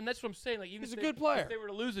and that's what I'm saying. Like, even He's if a they, good player. if they were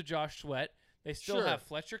to lose a Josh Sweat, they still Sure. have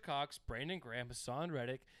Fletcher Cox, Brandon Graham, Hassan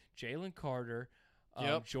Reddick, Jalen Carter,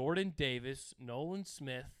 Yep. Jordan Davis, Nolan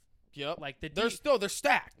Smith. Yep. Like they're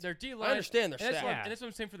stacked. Their D line. I understand they're and that's stacked. what, Yeah. and that's what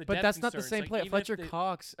I'm saying for the But depth that's not the concerns. same Like, player. even if Fletcher they-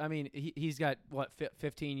 Cox. I mean, he's got what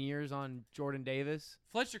 15 years on Jordan Davis.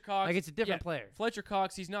 Fletcher Cox. Like it's a different yeah, player. Fletcher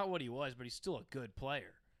Cox. He's not what he was, but he's still a good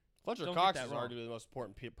player. Fletcher Don't get Cox that is wrong. arguably the most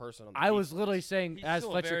important person on the I was defense. literally saying He's as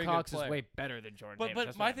still a Fletcher very good Cox is player. way better than Jordan But Davis. but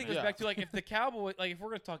That's my what I thing meant. goes Yeah. back to like if the Cowboys if we're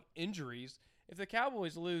gonna talk injuries, if the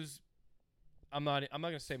Cowboys lose, I'm not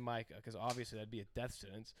gonna say Micah because obviously that'd be a death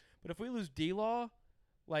sentence. But if we lose D-Law,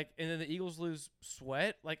 like and then the Eagles lose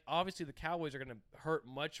Sweat, like obviously the Cowboys are gonna hurt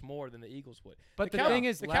much more than the Eagles would. But the Cow- thing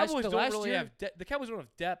is, the last, Cowboys the don't last really year, have the Cowboys don't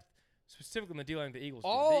have depth specifically in the D-line the Eagles do.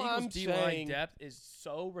 All The Eagles I'm D-line saying- depth is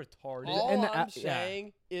so retarded. All And the- I'm yeah.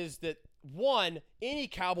 saying is that one, any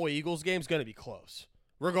Cowboy-Eagles game is going to be close,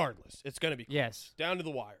 regardless. It's going to be close, Yes. down to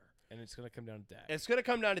the wire. And it's gonna come down to Dak. It's going to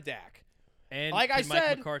come down to Dak. And like I can Mike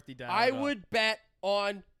said, McCarthy dial I it up? would bet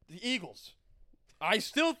on the Eagles. I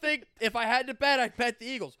still think if I had to bet, I'd bet the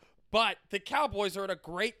Eagles. But the Cowboys are in a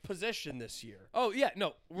great position this year. Oh yeah,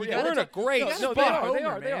 no, We're in a great no, spot. they are,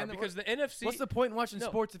 Homer, they are, man. because the NFC. What's the point in watching No.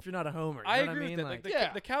 sports if you're not a homer? You I know agree what I mean? with that. Like,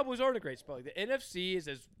 Like, the Cowboys are in a great spot. Like, the NFC is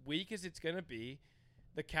as weak as it's gonna be.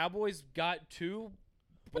 The Cowboys got two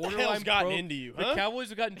What the borderline hell's gotten pro- into you, The huh? Cowboys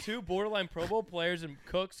have gotten two borderline Pro Bowl players in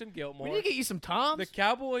Cooks and Gilmore. we need to get you some Toms. The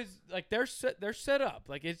Cowboys, like they're set up.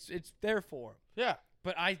 Like it's there for 'em. Yeah.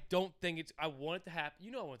 But I don't think it's. I want it to happen. You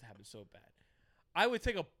know, I want it to happen so bad. I would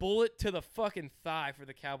take a bullet to the fucking thigh for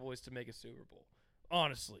the Cowboys to make a Super Bowl.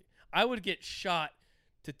 Honestly, I would get shot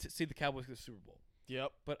to see the Cowboys get the Super Bowl.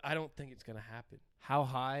 Yep. But I don't think it's gonna happen. How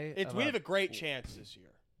high? We have a great chance this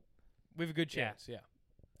year. We have a good Yeah. chance, yeah.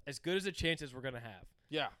 As good as a chance as we're gonna have.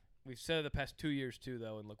 Yeah. We've said it the past 2 years too,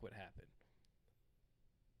 though, and look what happened.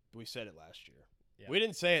 We said it last year. Yeah. We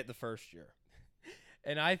didn't say it the first year.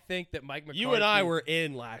 And I think that Mike McCarthy. You and I were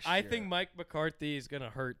in last year. I think Mike McCarthy is gonna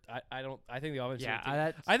hurt. I don't. I think the offense.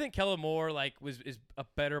 Yeah, I think Kellen Moore is a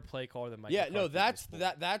better play caller than Mike. Yeah, McCarthy no, at that's this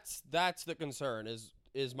point. that's the concern is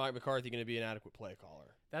Mike McCarthy going to be an adequate play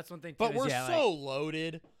caller? That's one thing. Too, But is, we're yeah, so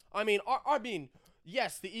loaded. I mean,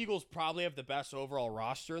 yes, the Eagles probably have the best overall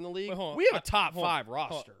roster in the league. Wait, hold on. We have a top Hold on. 5 Hold on.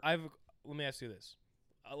 roster. Let me ask you this.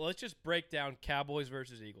 Let's just break down Cowboys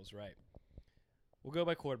versus Eagles, right? We'll go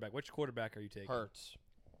by quarterback. Which quarterback are you taking? Hurts.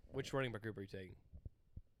 Which running back group are you taking?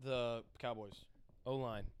 The Cowboys. O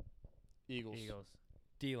line, Eagles. Eagles,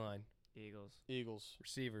 D line, Eagles, Eagles.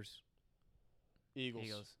 receivers, Eagles.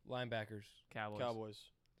 Eagles, linebackers, Cowboys, Cowboys.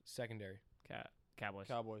 secondary. Cowboys.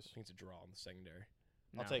 Cowboys. I think it's a draw on the secondary.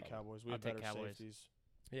 I'll No. take Cowboys. We I'll have take better Cowboys. safeties.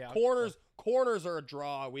 Yeah, Corners are a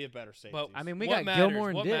draw. We have better safeties. I mean, we what got matters, Gilmore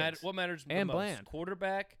and what Diggs. what matters the and most? Bland.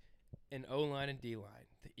 Quarterback and O line and D line.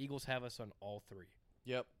 The Eagles have us on all three,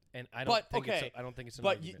 Yep. and I don't But, think okay, I don't think it's an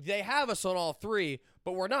But argument. they have us on all 3,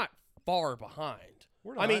 but we're not far behind.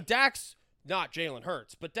 We're I mean, not. Dak's not Jalen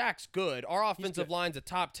Hurts, but Dak's good. Our offensive good. line's a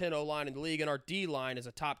top 10 O-line in the league, and our D-line is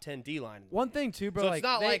a top 10 D-line. One thing too, bro. So like, it's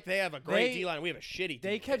not like they have a great they- D-line. We have a shitty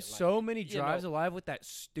They D-line. kept so many you drives know- alive with that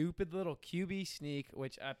stupid little QB sneak,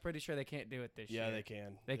 which I'm pretty sure they can't do it this year. Yeah, they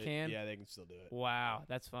can. They can? Yeah, they can still do it. Wow,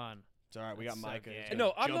 that's fun. It's all right. We got That's so Micah. gay. He's gonna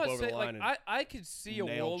No, I'm jump not over saying the like line I could see a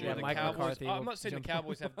nail world where the Jalen Cowboys. McCarthy I'm will not saying the jump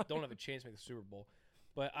Cowboys don't have a chance to make the Super Bowl,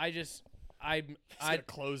 but He's I gonna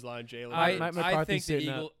clothesline Jalen. I, Hurts. Mike I McCarthy's think the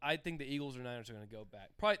suiting up. I think the Eagles or Niners are going to go back.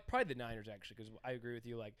 Probably the Niners actually, because I agree with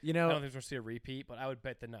you. Like You I know, don't think we're going to see a repeat, but I would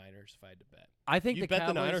bet the Niners if I had to bet. I think You the bet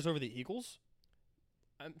Cowboys, the Niners over the Eagles?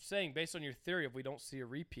 I'm saying based on your theory, if we don't see a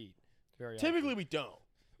repeat, very Typically, often. we don't.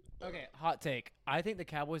 Okay, hot take. I think the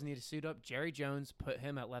Cowboys need to suit up Jerry Jones, put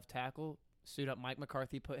him at left tackle, suit up Mike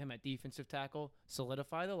McCarthy, put him at defensive tackle,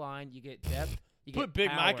 solidify the line. You get depth. You Put get Big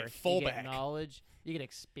Mike power, at fullback. You get knowledge. You get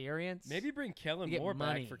experience. maybe bring Kellen You get Moore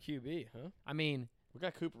money. back for QB, huh? I mean, We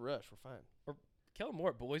got Cooper Rush. We're fine. Kellen Moore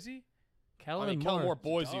at Boise, Kellen I mean, Kellen Moore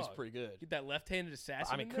Moore. Boise is dog. pretty good. get that left-handed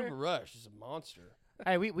assassin. I mean, in there. Cooper Rush is a monster.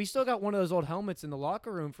 Hey, we still got one of those old helmets in the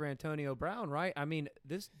locker room for Antonio Brown, right? I mean,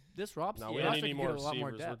 this roster, No, we Yeah. don't roster need any could more get a lot more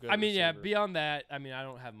receivers. We're depth. good. I mean, yeah. receiver. Beyond that, I mean, I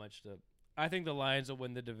don't have much to. I think the Lions will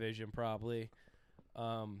win the division probably.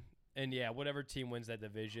 And yeah, whatever team wins that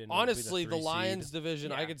division. will be Honestly, the 3 seed. Lions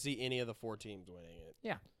division, I Yeah. could see any of the 4 teams winning it.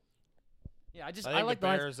 Yeah, I I just think I like the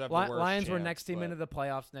the Bears have Lions. the worst Lions were chance, next team but- into the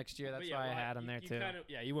playoffs next year. But That's yeah, why I well, had them there you too. Kinda,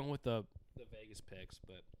 yeah, you went with the Vegas picks,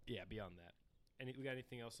 but yeah, beyond that. We got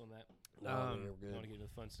anything else on that? No, Um, we're You want good. to get into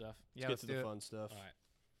the fun stuff? Yeah, Let's get to do the it. fun stuff. All right.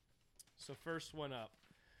 So first one up,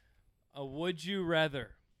 a would you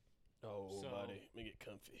rather, Oh, So- buddy, let me get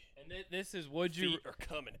comfy. and this is would you Feet are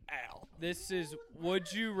coming out. this is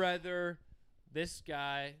would you rather this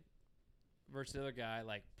guy versus the other guy,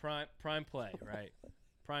 like prime play, right?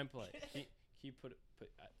 Prime play. Can you put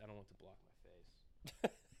I don't want to block my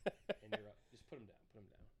face. And you're up. Just put him down. Put him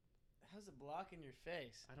down. How's it blocking your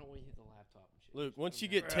face? I don't want you to hit the laptop and shit. Luke, Just once put you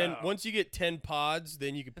 'em get down. 10, once you get 10 pods,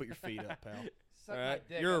 then you can put your feet up, pal. Suck All my right,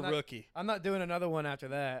 dick. you're I'm a not- rookie. I'm not doing another one after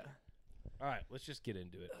that. All right, let's just get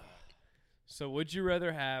into it. So, would you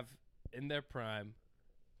rather have in their prime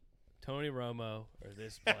Tony Romo or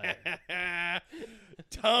this player?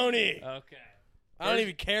 Tony. Okay. I don't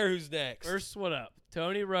even care who's next. First one up: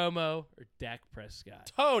 Tony Romo or Dak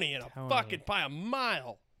Prescott? Tony in a Tony. fucking by a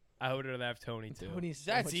mile. I would rather have Tony too. Tony's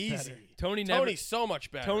so That's much easy. better. Tony never. Tony's so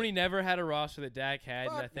much better. Tony never had a roster that Dak had,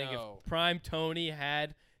 and I Fuck think no. if prime Tony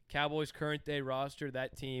had Cowboys' current day roster,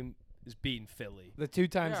 that team is beating Philly. The 2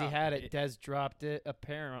 times he Yeah. had it, Dez dropped it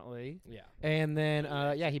apparently, Yeah. and then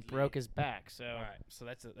he broke his back. So All right. So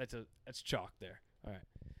that's chalk there. All right.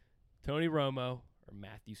 Tony Romo or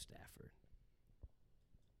Matthew Stafford?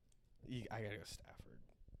 I gotta go Stafford.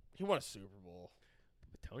 He won a Super Bowl.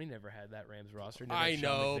 But Tony never had that Rams roster. Never I had Sean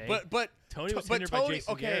know, McVay. but Tony was but hindered by Tony.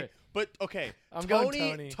 Jason Okay, Garrett. but okay. I'm Tony,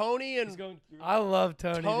 going Tony. Tony He's and going. I love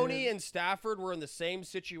Tony. Tony dude. and Stafford were in the same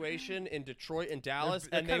situation in Detroit and Dallas,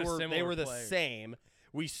 they're and they kinda were similar the players. same.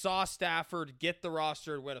 We saw Stafford get the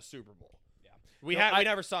roster and win a Super Bowl. Yeah. We No, we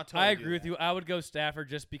never saw Tony. I do agree with that. you. I would go Stafford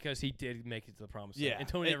just because he did make it to the promised land. Yeah, And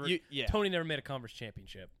Tony never. yeah. Tony never made a conference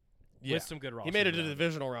championship Yeah. with some good rosters. He made it to the around him.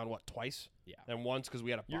 divisional round twice? Yeah. And once because we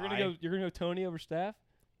had a You're bye. gonna go Tony over Staff?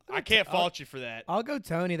 I can't fault you for that. I'll go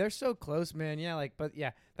Tony. They're so close, man. Yeah, but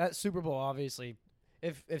that Super Bowl obviously.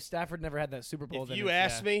 If Stafford never had that Super Bowl, If then you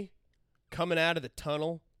asked me coming out of the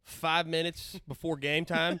tunnel 5 minutes before game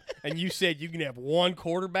time, and you said you can have one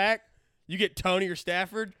quarterback, you get Tony or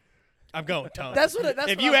Stafford, I'm going Tony. That's if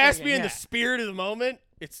what you I'm ask thinking, me in yeah. the spirit of the moment,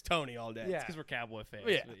 it's Tony all day. Yeah. Because we're Cowboy fans.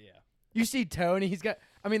 Yeah. But yeah. You see Tony, he's got.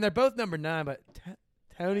 I mean, they're both number 9, but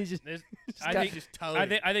Tony's just. This, Just I got- think Just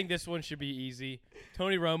Tony. I think this one should be easy.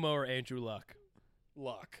 Tony Romo or Andrew Luck?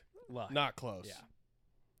 Luck. Luck. Not close. Yeah.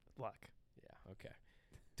 Luck. Yeah. Okay.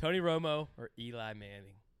 Tony Romo or Eli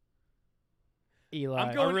Manning? Eli. I'm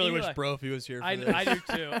I going really Eli. wish Brophy was here for I this.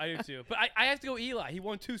 do too. I do too. But I have to go Eli. He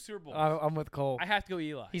won 2 Super Bowls. I'm with Cole. I have to go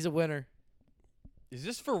Eli. He's a winner. Is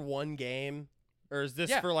this for one game, or is this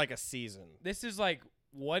Yeah. for like a season? This is like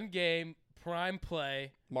one game, prime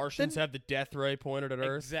play. Martians have the death ray pointed at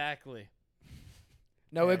Earth. Exactly.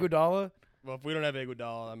 No Okay. Iguodala. Well, if we don't have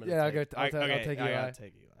Iguodala, I'm gonna. Yeah, I'll take, go- I'll take I Eli. gotta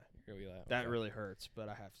take Eli. Go Eli. That Okay. really hurts, but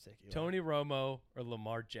I have to take Eli. Tony Romo or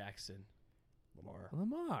Lamar Jackson? Lamar.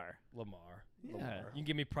 Lamar. Yeah. Lamar. You can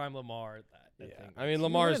give me prime Lamar. That Yeah, thing. I mean So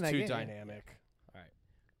Lamar's you win that too game, yeah. dynamic. All right.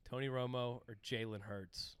 Tony Romo or Jalen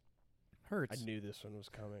Hurts? Hurts. I knew this one was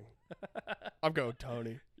coming. I'm going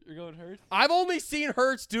Tony. You're going Hurts? I've only seen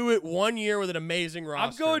Hurts do it 1 year with an amazing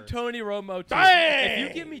roster. I'm going Tony Romo too. Dang! If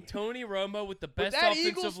you give me Tony Romo with the With best that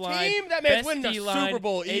offensive Eagles line, team, that man's best winning a D-line, Super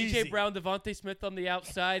Bowl easy. AJ Brown, Devontae Smith on the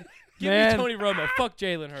outside, give Man. me Tony Romo. Fuck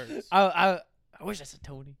Jalen Hurts. I wish I said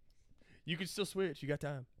Tony. You can still switch. You got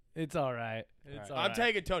time. It's all right. It's All all I'm right.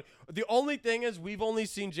 taking Tony. The only thing is, we've only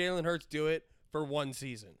seen Jalen Hurts do it for 1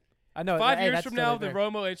 season. I know. 5 hey, years that's from now, totally the fair.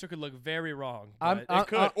 Romo answer could look very wrong. I'm- but It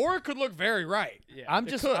could, or it could look very right. yeah. I'm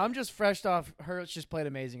it just could. I'm just fresh off. Hurts just played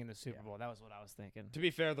amazing in the Super Bowl. That was what I was thinking. To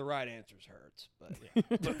be fair, the right answer's Hurts,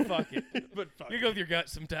 but but fuck it. but fuck You it. go with your gut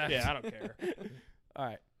sometimes. Yeah, I don't care. All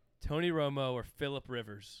right. Tony Romo or Phillip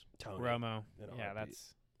Rivers? Tony. Romo. In a Yeah, heartbeat.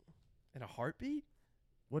 that's. In a heartbeat?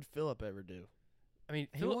 What'd Phillip ever do? I mean,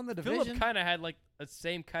 He won the Phillip division. kind of had like a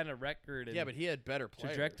same kind of record and Yeah, but he had better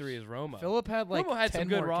players. trajectory as Romo. Philip had like Romo had 10 some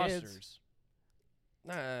good more rosters. kids.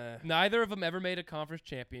 Nah. Neither of them ever made a conference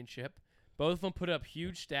championship. Both of them put up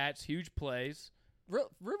huge stats, huge plays.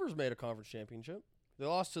 Rivers made a conference championship. They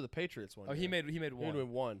lost to the Patriots one Oh, year. he made He one. made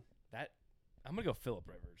one. I'm gonna go Phillip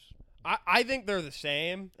Rivers. I think they're the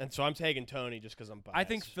same, and so I'm taking Tony just because I'm biased. I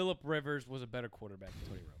think Phillip Rivers was a better quarterback than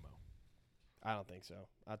Tony Romo. I don't think so.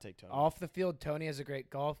 I'll take Tony. Off the field, Tony has a great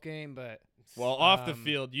golf game, but Well, off the Um,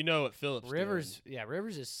 field, you know what Phillips Rivers,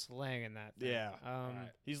 Rivers is slanging that. Thing. Yeah.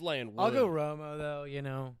 Alright. He's laying wood. I'll go Romo though. You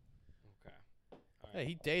know, Okay. Hey,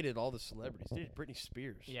 he dated all the celebrities. He dated Britney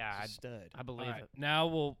Spears. Yeah, He's a stud. I believe All right, it. now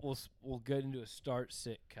we'll get into a start,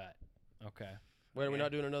 sit, cut. Okay. Wait, are we Okay.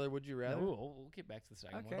 not doing another Would You Rather? No, we'll get back to the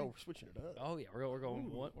second Okay. Oh, one. we're switching it up. Oh yeah, we're going Ooh.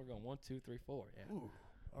 one. We're going 1, 2, 3, 4. Yeah. Ooh.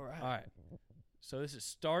 All right. All right. So this is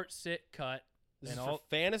start, sit, cut. This and is all for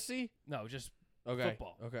fantasy? no, just Okay.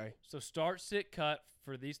 football. Okay. So start, sit, cut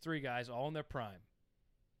for these 3 guys, all in their prime,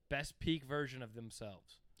 best peak version of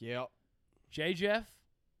themselves. Yep. J. Jeff,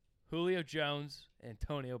 Julio Jones,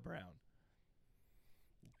 Antonio Brown.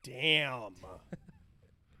 Damn.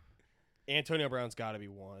 Antonio Brown's got to be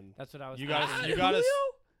one. That's what I was. You thinking.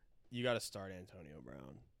 got to start Antonio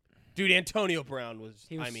Brown. Dude, Antonio Brown was.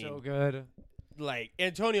 He was I mean, so good. like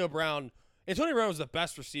Antonio Brown. Antonio Brown was the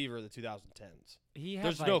best receiver of the 2010s. He had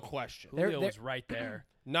There's like, no question. Julio there- was right there.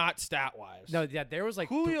 Not stat wise. No, yeah, there was like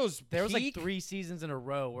Julio's there was like peak- 3 seasons in a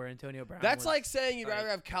row where Antonio Brown. That's was, like saying you'd Right. rather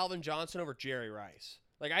have Calvin Johnson over Jerry Rice.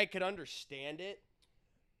 Like I could understand it,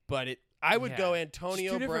 but I would Yeah. go just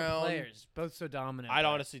Antonio 2 different Brown. players, both so dominant. I'd but-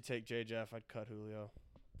 honestly take J. Jeff. I'd cut Julio.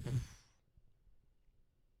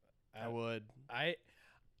 I would.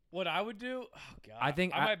 What I would do? Oh God, I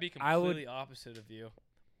think I might be I would- completely opposite of you.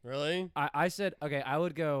 Really? I said okay. I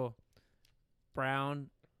would go Brown,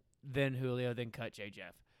 then Julio, then cut J.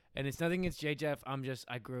 Jeff. And it's nothing against J. Jeff.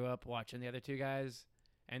 I grew up watching the other 2 guys,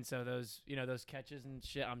 and so those those catches and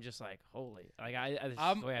shit. I'm just like holy. Like that's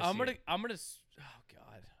I'm the way I I'm see gonna it. I'm gonna. Oh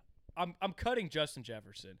God. I'm cutting Justin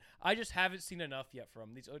Jefferson. I just haven't seen enough yet from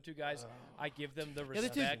him. These other 2 guys. I give them the The other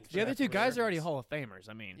respect. two, the other 2 guys are already Jefferson. Hall of Famers.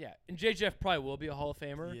 I mean, Yeah, and J. Jeff probably will be a Hall of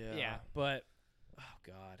Famer. Yeah. But oh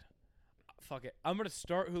God, fuck it. I'm gonna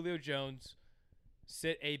start Julio Jones,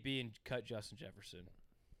 sit AB, and cut Justin Jefferson.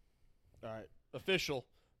 All right. Official.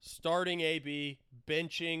 Starting AB,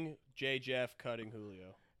 benching J. Jeff, cutting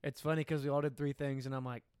Julio. it's funny because we all did 3 things, and I'm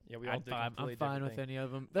like, Yeah, we all did I'm completely fine different with things. any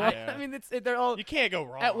of them. Yeah. I mean, they're all. You can't go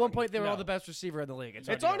wrong. At one point, they were all No. the best receiver in the league. It's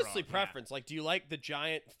It's hard to go honestly wrong. Yeah. preference. Like, do you like the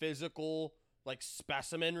giant physical, like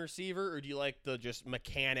specimen receiver, or do you like the just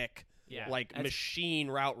mechanic, Yeah, like that's- machine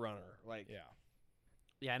route runner? Like, Yeah.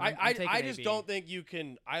 Yeah, and I I'm taking I just AB. don't think you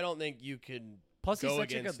can. I don't think you can. Plus, he's go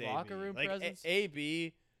such a against good locker AB. room like, presence.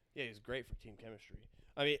 AB, yeah, he's great for team chemistry.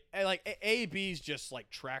 I mean, like AB's just like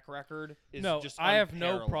track record is No, just I have no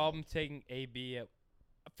unparalleled. problem taking AB at.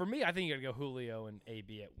 For me, I think you got to go Julio and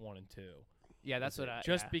AB at 1 and 2. Yeah, that's what I.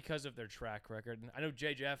 Just yeah. because of their track record. And I know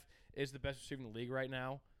J. Jeff is the best receiver in the league right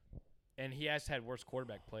now, and he has had worse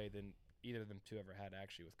quarterback play than either of them 2 ever had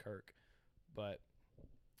actually with Kirk. But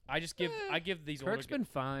I just give these older Kirk's been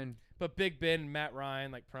fine. but Big Ben, Matt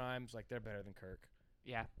Ryan, like primes, like they're better than Kirk.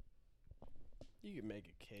 Yeah, You can make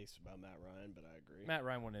a case about Matt Ryan, but I agree. Matt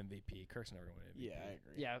Ryan won MVP. Kirk's never going to win MVP. Yeah, I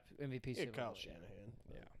agree. yeah, MVP. He had Super Kyle Bowl, yeah. Shanahan.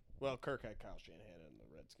 Yeah. Well, Kirk had Kyle Shanahan in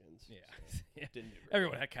the Redskins. Yeah. so Yeah. Didn't do great.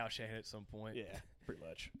 Everyone had Kyle Shanahan at some point. Yeah, pretty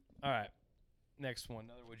much. All right. Next one.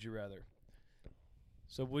 Another would you rather.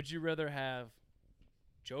 So would you rather have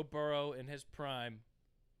Joe Burrow in his prime,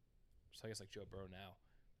 so I guess like Joe Burrow now,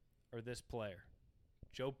 or this player?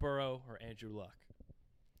 Joe Burrow or Andrew Luck?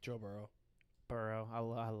 Joe Burrow. Burrow. I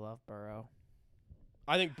love Burrow.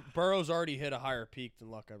 I think Burrow's already hit a higher peak than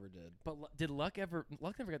Luck ever did. But did Luck ever?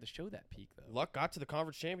 Luck never got to show that peak though. Luck got to the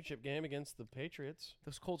conference championship game against the Patriots.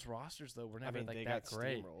 Those Colts rosters though were never I mean, like they that got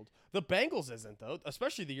great. steamrolled. The Bengals isn't though,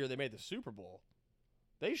 especially the year they made the Super Bowl.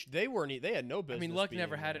 They weren't. They had no I business. mean, Luck being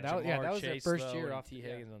never had a there. That- Jamar yeah, that was their Chase first though, year and off- T yeah.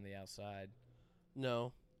 Higgins on the outside.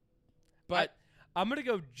 No, But I'm gonna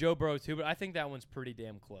go Joe Burrow too. But I think that one's pretty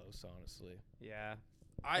damn close, honestly. Yeah.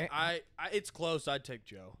 I it's close. I'd take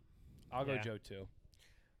Joe. I'll go Yeah. Joe too.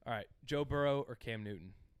 All right, Joe Burrow or Cam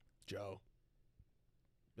Newton? Joe.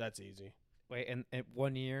 That's easy. Wait, and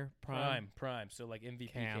 1 year prime. Prime. So like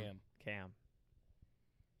MVP Cam. Cam.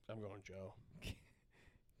 I'm going Joe.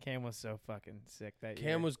 Cam was so fucking sick that year.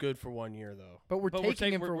 Cam was good for 1 year though. but we're But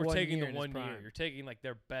taking him we're, for we're 1 taking year. the in his 1 year. prime. You're taking like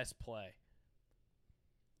their best play.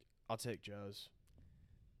 I'll take Joe's.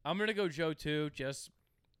 I'm gonna go Joe too, just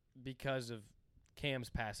because of Cam's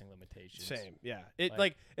passing limitations. Same. Yeah. It Like-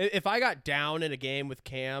 like if I got down in a game with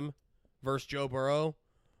Cam versus Joe Burrow,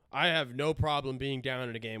 I have no problem being down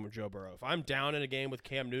in a game with Joe Burrow. If I'm down in a game with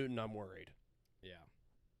Cam Newton, I'm worried. Yeah.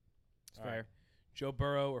 It's All right. fair. Joe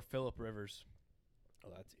Burrow or Phillip Rivers? Oh,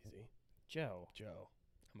 that's easy. Joe. Joe.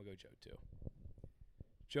 I'm gonna go Joe too.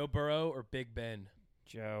 Joe Burrow or Big Ben?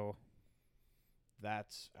 Joe.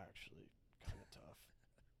 That's actually kind of tough.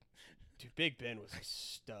 Dude, Big Ben was a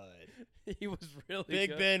stud. He was really Big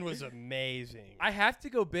good. Ben was amazing. I have to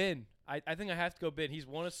go Ben. I think I have to go Ben. He's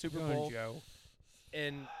won a Super Bowl, Joe.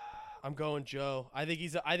 and I'm going Joe. I think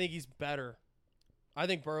he's better. I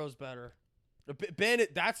think Burrow's better. Ben,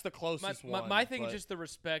 that's the closest one. my thing is but just the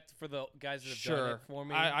respect for the guys that have done sure. it for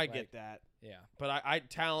me. I Like, get that, Yeah. but I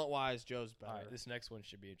talent wise, Joe's better. All right. This next one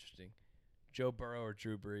should be interesting. Joe Burrow or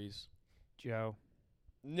Drew Brees? Joe.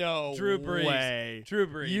 No Drew Brees. way. Drew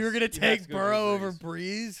Brees. You're gonna You have take to go Burrow Drew over Brees.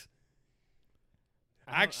 Breeze?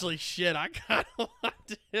 I don't- Actually, shit, I kind of want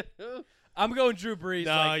to. I'm going Drew Brees.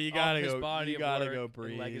 No, like, you off gotta his go- Body you of gotta work go and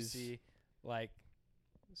Brees. Legacy. Like,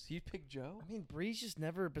 so you pick Joe? I mean, Breeze just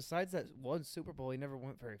never. Besides that one Super Bowl, he never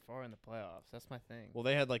went very far in the playoffs. That's my thing. Well,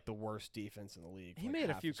 they had like the worst defense in the league. He like, made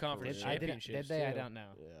a half few his conference career. Did championships. they? I too. don't know.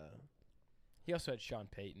 Yeah. He also had Sean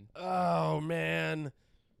Payton. Oh man.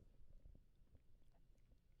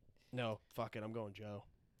 No, fuck it. I'm going Joe.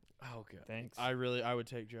 Oh, good. Thanks. I would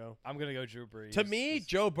take Joe. I'm going to go Drew Brees. To me,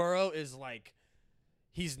 Joe Burrow is like,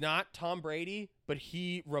 he's not Tom Brady, but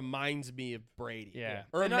he reminds me of Brady. Yeah.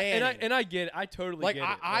 Or and Manning. I get it. I totally Like get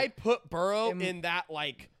it. I put Burrow Am- in that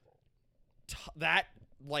like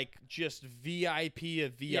just VIP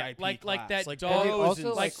of VIP Yeah, like class. that like dog, Burrow is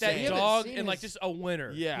also, like that we haven't dog, seen and like his- just a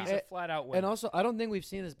winner. Yeah. He's a flat out winner. And also, I don't think we've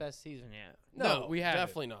seen his best season yet. No, we haven't.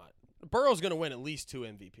 definitely not. Burrow's gonna win at least 2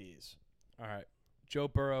 MVPs. All right, Joe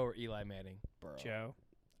Burrow or Eli Manning. Burrow. Joe.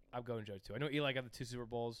 I'm going Joe too. I know Eli got the 2 Super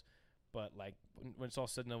Bowls, but like when it's all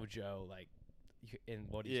said and done with Joe, like in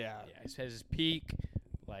what he's he's at his peak,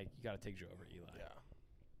 like you got to take Joe over Eli.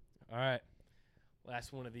 Yeah. All right,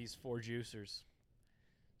 last one of these 4 juicers.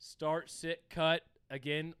 Start, sit, cut.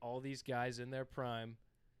 Again, all these guys in their prime.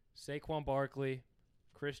 Saquon Barkley,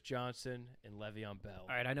 Chris Johnson, and Le'Veon Bell.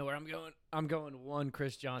 All right, I know where I'm going. I'm going 1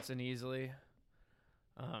 Chris Johnson easily.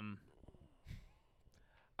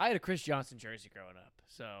 I had a Chris Johnson jersey growing up,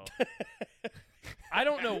 so I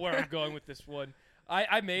don't know where I'm going with this one.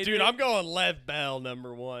 I made Dude, it. I'm going Lev Bell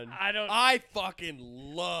 #1. I fucking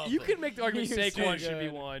love You can make the argument You're Saquon so should be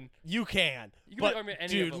good. one. You can. You can But, make the argument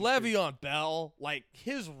any dude, of them Le'Veon Bell, like,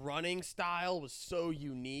 his running style was so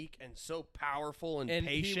unique and so powerful and, And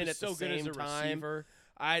patient he was at so the good same as a time. receiver.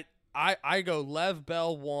 I go Lev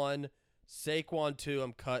Bell 1, Saquon 2.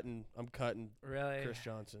 I'm cutting really Chris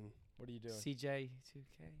Johnson. What are you doing? CJ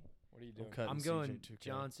 2K. What are you I'm doing? cutting I'm CJ going 2K.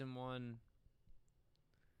 Johnson 1.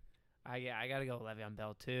 I gotta go Le'Veon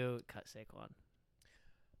Bell 2. Cut Saquon.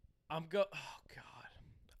 Oh God.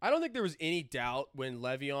 I don't think there was any doubt when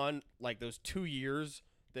Le'Veon, like those 2 years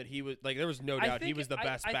that he was, like there was no doubt he was the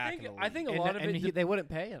best back in the league. I think a And- lot of and it. they wouldn't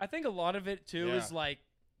pay him. I think a lot of it too Yeah. is like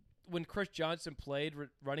when Chris Johnson played,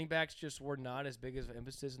 running backs just were not as big of an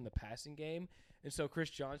emphasis in the passing game, and so Chris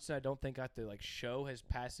Johnson, I don't think got to like show his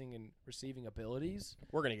passing and receiving abilities.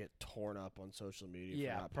 We're gonna get torn up on social media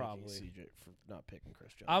Yeah, for not probably. picking CJ for not picking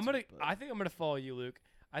Chris Johnson. I think I'm gonna follow you, Luke.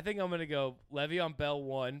 I think I'm gonna go Le'Veon Bell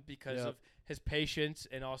 1 because Yep. of his patience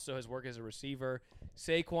and also his work as a receiver.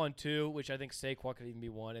 Saquon 2, which I think Saquon could even be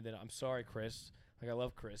 1, and then I'm sorry, Chris. Like I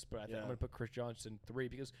love Chris, but I think I'm Yeah. gonna put Chris Johnson 3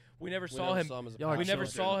 because we never We saw never him. saw him as a Y'all are We never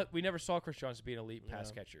children. saw Chris Johnson be an elite pass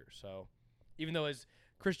Yeah. catcher. So even though his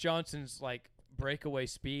Chris Johnson's like breakaway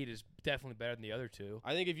speed is definitely better than the other 2,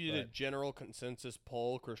 I think if you did a But- general consensus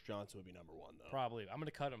poll, Chris Johnson would be #1 though. probably I'm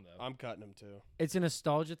gonna cut him though. I'm cutting him too. It's a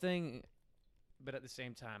nostalgia thing, but at the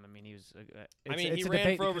same time, I mean, he was. He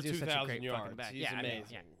ran for over 2,000 yards. Back. He's Yeah, I mean,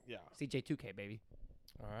 amazing. yeah. Yeah. CJ 2K baby.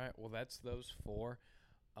 All right, well that's those 4.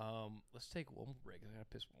 Let's take one more break. I gotta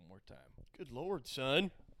piss one more time. Good lord,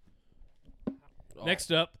 son. Oh,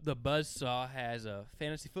 Next up, the Buzzsaw has a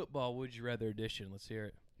fantasy football Would You Rather edition. Let's hear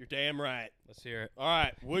it. you're damn right. Let's hear it. All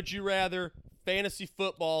right. Would you rather fantasy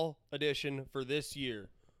football edition for this year?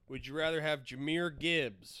 Would you rather have Jahmyr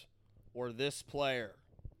Gibbs or this player?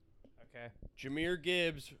 Okay. Jahmyr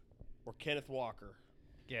Gibbs or Kenneth Walker?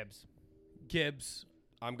 Gibbs. Gibbs.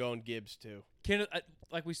 I'm going Gibbs too. Kenneth,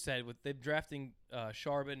 like we said, with them drafting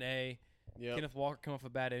Charbonnet, Yep. Kenneth Walker coming off a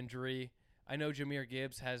bad injury. I know Jahmyr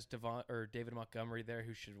Gibbs has David Montgomery there,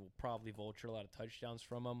 who will probably vulture a lot of touchdowns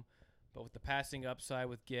from him. But with the passing upside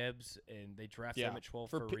with Gibbs, and they drafted him at 12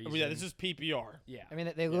 for a reason. Yeah, this is PPR. Yeah. I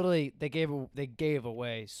mean, they literally they gave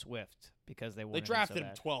away Swift because they They wanted drafted him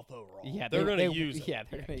him so 12th overall. bad. Yeah, they're going they- to use him. Yeah,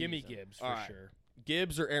 they're gonna Give me use him. Gibbs for All right. sure.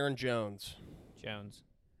 Gibbs or Aaron Jones? Jones.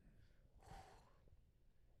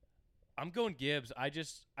 I'm going Gibbs. I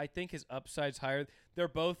think his upside's higher. They're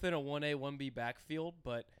both in a 1A, 1B backfield,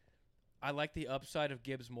 but I like the upside of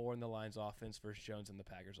Gibbs more in the Lions offense versus Jones in the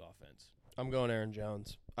Packers offense. I'm going Aaron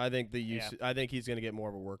Jones. I think I think he's going to get more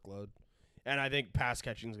of a workload, and I think pass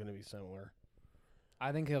catching is going to be similar.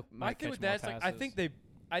 I think he'll. My Might thing catch with more that is like I passes.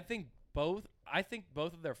 think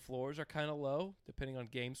both of their floors are kind of low depending on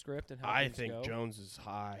game script and how I things think go. Jones is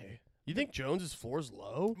high. You think Jones's floor is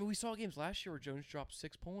low? I mean, we saw games last year where Jones dropped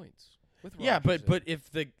 6 points. With Yeah, Rodgers but in.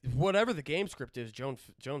 if whatever the game script is,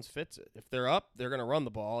 Jones fits it. If they're up, they're going to run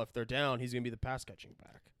the ball. If they're down, he's going to be the pass catching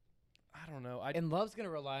back. I don't know. And Love's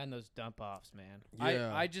gonna rely on those dump offs, man. I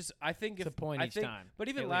think It's if a point I each think, time, But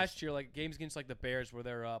even at last least. year, like games against like the Bears where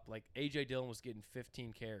they're up, like AJ Dillon was getting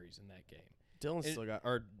 15 carries in that game.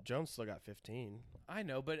 Jones still got 15. I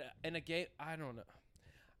know, but in a game, I don't know.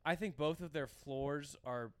 I think both of their floors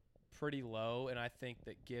are pretty low, and I think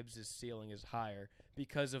that Gibbs' ceiling is higher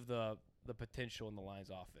because of the potential in the Lions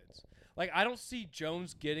offense. Like, I don't see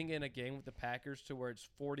Jones getting in a game with the Packers to where it's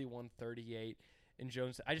 41-38 and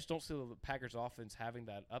Jones. I just don't see the Packers offense having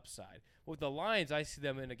that upside. With the Lions, I see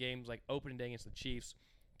them in a game like opening day against the Chiefs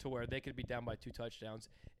to where they could be down by 2 touchdowns,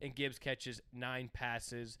 and Gibbs catches 9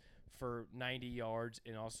 passes for 90 yards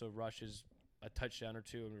and also rushes a touchdown or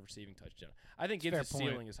 2 and a receiving touchdown. I think That's a Gibbs' fair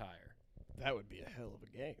point. ceiling is higher. That would be a hell of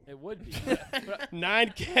a game. It would be. But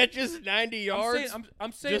 9 catches, 90 yards.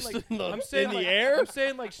 I'm saying just like in the, I'm saying in like, the air. I'm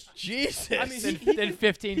saying like Jesus. I mean, Then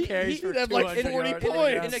 15 carries he for could have, like, 200 40 yards.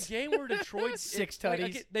 points. in a game where Detroit 6 like,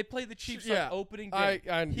 tutties. they play the Chiefs Yeah. like opening day.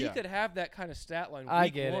 He yeah. could have that kind of stat line. I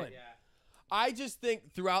week get it. one. I just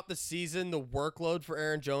think throughout the season, the workload for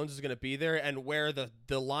Aaron Jones is going to be there, and where the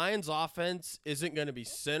Lions' offense isn't going to be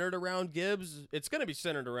centered around Gibbs, it's going to be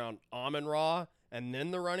centered around Amon-Ra and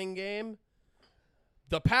then the running game.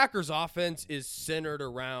 The Packers' offense is centered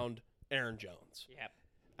around Aaron Jones. Yep.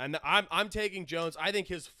 And I'm taking Jones. I think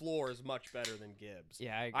his floor is much better than Gibbs.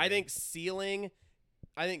 Yeah, I agree. I think ceiling,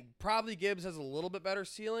 I think probably Gibbs has a little bit better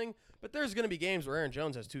ceiling, but there's going to be games where Aaron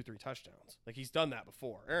Jones has 2-3 touchdowns. Like, he's done that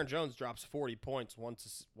before. Aaron Jones drops 40 points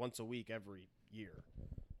once a week every year.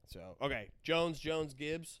 So, okay, Jones,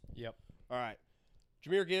 Gibbs. Yep. All right.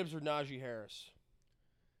 Jahmyr Gibbs or Najee Harris?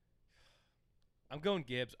 I'm going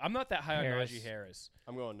Gibbs. I'm not that high on Harris. Najee Harris.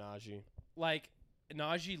 I'm going Najee. Like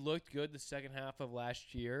Najee looked good the second half of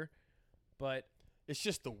last year, but It's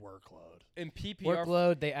just the workload. in PPR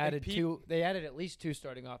Workload. They added P- two. They added at least 2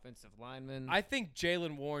 starting offensive linemen. I think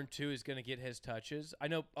Jalen Warren too is going to get his touches. I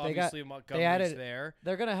know They got- obviously Montgomery's added- there,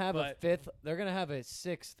 They're gonna have a but- 5th. They're gonna have a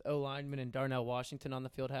 6th O lineman in Darnell Washington on the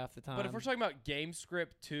field half the time. but if we're talking about game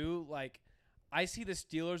script too, like I see the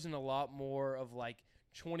Steelers in a lot more of like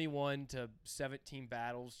 21 to 17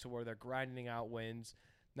 battles to where they're grinding out wins.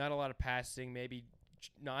 Not a lot of passing. Maybe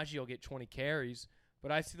Najee will get 20 carries,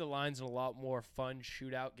 but I see the Lions in a lot more fun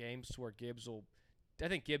shootout games to where Gibbs will. I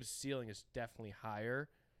think Gibbs' ceiling is definitely higher.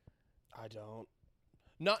 I don't.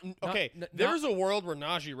 Okay, n- there's a world where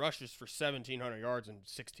Najee rushes for 1,700 yards and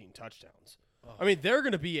 16 touchdowns. Oh, I mean, they're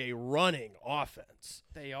going to be a running offense.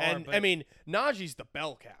 they are. And, but I mean, Najee's the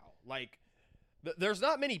bell cow. Like, there's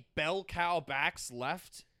not many bell cow backs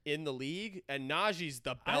left in the league, and Najee's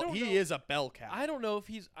the bell. don't He know. is a bell cow. I don't know if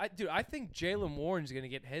he's. I think Jalen Warren's going to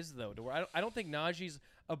get his though. To where I don't think Najee's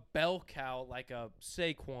a bell cow like a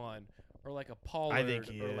Saquon or like a Pollard. I think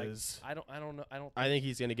he or like, is. I don't know. I think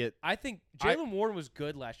he's going to get. I think Jalen Warren was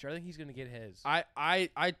good last year. I think he's going to get his.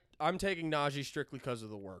 I'm taking Najee strictly because of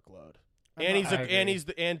the workload, I'm and not- he's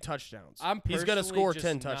and touchdowns. I'm he's going to personally score just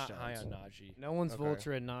 10 not touchdowns. high on Najee. no one's Okay.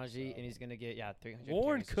 vulturing Najee, and he's gonna get 300.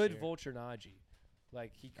 Warren carries this could year. vulture Najee,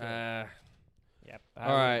 like he could. Yep. All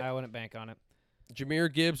right. I wouldn't bank on it.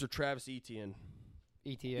 Jahmyr Gibbs or Travis Etienne?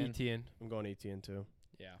 ETN. Etienne. I'm going Etienne too.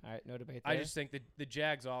 Yeah. All right, no debate there. I just think the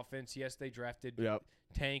Jags offense. Yes, they drafted Yep.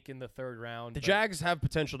 Tank in the 3rd round. The but- Jags have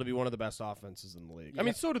potential to be one of the best offenses in the league. I mean,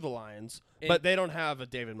 Yep. so do the Lions, And- but they don't have a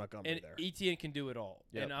David Montgomery and there. Etienne can do it all.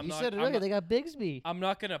 Yep. And I'm you not. said it I'm earlier. not- They got Bigsby. I'm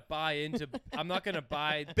not gonna buy into. I'm not gonna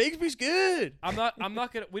buy. Bigsby's good. I'm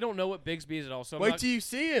not gonna. We don't know what Bigsby is at all. So I'm Wait not, till you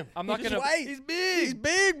see him. I'm not Just gonna- wait. He's big. He's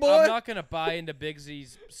big, boy. I'm not gonna buy into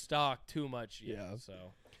Bigsy's stock too much yet. Yeah.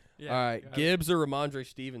 So All right, Gibbs or Ramondre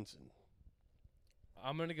Stevenson?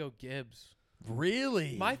 I'm gonna go Gibbs.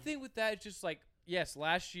 Really? My thing with that is just like, yes,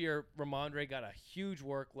 last year Ramondre got a huge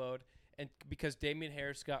workload, and because Damian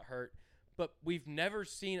Harris got hurt, but we've never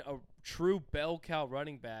seen a true bell cow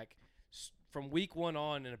running back from week 1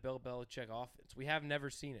 on in a Bill Belichick offense. We have never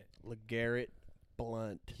seen it. LeGarrette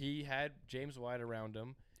Blunt, He had James White around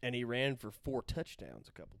him, and he ran for 4 touchdowns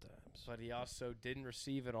a couple times. but he also didn't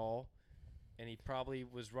receive it all, and he probably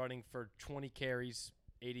was running for 20 carries,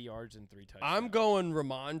 80 yards, and 3 touchdowns. I'm going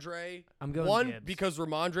Ramondre. I'm going One, Gibbs. because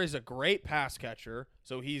Ramondre's a great pass catcher,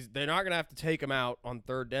 so they're not going to have to take him out on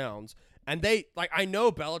 3rd downs. And I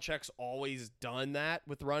know Belichick's always done that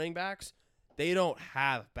with running backs. They don't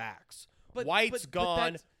have backs. But- White's but gone.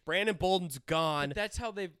 that's- Brandon Bolden's gone. But that's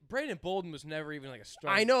how Brandon Bolden was never even like a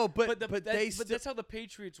starter. I know, but that's how the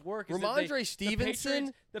Patriots work. Is that Ramondre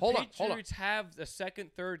Stevenson. The Hold on. Patriots have a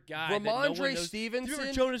second, third guy. that no one Ramondre knows. Do you Stevenson.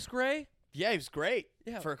 remember Jonas Gray? Yeah, he was great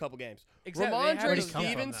Yeah. for a couple games. Exactly. They have Ramondre those guys.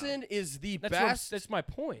 Stevenson is the That's what I'm- best. That's my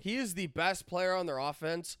point. He is the best player on their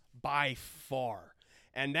offense by far.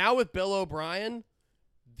 And now with Bill O'Brien,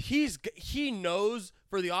 he knows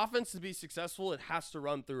for the offense to be successful, it has to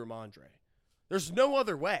run through Ramondre. There's no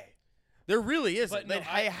other way. There really isn't. But no,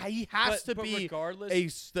 He has to but be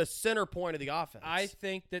regardless, the center point of the offense. I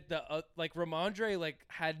think that Ramondre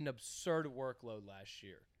had an absurd workload last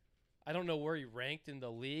year. I don't know where he ranked in the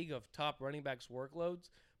league of top running backs workloads,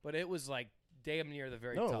 but it was like damn near the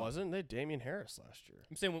very top. it wasn't. They had Damian Harris last year.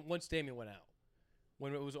 I'm saying once Damian went out,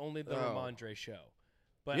 when it was only the Oh. Ramondre show.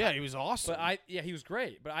 But Yeah, he was awesome. he was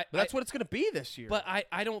great. But that's what it's going to be this year. But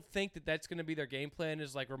I don't think that that's going to be their game plan.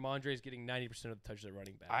 Is like Ramondre's getting 90% of the touches at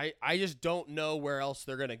running back. I just don't know where else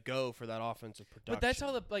they're going to go for that offensive production. But that's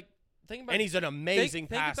how think about. And he's an amazing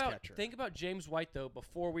pass catcher. Think about James White though.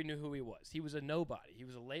 Before we knew who he was a nobody. He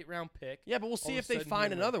was a late round pick. Yeah, but we'll see if they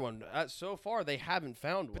find another one. So far, they haven't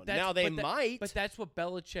found one. Now they might. But that's what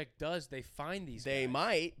Belichick does. They find these. They guys.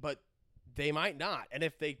 might, but they might not. And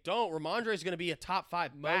if they don't, Ramondre is going to be a top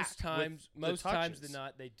 5 back. Most times than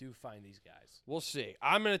not, they do find these guys. We'll see.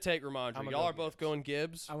 I'm going to take Ramondre. Y'all are both going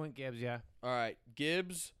Gibbs. I went Gibbs, yeah. All right,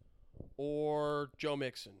 Gibbs or Joe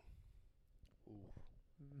Mixon.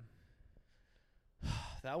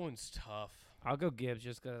 That one's tough. I'll go Gibbs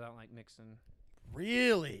just because I don't like Mixon.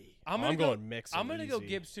 Really? I'm going Mixon. I'm going to go easy.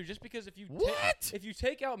 Gibbs too, just because if you What? if you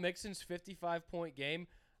take out Mixon's 55-point game,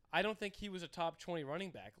 I don't think he was a top 20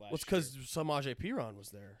 running back last year. Well, it's because Samaje Perine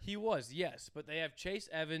was there. He was, yes, but they have Chase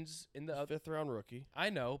Evans in the 5th-round rookie.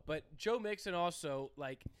 I know, but Joe Mixon also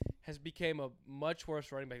has become a much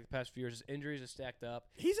worse running back the past few years. His injuries have stacked up.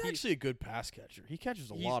 He's actually a good pass catcher. He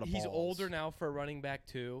catches a lot of balls. He's older now for a running back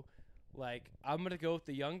too. I'm gonna go with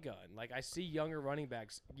the young gun. I see younger running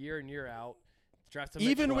backs year in year out. Draft them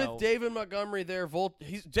Even at 12. with David Montgomery there,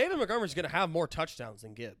 David Montgomery's going to have more touchdowns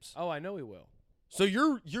than Gibbs. Oh, I know he will. So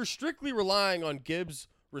you're strictly relying on Gibbs'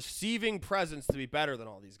 receiving presence to be better than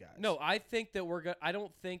all these guys. No, I think that I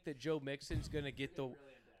don't think that Joe Mixon's gonna get the.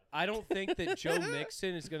 I don't think that Joe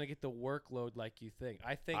Mixon is gonna get the workload like you think.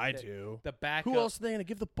 I think I that do. The backup. Who else are they going to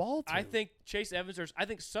give the ball to? I think Chase Evans. I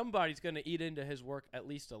think somebody's gonna eat into his work at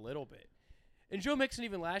least a little bit. And Joe Mixon,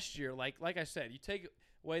 even last year, like I said, you take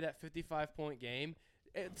away that 55-point game.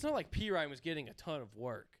 It's not like Perine was getting a ton of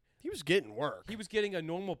work. He was getting work. He was getting a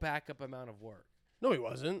normal backup amount of work. No, he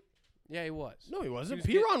wasn't. Yeah, he was. No, he wasn't.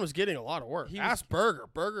 He was Perine was getting a lot of work. Ask Berger.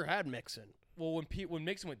 Berger had Mixon. Well, when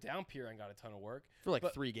Mixon went down, Perine got a ton of work. For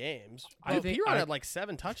 3 games. I think Perine had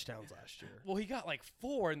 7 touchdowns last year. Well, he got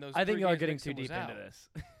 4 in those. I think 3 y'all are games getting Mixon too was deep out. into this.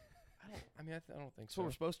 I don't think That's so. what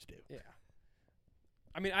we're supposed to do. Yeah.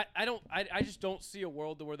 I mean, I just don't see a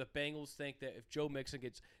world where the Bengals think that if Joe Mixon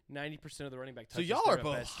gets 90% of the running back touches, So y'all they're are a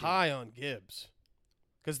both best team. high on Gibbs.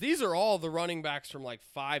 Because these are all the running backs from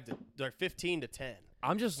 15 to 10.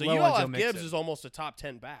 I'm just So low you on all Joe have Mixon. Gibbs as almost a top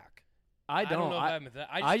 10 back. I don't don't. know if I'm at that.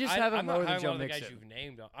 I just have him I'm not lower high than on Joe one of the guys Mixon. you've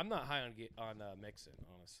named. I'm not high on Mixon,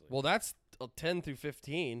 honestly. Well, that's 10 through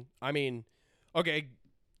 15. I mean, okay,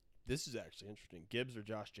 this is actually interesting. Gibbs or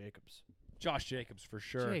Josh Jacobs? Josh Jacobs for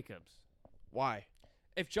sure. Jacobs. Why?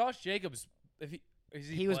 If Josh Jacobs,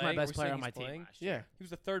 He was my playing? best We're player saying on my he's team playing? last year. Yeah. He was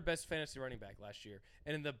the 3rd best fantasy running back last year.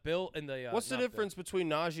 And in the What's the difference between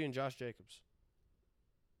Najee and Josh Jacobs?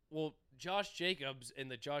 Well, Josh Jacobs in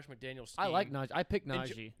the Josh McDaniels scheme. I like Najee. I picked And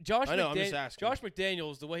Najee. I know. I'm just asking. Josh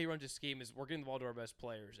McDaniels, the way he runs his scheme is we're getting the ball to our best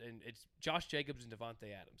players, and it's Josh Jacobs and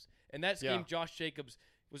Devontae Adams. And that scheme, Yeah. Josh Jacobs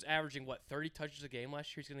was averaging 30 touches a game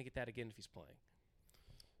last year. He's going to get that again if he's playing.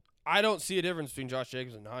 I don't see a difference between Josh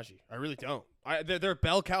Jacobs and Najee. I really don't. They're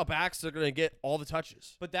bell cow backs. They're going to get all the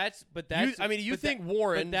touches. But that's. You think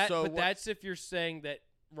Warren? But that's if you're saying that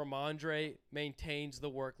Ramondre maintains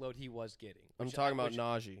the workload he was getting. I'm talking about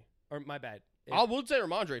Najee. Or my bad. We'll say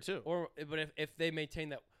Ramondre too. But if they maintain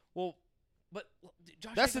that, but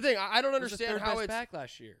Josh. That's Jacobs the thing. I don't was the understand third how best it's back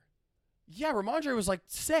last year. Yeah, Ramondre was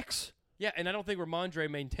 6. Yeah, and I don't think Ramondre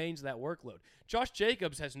maintains that workload. Josh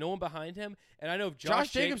Jacobs has no one behind him, and I know if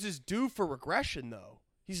Josh Jacobs is due for regression though.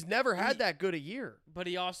 He's never had that good a year. But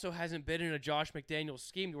he also hasn't been in a Josh McDaniels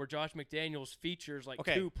scheme where Josh McDaniels features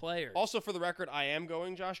Okay. 2 players. Also, for the record, I am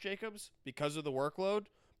going Josh Jacobs because of the workload.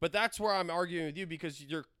 But that's where I'm arguing with you because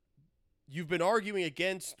you've been arguing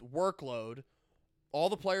against workload. All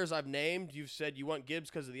the players I've named, you've said you want Gibbs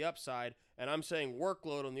because of the upside, and I'm saying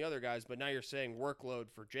workload on the other guys, but now you're saying workload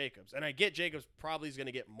for Jacobs. And I get Jacobs probably is going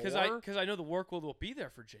to get more. Because I know the workload will be there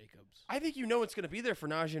for Jacobs. I think it's going to be there for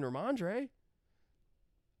Najee and Ramondre.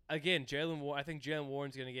 Again, I think Jalen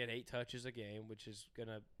Warren's going to get 8 touches a game, which is going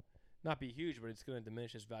to not be huge, but it's going to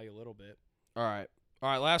diminish his value a little bit. All right,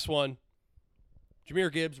 last one.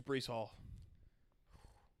 Jahmyr Gibbs or Breece Hall?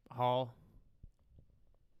 Hall.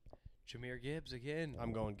 Jahmyr Gibbs again.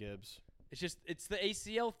 I'm going Gibbs. It's the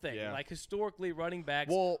ACL thing. Yeah. Historically, running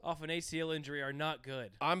backs off an ACL injury are not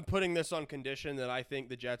good. I'm putting this on condition that I think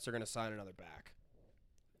the Jets are going to sign another back.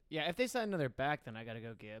 Yeah, if they sign another back, then I got to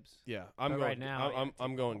go Gibbs. Yeah, I'm going. Right now,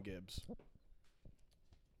 I'm going Gibbs.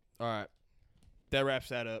 All right, that wraps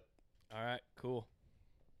that up. All right, cool.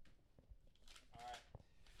 All right.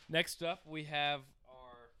 Next up, we have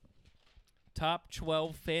our top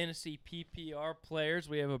 12 fantasy PPR players.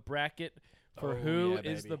 We have a bracket for who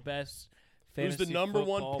is the best fantasy Who's the number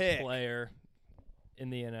one football pick? player in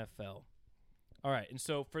the NFL. All right, and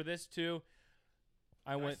so for this too,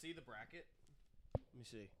 I Can went. see the bracket. Let me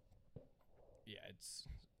see. Yeah, it's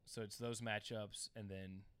those matchups, and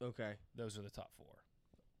then Okay. those are the top 4.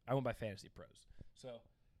 I went by Fantasy Pros. So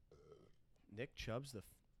Nick Chubb's the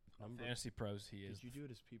number. Fantasy Pros, he is. Did you do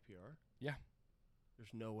it as PPR? Yeah.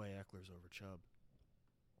 There's no way Eckler's over Chubb.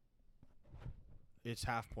 It's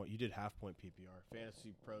half point. You did half point PPR.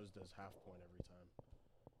 Fantasy Pros does half point every time.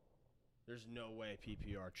 There's no way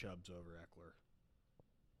PPR Chubb's over Eckler.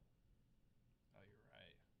 Oh, you're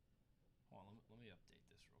right. Hold on, let me update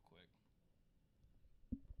this real quick.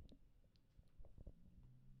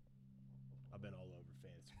 I've been all over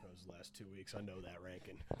Fantasy Pros the last 2 weeks. I know that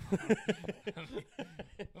ranking.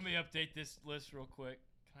 Let me update this list real quick.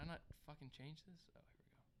 Can I not fucking change this? Oh, here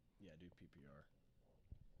we go. Yeah, do PPR.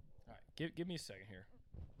 All right, give me a second here.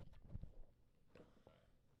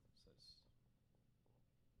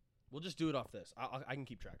 We'll just do it off this. I can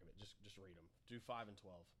keep track of it. Just read them. Do 5 and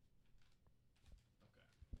 12.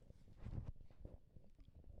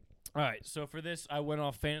 All right, so for this, I went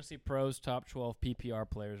off Fantasy Pros top 12 PPR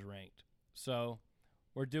players ranked. So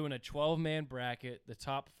we're doing a 12-man bracket. The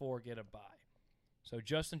top 4 get a bye. So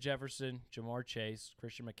Justin Jefferson, Jamar Chase,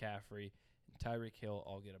 Christian McCaffrey, and Tyreek Hill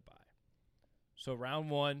all get a bye. So round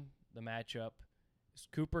 1, the matchup is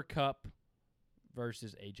Cooper Kupp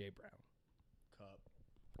versus A.J. Brown.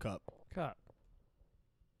 Cup. Cup.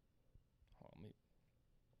 Hold on, let me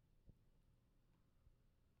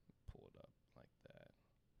pull it up like that.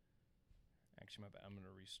 Actually, my bad. I'm going to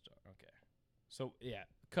restart. Okay. So, yeah,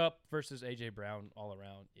 Kupp versus A.J. Brown all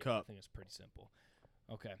around. Yeah, Kupp. I think it's pretty simple.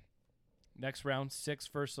 Okay. Next round, 6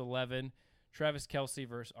 versus 11. Travis Kelce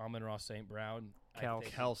versus Amon-Ra St. Brown.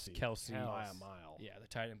 Kelsey. Kelce. By a mile. Yeah, the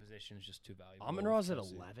tight end position is just too valuable. Amon-Ra's at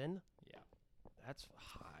Kelce. 11? Yeah. That's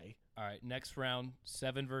high. All right, next round,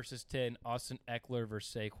 7 versus 10. Austin Eckler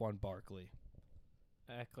versus Saquon Barkley.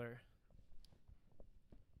 Eckler.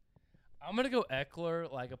 I'm going to go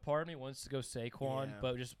Eckler. Like, a part of me wants to go Saquon, Yeah.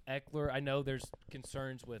 but just Eckler. I know there's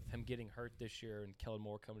concerns with him getting hurt this year and Kellen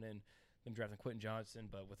Moore coming in, them drafting Quentin Johnson,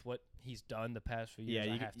 but with what he's done the past few years,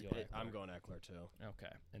 I have to go Eckler. I'm going Eckler, too.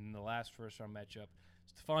 Okay. And then the last first-round matchup,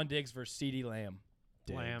 Stephon Diggs versus CeeDee Lamb.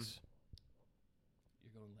 Lamb. Diggs.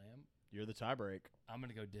 You're going Lamb? You're the tiebreak. I'm going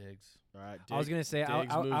to go Diggs. All right. I was gonna say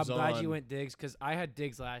Diggs I'm moves glad on. you went Diggs because I had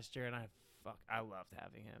Diggs last year and I loved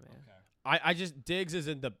having him, man. Okay. I just Diggs is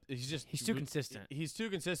in the he's too consistent. He's too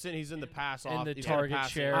consistent. He's in the pass And off. the he's in target pass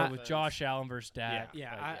share offense. with Josh Allen versus Dak.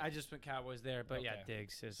 Yeah, Like, I just went Cowboys there, but yeah, Okay.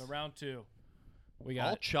 Diggs is So round 2, we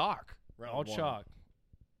all got chalk. Round all one. chalk.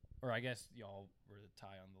 Or I guess y'all were the tie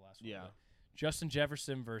on the last one. Yeah. but Justin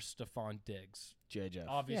Jefferson versus Stephon Diggs. JJ.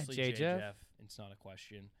 Obviously, Yeah, JJ. JJ. It's not a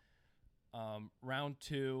question. Round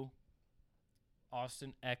 2,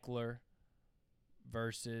 Austin Eckler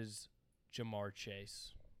versus Jamar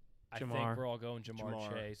Chase. I think Jamar. we're all going Jamar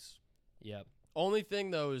Jamar. Chase. Yep. Only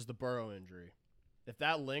thing though is the Burrow injury. If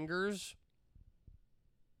that lingers,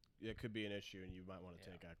 it could be an issue, and you might want to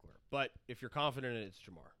Yeah. take Eckler. But if you're confident in it, it's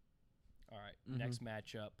Jamar. All right. Mhm. Next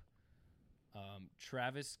matchup,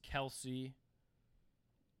 Travis Kelce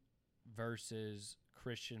versus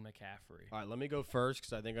Christian McCaffrey. All right, let me go first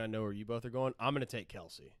because I think I know where you both are going. I'm going to take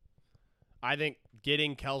Kelsey. I think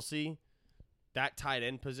getting Kelsey, that tight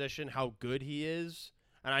end position, how good he is,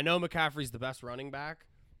 and I know McCaffrey's the best running back,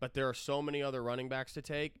 but there are so many other running backs to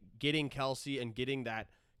take. Getting Kelsey and getting that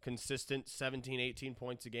consistent 17, 18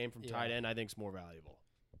 points a game from Yeah. tight end, I think is more valuable.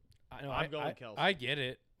 I know. I'm going Kelce. I get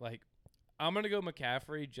it. Like, I'm gonna go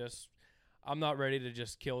McCaffrey. I'm not ready to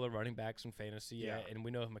just kill the running backs in fantasy yet, Yeah. and we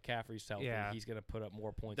know if McCaffrey's healthy, Yeah. he's gonna put up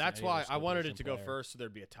more points. That's than any why other I skill wanted position it to go player. first, so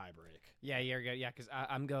there'd be a tie break. Yeah, you're good. Yeah, because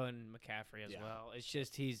I'm going McCaffrey as Yeah. well. It's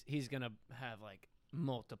just he's gonna have like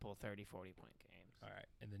multiple 30, 40-point games. All right,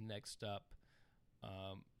 and then next up,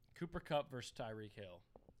 Cooper Kupp versus Tyreek Hill.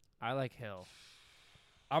 I like Hill.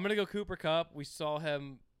 I'm gonna go Cooper Kupp. We saw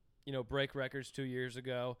him, break records 2 years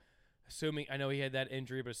ago. Assuming I know he had that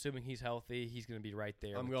injury, but assuming he's healthy, he's gonna be right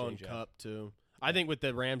there. I'm with going JJ. Cup too. I think with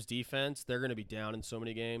the Rams defense, they're going to be down in so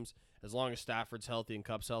many games. As long as Stafford's healthy and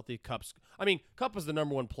Kupp's healthy, Kupp was the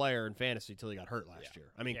number one player in fantasy until he got hurt last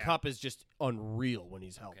year. Yeah. Kupp is just unreal when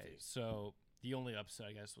he's healthy. Okay, so the only upset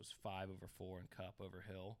I guess was 5/4 and Kupp over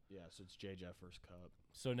Hill. Yeah, so it's JJ versus Kupp.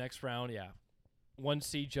 So next round, 1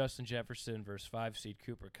 seed Justin Jefferson versus 5 seed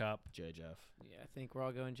Cooper Kupp. JJ. Yeah, I think we're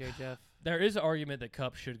all going JJ. There is an argument that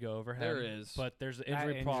Kupp should go over him. There is. But there's the That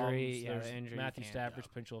injury injury, problems. yeah, There's the injury Matthew can't- Stafford's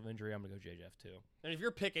potential of injury. I'm going to go JF too. And if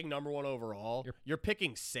you're picking number one overall, you're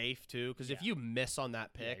picking safe too, because if Yeah. you miss on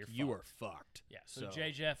that pick, you're you fucked. are fucked. Yeah, so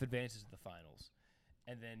JF advances to the finals.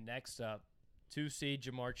 And then next up, 2 seed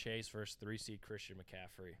Jamar Chase versus 3 seed Christian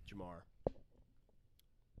McCaffrey. Jamar.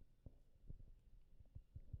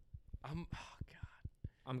 Oh God.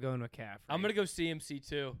 I'm going McCaffrey. I'm gonna go CMC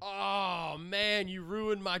too. Oh man, you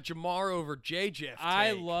ruined my Jamar over JJ.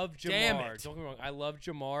 I love Jamar. Damn it. Don't get me wrong. I love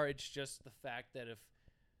Jamar. It's just the fact that if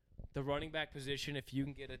the running back position, if you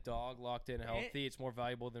can get a dog locked in healthy, it's more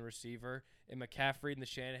valuable than receiver. And McCaffrey in the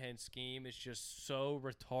Shanahan scheme is just so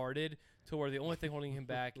retarded to where the only thing holding him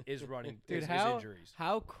back is running, Dude, is how injuries.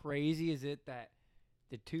 how crazy is it that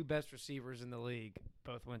the 2 best receivers in the league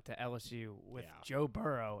both went to LSU with Joe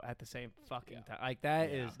Burrow at the same fucking time? Like that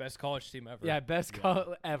is Best college team ever. best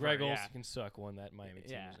call ever. Greg yeah. Olsen can suck one. That Miami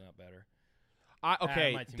team is not better.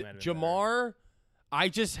 Okay, my team might have been Jamar. I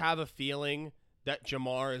just have a feeling that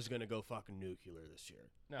Jamar is gonna go fucking nuclear this year.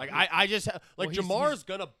 No, Like he- I just like well, Jamar's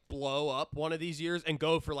gonna blow up one of these years and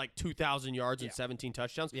go for like 2,000 yards and 17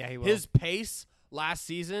 touchdowns. Yeah, he will. His pace last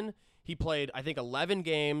season, he played I think 11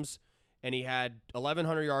 games and he had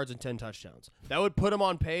 1,100 yards and 10 touchdowns. That would put him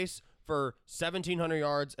on pace for 1,700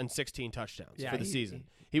 yards and 16 touchdowns for the season.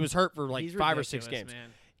 He was hurt for like He's 5 or 6 ridiculous, games.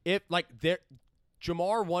 man. If like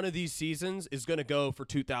Jamar one of these seasons is gonna go for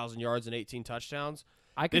 2,000 yards and 18 touchdowns.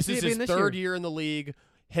 I could This see is it being his this third year in the league.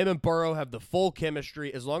 Him and Burrow have the full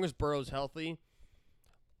chemistry. As long as Burrow's healthy,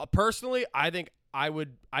 personally, I think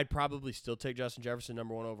I'd probably still take Justin Jefferson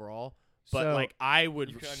number 1 overall. But So- like I would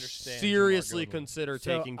You can understand seriously Jamar going. consider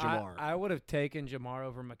So taking Jamar. I would have taken Jamar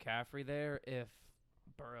over McCaffrey there if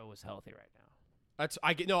Burrow was healthy right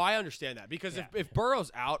now. I understand that because Yeah. if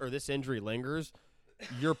Burrow's out or this injury lingers,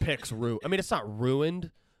 your pick's ruined. I mean, it's not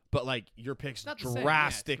ruined, but like your pick's not the same. Yeah, it's not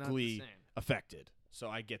the drastically same. affected. So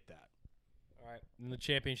I get that. All right. In the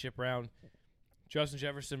championship round, Justin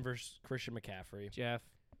Jefferson versus Christian McCaffrey. Jeff.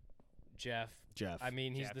 Jeff. Jeff. I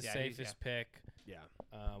mean, he's Jeff, the yeah, he's safest pick. yeah.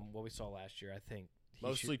 What we saw last year, I think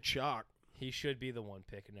Mostly chalk. he should be the one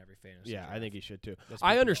pick in every fantasy. Yeah, I draft. think he should too. That's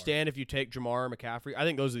I people understand if you take Jamar or McCaffrey. I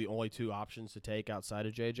think those are the only 2 options to take outside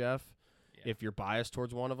of J. Jeff. Yeah. If you're biased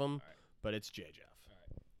towards one of them, right. but it's J. Jeff.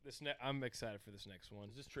 I'm excited for this next one.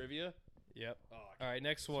 Is this trivia? Yep. Oh, All right,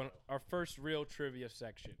 next one, our first real trivia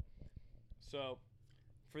section. So,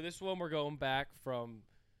 for this one, we're going back from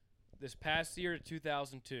this past year to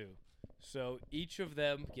 2002. So, each of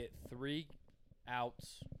them get 3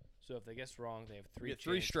 outs. So, if they guess wrong, they have 3 We get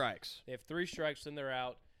 3 chances. strikes. They have 3 strikes, then they're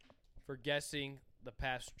out for guessing the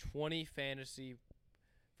past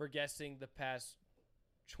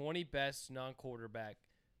 20 best non-quarterback.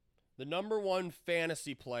 The number 1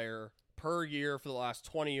 fantasy player per year for the last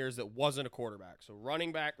 20 years that wasn't a quarterback. So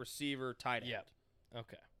running back, receiver, tight end. Yep.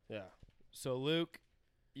 Okay. Yeah. So, Luke,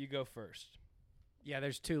 you go first. Yeah,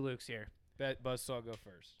 there's 2 Lukes here. Buzzsaw, go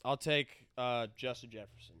first. I'll take Justin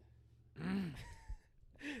Jefferson.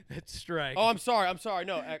 That's strike. Oh, I'm sorry.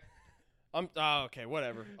 No, okay,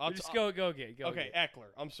 whatever. Just go get. Okay, Eckler.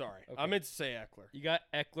 I'm sorry. I Okay. meant to say Eckler. You got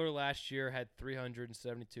Eckler last year, had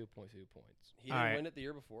 372.2 points. He didn't All right. win it the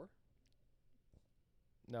year before.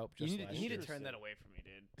 Nope, You just need, last you need to year. turn that away from me,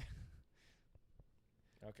 dude.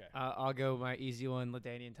 Okay. I'll go my easy one,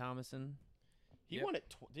 LaDainian Thomason. He Yep. won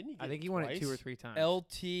it. Didn't he? Get I think he won it 2 or twice? 3 times.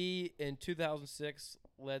 LT in 2006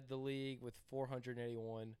 led the league with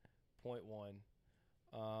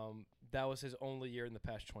 481.1. That was his only year in the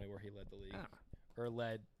past 20 where he led the league or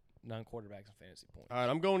led non-quarterbacks in fantasy points. All right,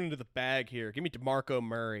 I'm going into the bag here. Give me DeMarco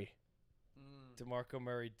Murray. DeMarco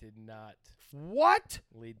Murray did not What?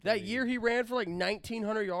 lead the That league. year he ran for like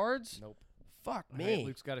 1,900 yards? Nope. Fuck All me. right,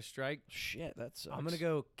 Luke's got a strike. Shit, that sucks. I'm going to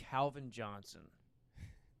go Calvin Johnson.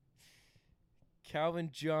 Calvin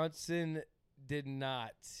Johnson did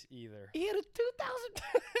not either. He had a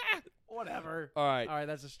 2,000. Whatever. All right, All right,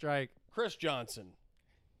 that's a strike. Chris Johnson.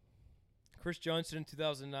 Chris Johnson in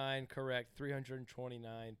 2009, correct,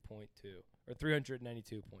 329.2 or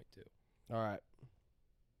 392.2. All right.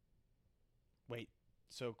 Wait,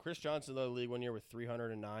 so Chris Johnson led the league one year with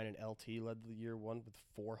 309, and LT led the year one with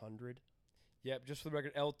 400. Yep, just for the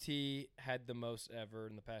record, LT had the most ever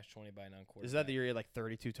in the past 20 by non-quarterback. Is that the year he had like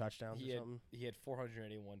 32 touchdowns He or had, something? he had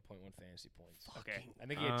 481.1 fantasy points. Okay. I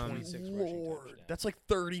think he had 26 rushing Lord, touchdowns. that's like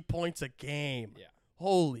 30 points a game. Yeah.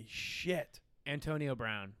 Holy shit. Antonio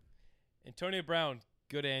Brown. Antonio Brown,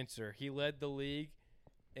 good answer. He led the league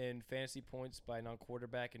in fantasy points by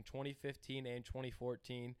non-quarterback in 2015 and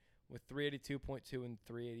 2014 with 382.2 and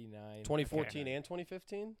 389. 2014 and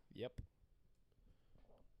 2015? Yep.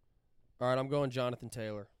 All right, I'm going Jonathan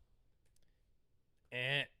Taylor.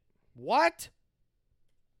 What? What?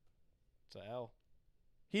 It's a L.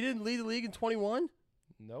 He didn't lead the league in 21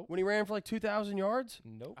 Nope. when he ran for like 2,000 yards?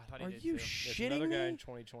 Nope. I thought he Are did you too. There's shitting another guy me? in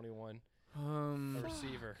 2021, a Um,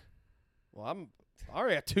 receiver. Well, I'm I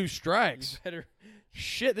already got 2 You strikes. better.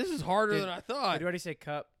 Shit, this is harder Did- than I Did thought. you already say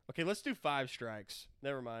cup? Okay, let's do 5 strikes.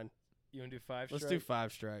 Never mind. You want to do 5 Let's straight? do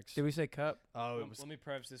 5 strikes. Did we say cup? Oh, it Let was me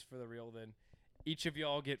preface this for the real then. Each of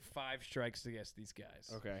y'all get 5 strikes to guess these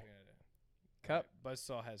guys. Okay. Cup? Right,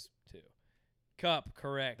 Buzzsaw has 2. Cup,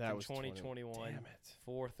 correct. That in was 2021. Damn it.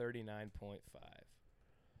 439.5.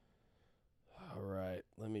 All right,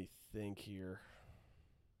 let me think here.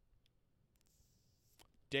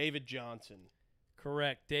 David Johnson.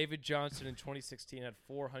 Correct. David Johnson in 2016 had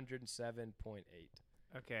 407.8.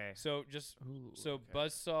 Okay. So just Ooh, so okay.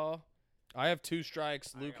 Buzzsaw. I have 2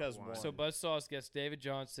 strikes. I Luke got has one. 1. So Buzzsaw's guessed David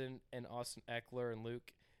Johnson and Austin Eckler, and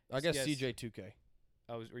Luke. I guess yes. CJ2K.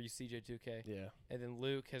 Oh, were you CJ2K? Yeah. And then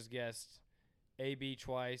Luke has guessed AB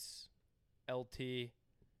twice, LT,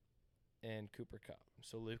 and Cooper Cup.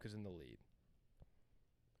 So Luke is in the lead.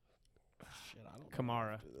 Shit, I don't Kamara.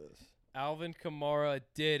 know after this. Alvin Kamara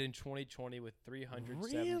did in 2020 with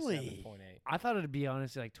 377.8. Really? I thought it'd be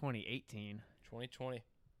honestly like 2018. 2020.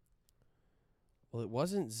 Well, it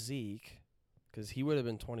wasn't Zeke because he would have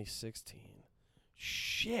been 2016.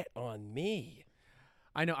 Shit on me.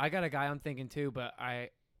 I know. I got a guy I'm thinking too, but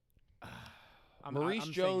Maurice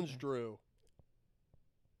I'm Jones thinking- Drew.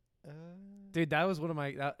 Dude, that was one of my.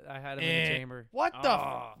 I had him in the chamber. What the?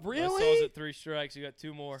 Oh. Buzzsaw's Really? at 3 strikes. You got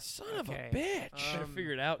 2 more. Son of a Okay. bitch. Better Um,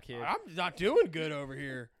 figure it out, kid. I'm not doing good over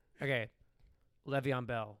here. Okay, Le'Veon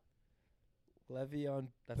Bell, Le'Veon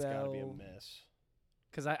That's Bell. got to be a miss.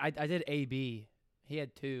 because I did AB. He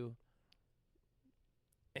had 2.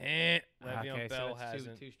 Le'Veon Okay, Bell so that's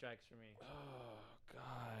hasn't. 2 strikes for me. Oh,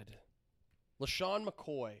 God. LaShawn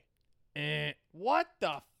McCoy. Eh. What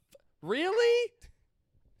the? Really?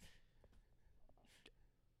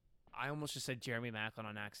 I almost just said Jeremy Maclin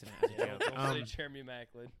on accident. As a Don't, joke. don't say Jeremy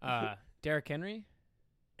Macklin. Derrick Henry,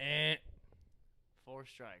 Eh. 4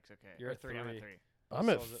 strikes. Okay, You're or at 3. I'm at 3. 3. I'm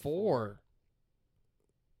at Buzzsaw's 4.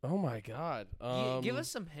 Oh, my God. Give us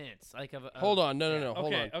some hints. Like of. Hold on. No, yeah. no, no.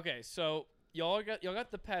 Hold on. Okay. So y'all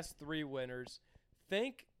got the past 3 winners.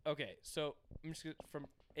 Think. Okay. So I'm just from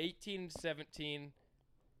 18 to 17.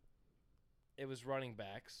 It was running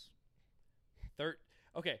backs.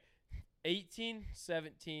 Okay. 18,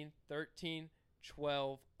 17, 13,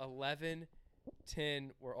 12, 11,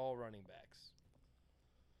 10 were all running backs.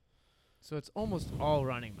 So it's almost all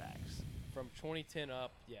running backs. From 2010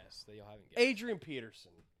 up, yes, that y'all haven't guessed. Adrian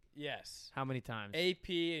Peterson. Yes. How many times? AP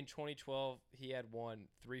in 2012, he had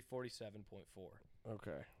 347.4.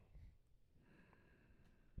 Okay.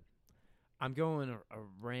 I'm going a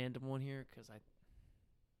random one here because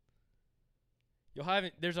Y'all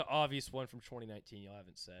haven't. There's an obvious one from 2019 y'all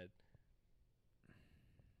haven't said.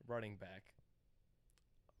 Running back.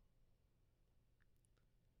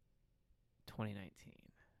 2019.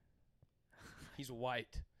 He's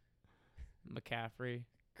white. McCaffrey.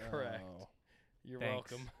 Correct. Oh. You're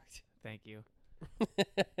Thanks. welcome. Thank you.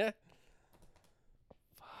 Fuck.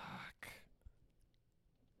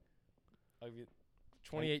 I'll give you-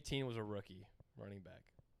 2018 was a rookie running back.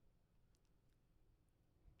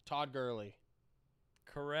 Todd Gurley.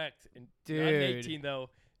 Correct. In, Dude. Not in 18 though.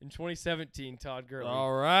 In 2017, Todd Gurley.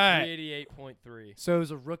 All right. 388.3. So it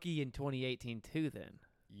was a rookie in 2018 too. Then.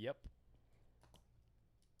 Yep.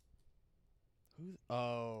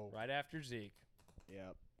 Oh. Right after Zeke.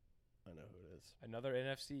 Yep. I know who it is. Another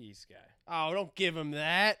NFC East guy. Oh, don't give him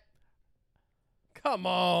that. Come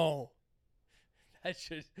on. That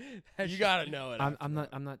should. You got to know it. I'm after not.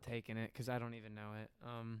 that. I'm not taking it because I don't even know it.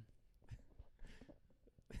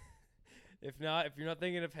 If you're not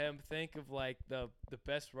thinking of him, think of like the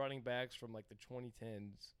best running backs from like the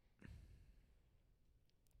 2010s.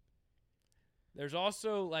 There's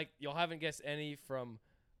also like y'all haven't guessed any from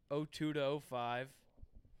 02 to 05.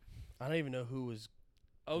 I don't even know who was.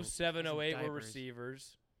 07, Some 08 were diapers.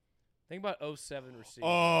 receivers. Think about 07 receivers.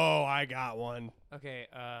 Oh, I got one. Okay.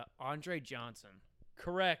 Andre Johnson.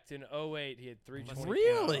 Correct. In 08, he had 320.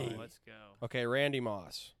 Really? Let's go. Okay, Randy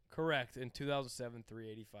Moss. Correct. In 2007,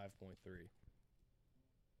 385.3.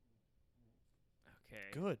 Okay.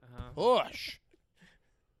 Good. Uh-huh. Push.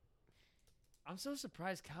 I'm so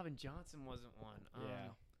surprised Calvin Johnson wasn't one. Yeah.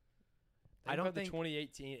 I don't about think- the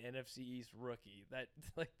 2018 NFC East rookie. That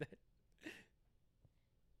like that.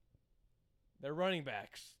 They're running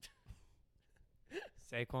backs.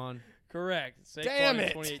 Saquon. Correct. Saquon Damn in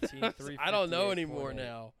it. 2018, I don't know anymore 358.8.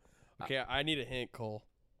 now. Okay, I need a hint, Cole.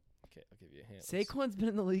 Okay, I'll give you a hint. Saquon's been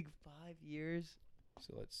in the league 5 years.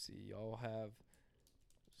 So let's see. Y'all have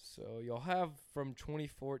from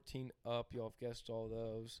 2014 up. Y'all have guessed all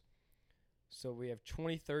those. So we have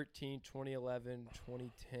 2013, 2011,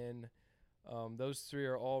 2010, Those three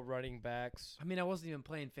are all running backs. I mean, I wasn't even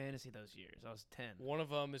playing fantasy those years. I was 10. One of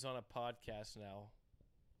them is on a podcast now,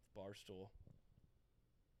 Barstool.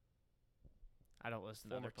 I don't listen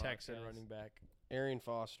to Former other Texan podcasts. running back. Arian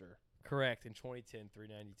Foster. Correct. In 2010,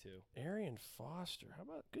 392. Arian Foster. How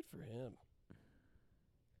about good for him?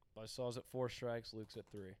 Buzzsaw's at 4 strikes. Luke's at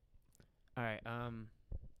 3. All right. I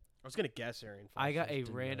was gonna guess Arian Foster. I got a just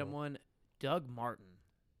didn't random know. one. Doug Martin.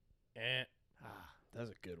 Ah, That's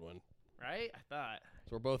a good one. right? I thought. So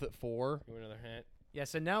we're both at 4. You want another hint? Yeah.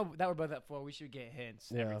 So now that we're both at 4, we should get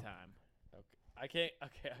hints every Yeah. time. Okay. I can't.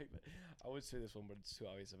 Okay. I would say this one, but it's too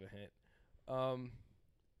obvious of a hint.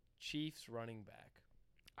 Chiefs running back.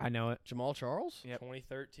 I know it. Jamal Charles. Yep.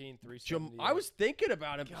 2013, 370. I was thinking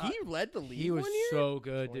about him. God. He led the league. He was one year? so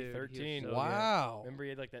good, dude. He was 2013. so good. Wow. Remember he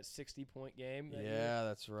had like that 60-point game? that year? Yeah,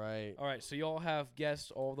 that's right. All right, so y'all have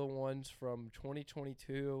guessed all the ones from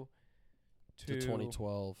 2022 To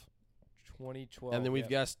 2012. 2012. And then we've yep.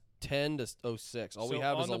 guessed 10 to 06. All we So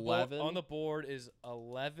have on is the 11. on the board is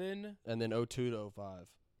 11. and then 02 to 05.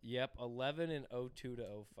 Yep, 11 and 02 to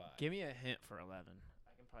 05. Give me a hint for 11. I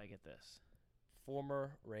can probably get this.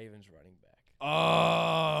 Former Ravens running back.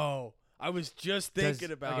 Oh, I was just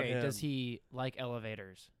thinking about him. Does he like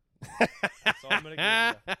elevators? That's all I'm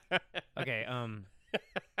gonna give you. Okay.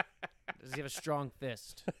 Does he have a strong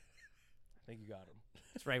fist? I think you got him.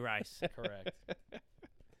 It's Ray Rice. Correct.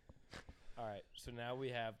 All right, so now we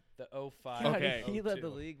have the 05. God, Okay. He led the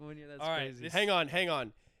 02. league 1 year. That's All right, crazy. this- Hang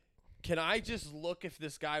on. Can I just look if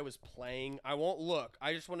this guy was playing? I won't look.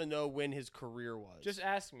 I just want to know when his career was. Just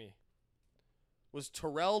ask me. Was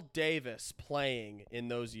Terrell Davis playing in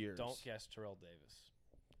those years? Don't guess Terrell Davis.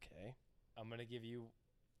 Okay. I'm gonna give you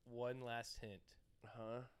one last hint.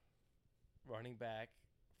 Huh? Running back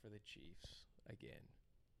for the Chiefs again.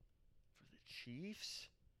 For the Chiefs?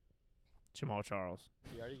 Jamal Charles.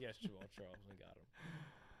 You already guessed Jamal Charles and got him.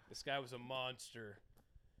 This guy was a monster.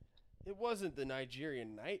 It wasn't the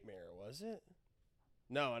Nigerian Nightmare, was it?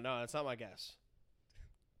 No, that's not my guess.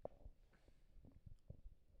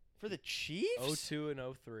 For the Chiefs? 02 and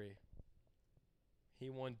 03. He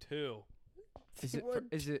won 2.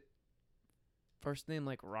 Is it first name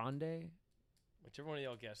like Rondé? Whichever one of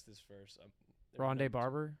y'all guessed this first. Rondé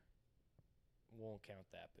Barber? Won't count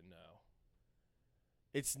that, but no.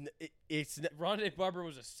 It's Rondé Barber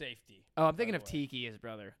was a safety. Oh, I'm thinking by of the way. Tiki, his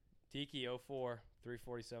brother. Tiki 04,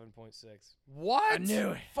 347.6. what? I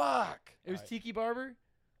knew it. Fuck. It was Alright. Tiki Barber?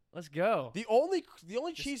 Let's go. The only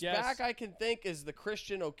Just Chiefs guess. back I can think is the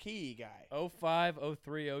Christian Okiyi guy. 05,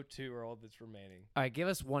 03, 02 are all that's remaining. All right, give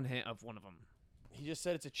us one hint of one of them. He just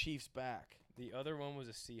said it's a Chiefs back. The other one was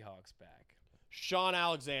a Seahawks back. Sean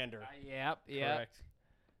Alexander. Yep. Correct.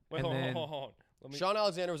 Wait, And hold on, then- hold on. Let me, Sean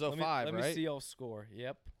Alexander was 05, let me right? see y'all score.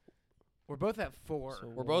 Yep. We're both at 4. So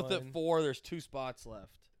We're both at one- 4. There's 2 spots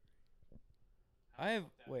left. I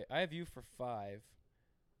have you for 5.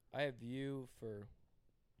 I have you for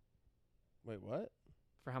Wait, what?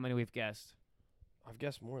 For how many we've guessed? I've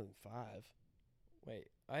guessed more than 5.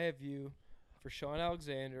 I have you for Sean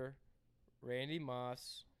Alexander, Randy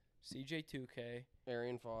Moss, CJ2K,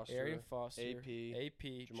 Arian Foster.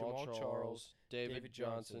 AP, Jamal Charles. David David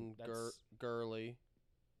Johnson. Johnson. That's- Gurley.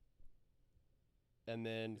 And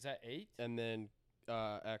then Is that 8?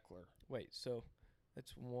 Eckler. Wait, so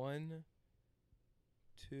that's 1,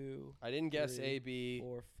 2, I didn't guess 3, AB.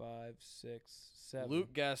 4, 5, 6, 7.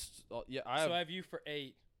 Luke guessed. Yeah, I So have. I have you for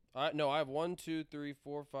 8. No, I have 1, 2, 3,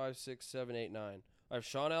 4, 5, 6, 7, 8, 9. I have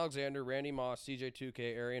Sean Alexander, Randy Moss,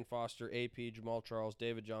 CJ2K, Arian Foster, AP, Jamal Charles,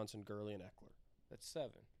 David Johnson, Gurley, and Eckler. That's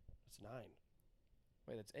 7. That's 9.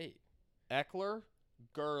 Wait, that's 8. Eckler,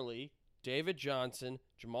 Gurley, David Johnson,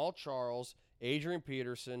 Jamal Charles, Adrian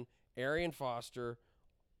Peterson, Arian Foster,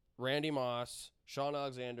 Randy Moss, Sean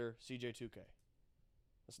Alexander, CJ2K.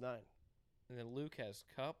 That's 9. And then Luke has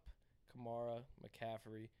Cup, Kamara,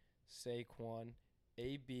 McCaffrey, Saquon,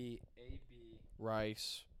 AB,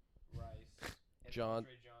 Rice, Rice, and John-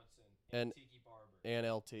 Andre Johnson, and- Tiki Barber. and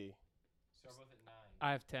LT. So we're both at 9.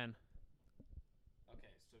 I have 10. Okay,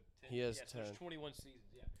 so 10. He has yes, there's 10. 21 seasons,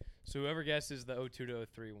 yeah. So whoever guesses the 02 to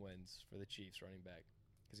 03 wins for the Chiefs running back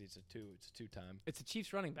because it's a 2-time. It's a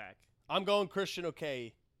Chiefs running back. I'm going Christian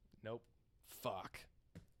Okiyi. Nope. Fuck.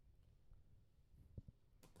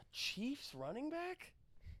 A Chiefs running back?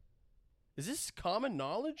 Is this common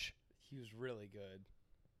knowledge? He was really good.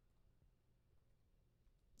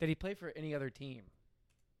 Did he play for any other team?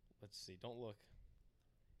 Let's see. Don't look.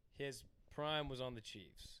 His prime was on the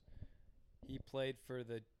Chiefs. He played for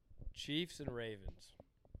the Chiefs and Ravens.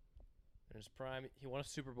 In his prime, he won a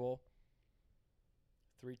Super Bowl.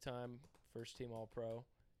 3-time first-team All-Pro.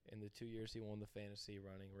 In the 2 years, he won the fantasy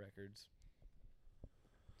running records.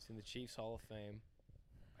 It's in the Chiefs Hall of Fame.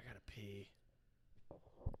 I gotta pee.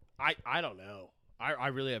 I don't know. I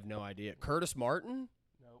really have no idea. Curtis Martin?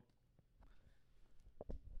 Nope.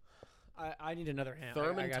 I need another hint.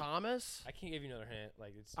 Thurman Thomas? I can't give you another hint.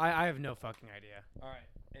 Like it's. I have no fucking idea. All right.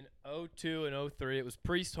 In 02 and 03, it was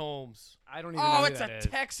Priest Holmes. I don't even know who it's that a is.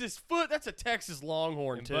 Texas That's a Texas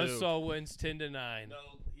Longhorn And too. Buzzsaw wins 10-9. No,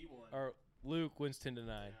 he won. Or Luke wins 10-9. let's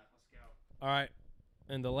go. All right.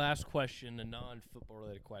 And the last question, a non-football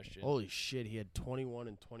related question. Holy shit, he had 21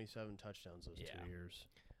 and 27 touchdowns those Yeah. 2 years.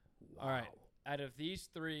 All right. Out of these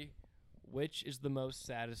three, which is the most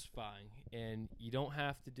satisfying? And you don't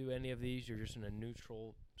have to do any of these. You're just in a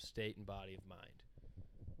neutral state and body of mind.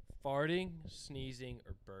 Farting, sneezing,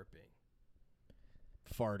 or burping?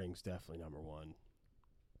 Farting's definitely number one.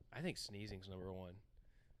 I think sneezing's number one.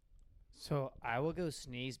 So I will go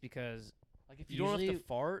sneeze because Like if you don't have Usually- to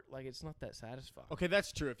fart, like it's not that satisfying. Okay,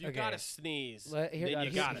 that's true. If you Okay. gotta sneeze, Let- then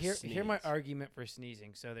you gotta sneeze. Hear my argument for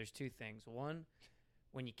sneezing. So there's two things. One,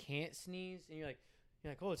 when you can't sneeze and you're like,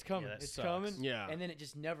 oh, it's coming, that it's sucks. coming, Yeah. and then it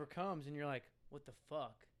just never comes, and you're like, what the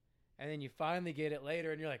fuck? And then you finally get it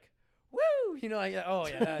later, and you're like, woo, like, oh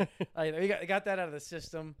yeah, that, like, you got that out of the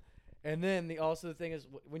system. And then the thing is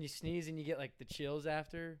when you sneeze and you get like the chills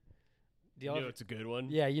after. Do You y'all know ever- it's a good one.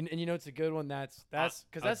 yeah, and you know it's a good one. That's because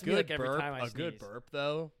A that's me good like every burp, time I a sneeze. good burp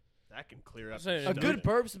though, that can clear up. saying your A in good stomach.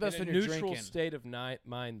 burp's the best in when a you're neutral drinking. state of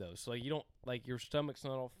mind though. So like you don't like your stomach's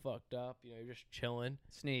not all fucked up. You're just chilling.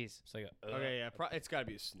 Sneeze. It's like a Okay, yeah, it's got to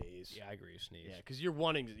be a sneeze. yeah, I agree. Sneeze. Yeah, because you're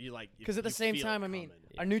wanting to, you like. Because at the you same feel time, it I mean, coming.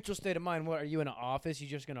 Yeah. a neutral state of mind. What are you in an office? You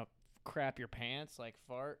just gonna crap your pants like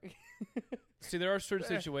fart? See, there are certain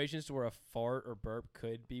Eh. situations where a fart or burp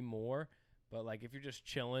could be more, but like if you're just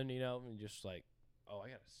chilling, and just like, oh, I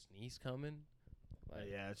got a sneeze coming. Like,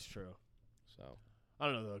 yeah, it's true. So I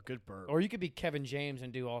don't know though. A good burp. Or you could be Kevin James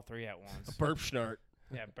and do all three at once. burp schnart.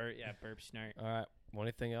 burp snort. all right. Well,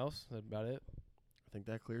 anything else? That's about it. I think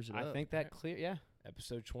that clears it I up. think that clear. Yeah,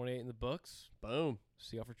 Episode 28 in the books. Boom.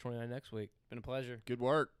 See y'all for 29 next week. been a pleasure. Good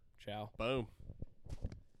work. Ciao. Boom.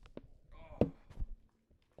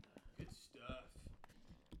 Good stuff.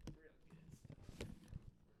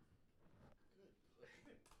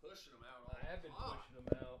 Pushing them out. I have been pushing them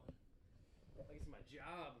out. Like it's my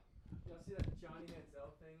job. Y'all see that Johnny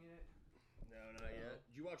Manziel thing yet? No, not yet.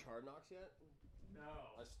 Did you watch Hard Knocks yet? No.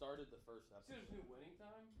 I started the first episode. There's new winning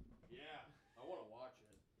time. Yeah, I want to watch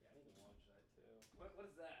it. Yeah, I need to watch that too. What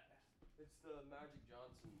is that? It's the Magic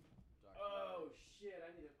Johnson documentary. Oh